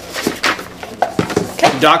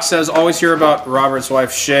 Doc says, always hear about Robert's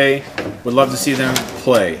wife Shay. Would love to see them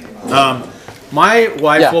play. My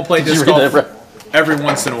wife Yeah, will play did you disc read golf that? every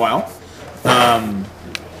once in a while.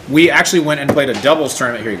 We actually went and played a doubles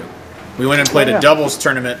tournament. Here you go. We went and played a doubles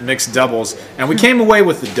tournament, mixed doubles, and we came away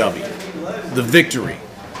with the W, the victory,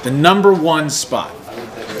 the #1 spot.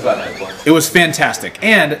 It was fantastic.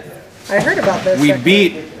 And I heard about this. we actually.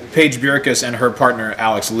 beat Paige Pierce and her partner,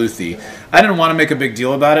 Alex Luthi. I didn't want to make a big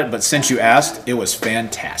deal about it, but since you asked, it was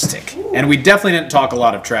fantastic. And we definitely didn't talk a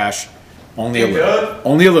lot of trash. Only a little.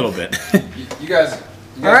 Only a little bit. You guys.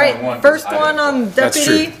 All right, first one on That's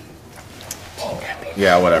Deputy.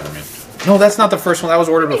 Yeah, whatever, man. No, that's not the first one. That was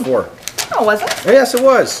ordered before. Oh, was it? Oh, yes, it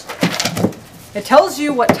was. It tells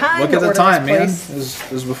you what time. Look at the order time, was man. placed.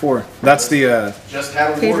 It was before. That's the. Just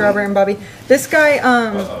had a Paige, warden. Robert, and Bobby. This guy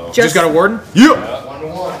Just got a warden? Yeah.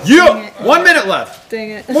 1-1. Yeah. 1 minute left.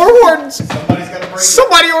 Dang it. More wardens. Somebody's got to break it.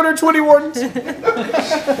 Somebody ordered 20 wardens.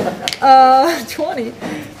 20.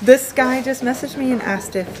 This guy just messaged me and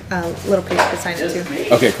asked if Little Paige could sign it too.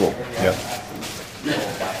 Okay, cool. Yep.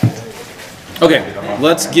 Okay,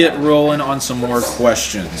 let's get rolling on some more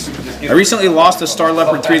questions. I recently lost a Star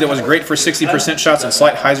Leopard 3 that was great for 60% shots and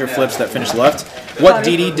slight hyzer flips that finished left. What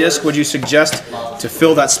DD disc would you suggest to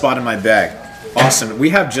fill that spot in my bag? Awesome.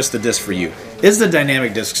 We have just the disc for you. It's the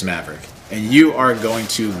Dynamic Discs Maverick, and you are going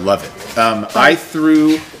to love it. I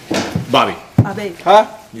threw... Bobby. Huh?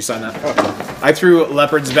 You signed that? I threw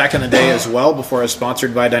Leopards back in the day as well before I was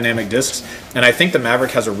sponsored by Dynamic Discs, and I think the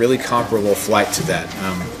Maverick has a really comparable flight to that.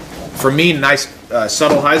 For me, nice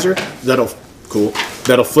subtle hyzer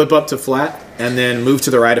that'll flip up to flat and then move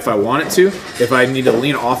to the right if I want it to. If I need to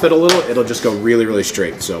lean off it a little, it'll just go really, really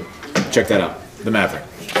straight. So check that out, the Maverick.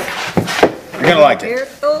 You're gonna like it.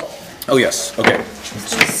 Oh yes. Okay.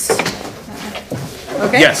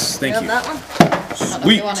 Okay. Yes. Thank you. That one.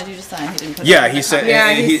 Sweet. He wanted you to sign. He didn't put Yeah, it in he the said. Yeah,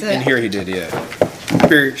 and he said. And here he did. Yeah.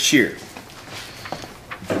 For sheer.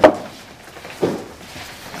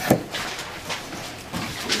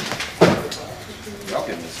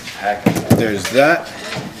 There's that.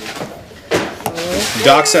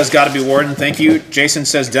 Doc says gotta be Warden, thank you. Jason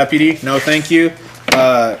says Deputy, no thank you.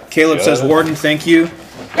 Caleb says Warden, thank you.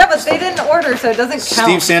 Yeah, but they didn't order, so it doesn't count.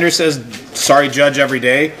 Steve Sanders says sorry Judge every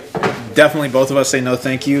day. Definitely both of us say no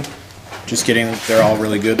thank you. Just kidding, they're all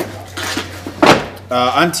really good.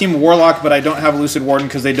 I'm Team Warlock, but I don't have a Lucid Warden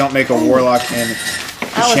because they don't make a Warlock in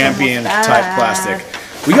champion almost type bad.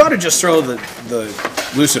 plastic. We ought to just throw the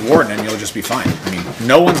Lucid Warden and you'll just be fine. I mean,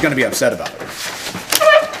 no one's going to be upset about it.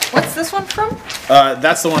 What's this one from?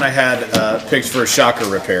 That's the one I had picked for Shocker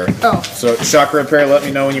Repair. Oh. So Shocker Repair, let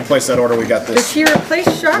me know when you place that order. We got Does this. he replace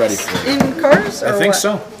Ready shocks for in cars? Or I think what?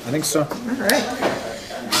 so. I think so. All right.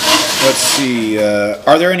 Let's see.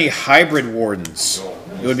 Are there any hybrid wardens?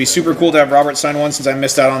 It would be super cool to have Robert sign one since I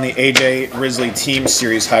missed out on the AJ Risley Team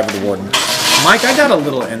Series hybrid warden. Mike, I got a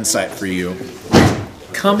little insight for you.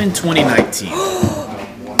 Come in 2019.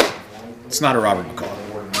 It's not a Robert McCall,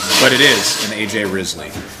 but it is an AJ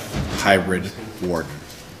Risley hybrid warden,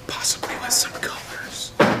 possibly with some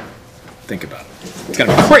colors. Think about it. It's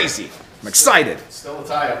gonna be crazy. I'm excited. Still a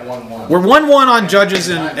tie at 1-1. We're 1-1 on judges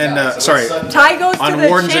and sorry. Ty goes to On the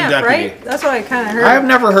wardens and champ, deputy. right? That's what I kind of heard. I have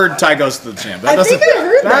never heard Ty goes to the champ. That I think doesn't- I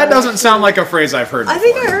heard that. doesn't sound like a phrase I've heard I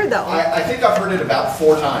before. think I heard that one. I think I've heard it about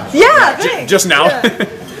 4 times. Yeah, thanks. Just now? Yeah.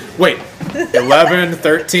 Wait. 11,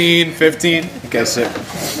 13, 15? Okay, sick.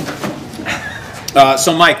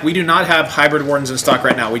 So Mike, we do not have hybrid wardens in stock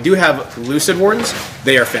right now. We do have Lucid wardens.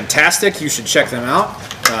 They are fantastic. You should check them out.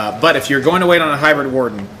 But if you're going to wait on a hybrid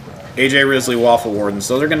warden, AJ Risley Waffle Wardens,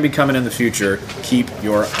 those are going to be coming in the future. Keep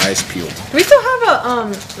your eyes peeled. Do we still have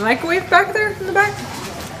a microwave back there in the back?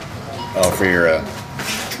 Oh, for your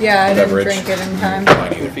Yeah, I Beverage. didn't drink it in time.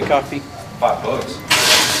 mine either. Coffee.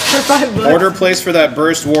 For $5. Order placed for that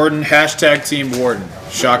burst warden. Hashtag team warden.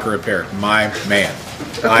 Shocker repair. My man.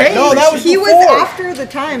 Okay. No, that was he was before. after the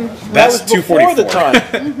time. That's That was before the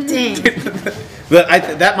 244. time.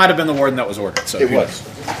 Dang. That might have been the warden that was ordered. So It who was. knows?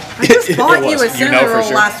 I just It bought you was. a You cinnamon know for roll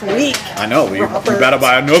sure. last week. I know. We Robert. better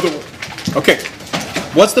buy another one. Okay.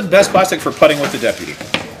 What's the best plastic for putting with the deputy?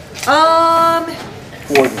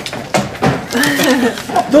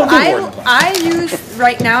 I use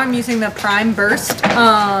right now. I'm using the Prime Burst,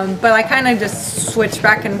 but I kind of just switch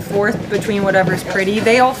back and forth between whatever's pretty.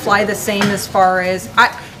 They all fly the same as far as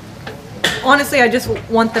honestly, I just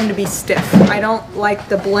want them to be stiff. I don't like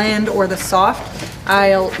the blend or the soft.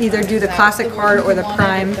 I'll either do the classic hard or the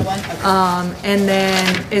prime. And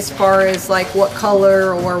then as far as like what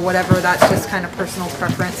color or whatever, that's just kind of personal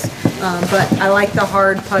preference. But I like the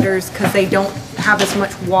hard putters because they don't have as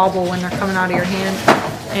much wobble when they're coming out of your hand.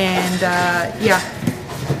 And yeah,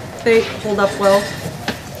 they hold up well.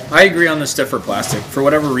 I agree on the stiffer plastic. For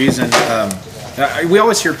whatever reason, we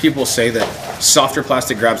always hear people say that softer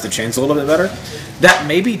plastic grabs the chains a little bit better. That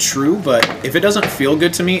may be true, but if it doesn't feel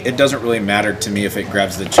good to me, it doesn't really matter to me if it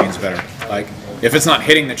grabs the chains better. Like, if it's not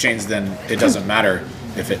hitting the chains, then it doesn't matter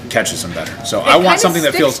if it catches them better. So I want something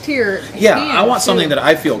that feels... to your Yeah, hand, I want something too. that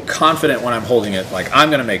I feel confident when I'm holding it. Like, I'm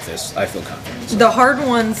going to make this. I feel confident. The hard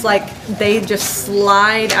ones, like, they just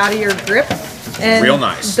slide out of your grip. And Real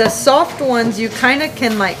nice. The soft ones, you kind of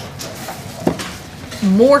can, like,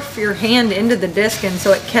 morph your hand into the disc, and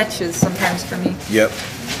so it catches sometimes for me. Yep.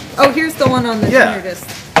 Oh, here's the one on the Yeah. junior disc.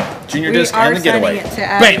 Junior We disc are and the getaway. signing it to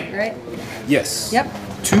Abby, Bam. right? Yes. Yep.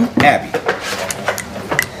 To Abby.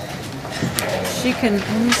 She can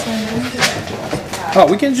only sign one. Oh,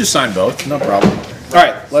 we can just sign both. No problem. All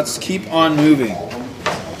right, let's keep on moving.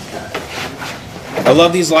 I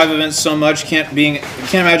love these live events so much. Can't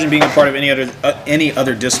imagine being a part of any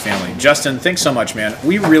other disc family. Justin, thanks so much, man.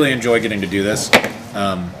 We really enjoy getting to do this.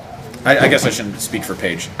 I guess I shouldn't speak for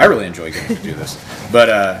Paige. I really enjoy getting to do this, but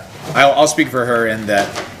I'll speak for her in that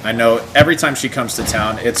I know every time she comes to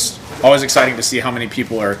town, it's always exciting to see how many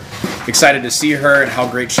people are excited to see her and how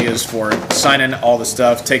great she is for signing all the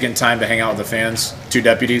stuff, taking time to hang out with the fans. 2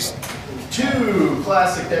 deputies. 2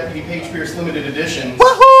 classic Deputy Paige Pierce limited editions.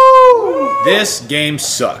 Woohoo! This game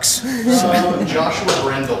sucks. Joshua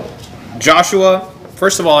Brendel. Joshua,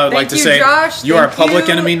 first of all, I would like to you, say Josh. you are Thank public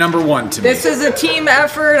you. enemy number 1 to me. This is a team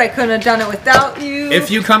effort. I couldn't have done it without you. If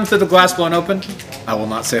you come to the Glass Blown Open, I will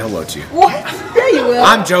not say hello to you. What? Yeah, you will.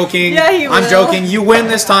 I'm joking. Yeah, you will. I'm joking. You win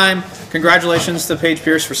this time. Congratulations to Paige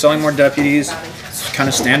Pierce for selling more deputies. It's kind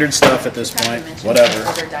of standard stuff at this point. Whatever.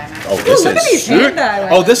 Oh, this look at these is hand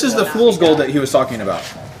diamonds. Oh, this is the fool's gold that he was talking about.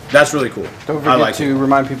 That's really cool. Don't I forget like to it.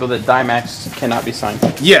 remind people that Dymax cannot be signed.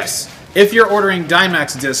 Yes. If you're ordering Dynamic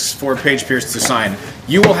Discs for Paige Pierce to sign,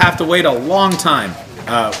 you will have to wait a long time.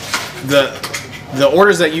 The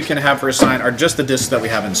orders that you can have for a sign are just the discs that we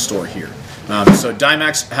have in store here. So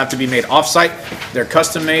Dymax have to be made off-site. They're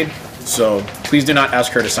custom made, so please do not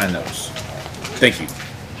ask her to sign those. Thank you.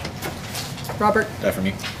 Robert. That for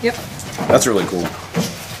me? Yep. That's really cool.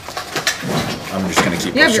 I'm just going to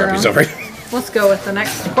keep You those have your Sharpies own. over here. Let's go with the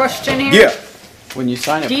next question here. Yeah. When you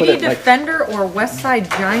sign it, put DD it like Defender or Westside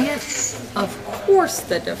Giant? Of course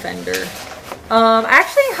the Defender. I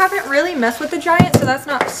actually haven't really messed with the Giant, so that's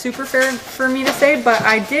not super fair for me to say, but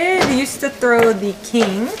I did used to throw the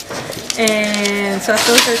King, and so if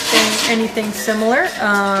those are saying anything similar.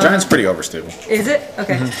 Giant's pretty overstable. Is it?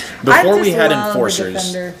 Okay. Before I we just had love the enforcers,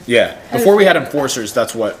 Defender. yeah. Before we had enforcers,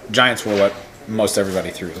 that's what Giants were what most everybody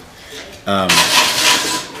threw.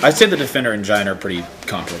 I'd say the Defender and Giant are pretty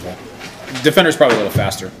comparable. Defender's probably a little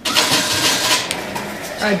faster.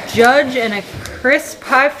 A Judge and a crisp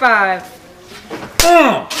high five.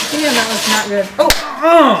 Oh, Damn, that was not good.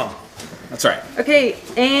 Oh. that's right. Okay,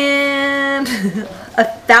 and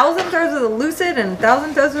 1,000 throws with a Lucid and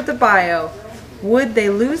 1,000 throws with the Bio. Would they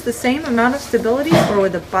lose the same amount of stability, or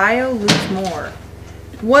would the Bio lose more?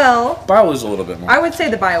 Well, Bio lose a little bit more. I would say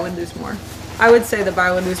the Bio would lose more. I would say the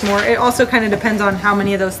Bio would lose more. It also kind of depends on how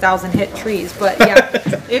many of those 1,000 hit trees. But yeah,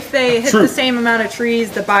 if they hit True. the same amount of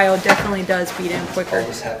trees, the Bio definitely does beat in quicker.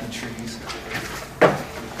 happy trees.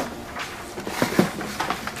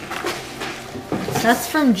 That's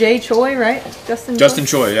from Jay Choi, right? Justin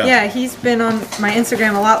Choi, yeah. Yeah, he's been on my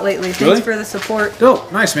Instagram a lot lately. Thanks Really? for the support. Oh,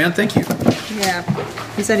 nice, man. Thank you. Yeah,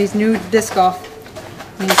 he said he's new to disc golf.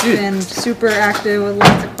 He's been super active with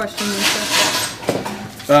lots of questions and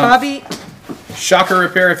stuff. Bobby, Shocker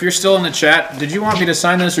Repair, if you're still in the chat, did you want me to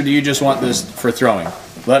sign this, or do you just want this for throwing?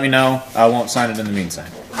 Let me know. I won't sign it in the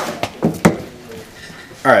meantime.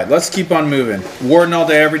 All right, let's keep on moving. Warden all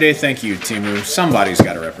day, every day. Thank you, Timu. Somebody's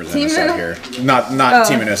got to represent us out here. Not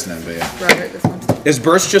Timu Nissen, but yeah. Robert, this one. Is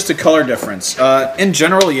burst just a color difference? In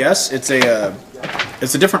general, yes. It's a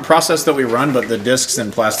different process that we run, but the discs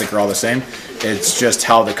and plastic are all the same. It's just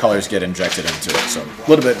how the colors get injected into it. So a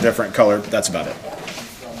little bit different color. That's about it.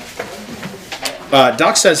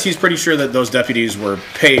 Doc says he's pretty sure that those deputies were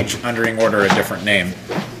Paige ordering under a different name.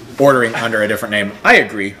 I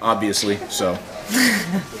agree, obviously. So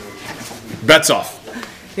bets off.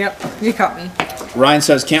 Yep, you caught me. Ryan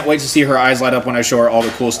says, can't wait to see her eyes light up when I show her all the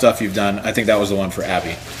cool stuff you've done. I think that was the one for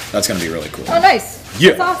Abby. That's going to be really cool. Oh, nice.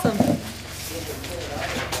 Yeah. That's awesome.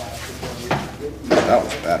 That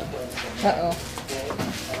was bad. Uh-oh.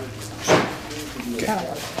 Okay,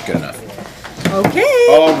 good enough. Okay.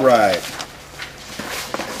 All right.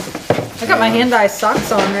 I got my hand-dye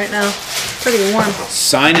socks on right now. Pretty warm.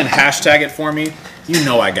 Sign and hashtag it for me. You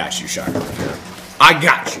know I got you, Shocker Repair. I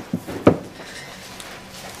got you.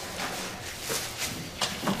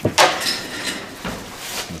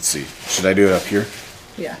 Let's see. Should I do it up here?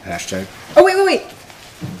 Yeah. Hashtag. Oh, wait. I'm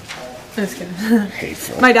just kidding.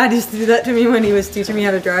 Hateful. My dad used to do that to me when he was teaching me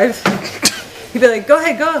how to drive. He'd be like, go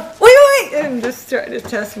ahead, go. Wait. And just try to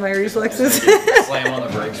test my reflexes. Slam on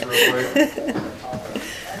the brakes real quick.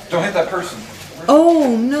 Don't hit that person.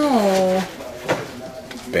 Oh, no.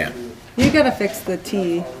 Bam. You gotta fix the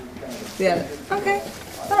T. Yeah. Okay.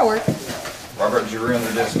 That'll work. Robert, did you ruin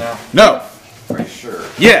the disc now? No. Are you sure?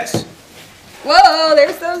 Yes. Whoa,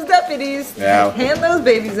 there's those deputies. Yeah. Hand those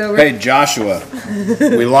babies over. Hey, Joshua,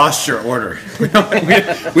 we lost your order. We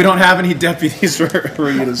don't have any deputies for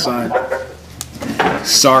you to sign.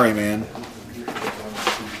 Sorry, man.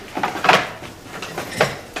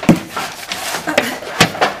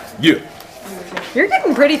 You. You're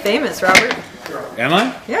getting pretty famous, Robert. Am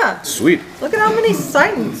I? Yeah. Sweet. Look at how many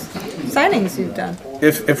signings you've done.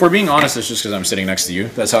 If we're being honest, it's just because I'm sitting next to you.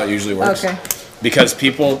 That's how it usually works. Okay. Because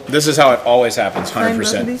people, this is how it always happens, 100%.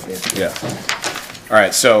 Sign both of these? Yeah. All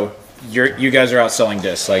right, so you guys are out selling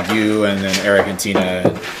discs, like you and then Eric and Tina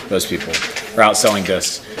and those people are out selling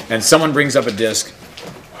discs. And someone brings up a disc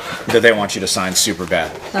that they want you to sign super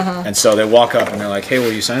bad. And so they walk up and they're like, hey,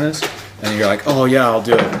 will you sign this? And you're like, oh yeah, I'll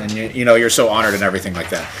do it. And you know, you're so honored and everything like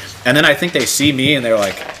that. And then I think they see me and they're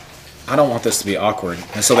like, I don't want this to be awkward.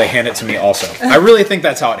 And so they hand it to me also. I really think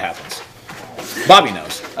that's how it happens. Bobby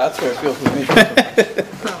knows. That's where it feels with me.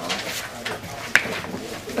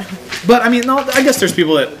 But I mean, no, I guess there's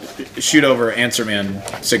people that shoot over Answer Man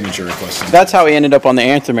signature requests. That's how he ended up on the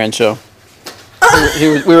Anthem Man show. We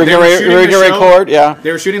were They were getting shooting ready to the show. record, yeah.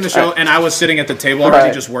 They were shooting the show, and I was sitting at the table already,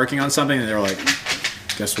 Right. just working on something, and they were like,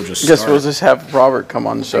 "Guess we'll just Guess start." we'll just have Robert come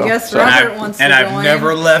on the show. I guess So- Robert wants to and I've join.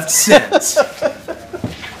 never left since.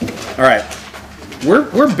 All right,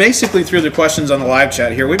 we're basically through the questions on the live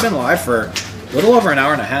chat here. We've been live for a little over an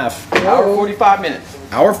hour and a half. Hour 45 minutes.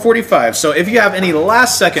 Hour 45. So if you have any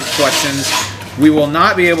last second questions, we will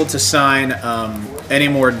not be able to sign any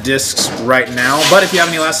more discs right now. But if you have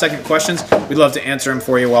any last second questions, we'd love to answer them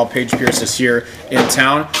for you while Paige Pierce is here in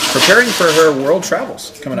town, preparing for her world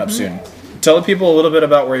travels coming up soon. Tell the people a little bit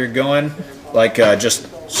about where you're going, like just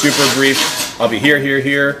super brief. I'll be here,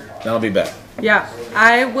 then I'll be back. Yeah,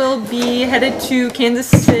 I will be headed to Kansas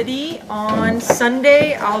City on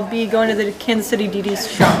Sunday. I'll be going to the Kansas City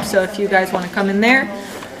DD's shop. So if you guys want to come in there,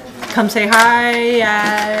 come say hi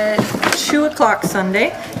at 2 o'clock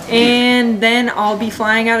Sunday. And then I'll be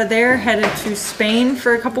flying out of there, headed to Spain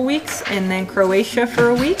for a couple weeks, and then Croatia for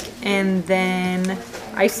a week, and then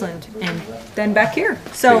Iceland, and then back here.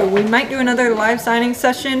 So we might do another live signing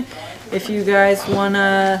session if you guys want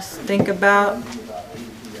to think about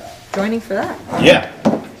joining for that. Yeah.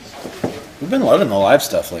 We've been loving the live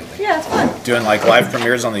stuff lately. Yeah, it's fun. Doing like live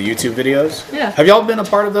premieres on the YouTube videos. Yeah. Have y'all been a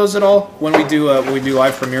part of those at all when we do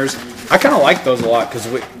live premieres? I kind of like those a lot because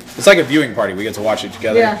it's like a viewing party. We get to watch it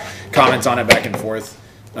together, Yeah. comment on it back and forth.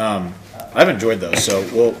 I've enjoyed those, so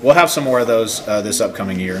we'll have some more of those this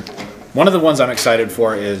upcoming year. One of the ones I'm excited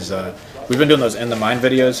for is we've been doing those In the Mind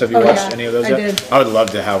videos. Have you Oh, watched yeah, any of those I yet? did. I would love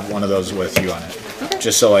to have one of those with you on it. Okay.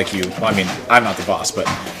 Just so like you. Well, I mean, I'm not the boss, but.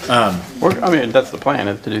 That's the plan,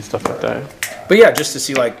 is to do stuff like that. But yeah, just to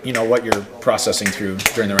see like, you know, what you're processing through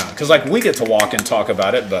during the round. Because like we get to walk and talk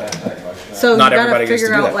about it, but So Not you everybody gotta gets to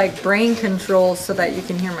figure do out that. like brain control so that you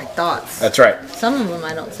can hear my thoughts. that's right. Some of them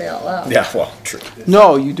I don't say out loud. Yeah, well, true.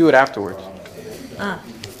 No, you do it afterwards.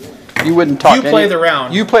 You wouldn't talk. You play the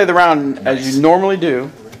round. You play the round as you normally do,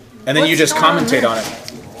 And then you What's just going on commentate there? on it.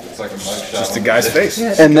 Just the guy's face.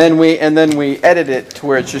 Yeah. and then we edit it to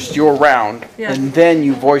where it's just your round, Yeah. and then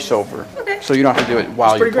you voice over. Okay. So you don't have to do it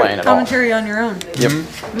while you're pretty great. playing at all. Commentary on your own. Yep.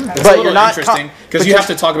 It's a But little you're not interesting because you have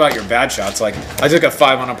to talk about your bad shots. Like I took a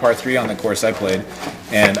 5 on a par 3 on the course I played,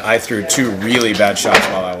 and I threw 2 really bad shots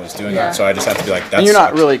while I was doing Yeah. that. So I just have to be like, that's. And you're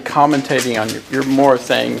not really commentating on you're more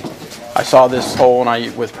saying, I saw this hole and I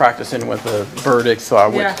was practicing with a verdict, so I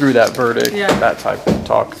went Yeah. through that verdict, Yeah. that type of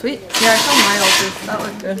talk. Sweet. Yeah, I saw my altars. That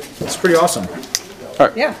looked good. It's pretty awesome.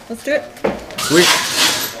 Yeah, let's do it. Sweet.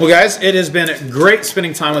 Well, guys, it has been great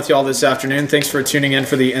spending time with y'all this afternoon. Thanks for tuning in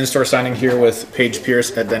for the in-store signing here with Paige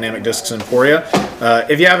Pierce at Dynamic Discs Emporia.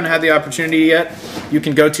 If you haven't had the opportunity yet, you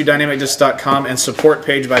can go to dynamicdiscs.com and support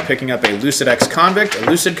Paige by picking up a Lucid X Convict, a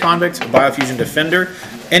Lucid Convict, a Biofusion Defender,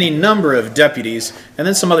 any number of deputies, and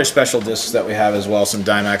then some other special discs that we have as well, some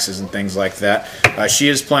Dymaxes and things like that. She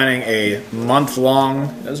is planning a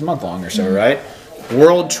month-long or so, right?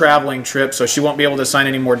 World traveling trip, so she won't be able to sign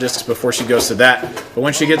any more discs before she goes to that. But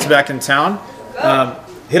when she gets back in town,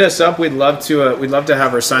 hit us up. We'd love to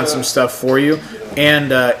have her sign some stuff for you.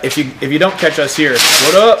 And if you don't catch us here,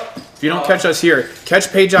 what up? If you don't catch us here,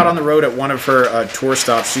 catch Paige out on the road at one of her tour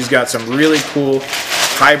stops. She's got some really cool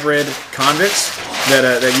hybrid convicts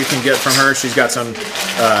that you can get from her. She's got some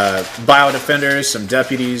bio defenders, some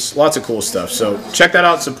deputies, lots of cool stuff. So check that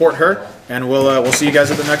out, support her, and we'll see you guys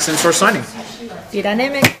at the next in-store signing. Be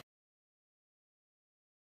dynamic.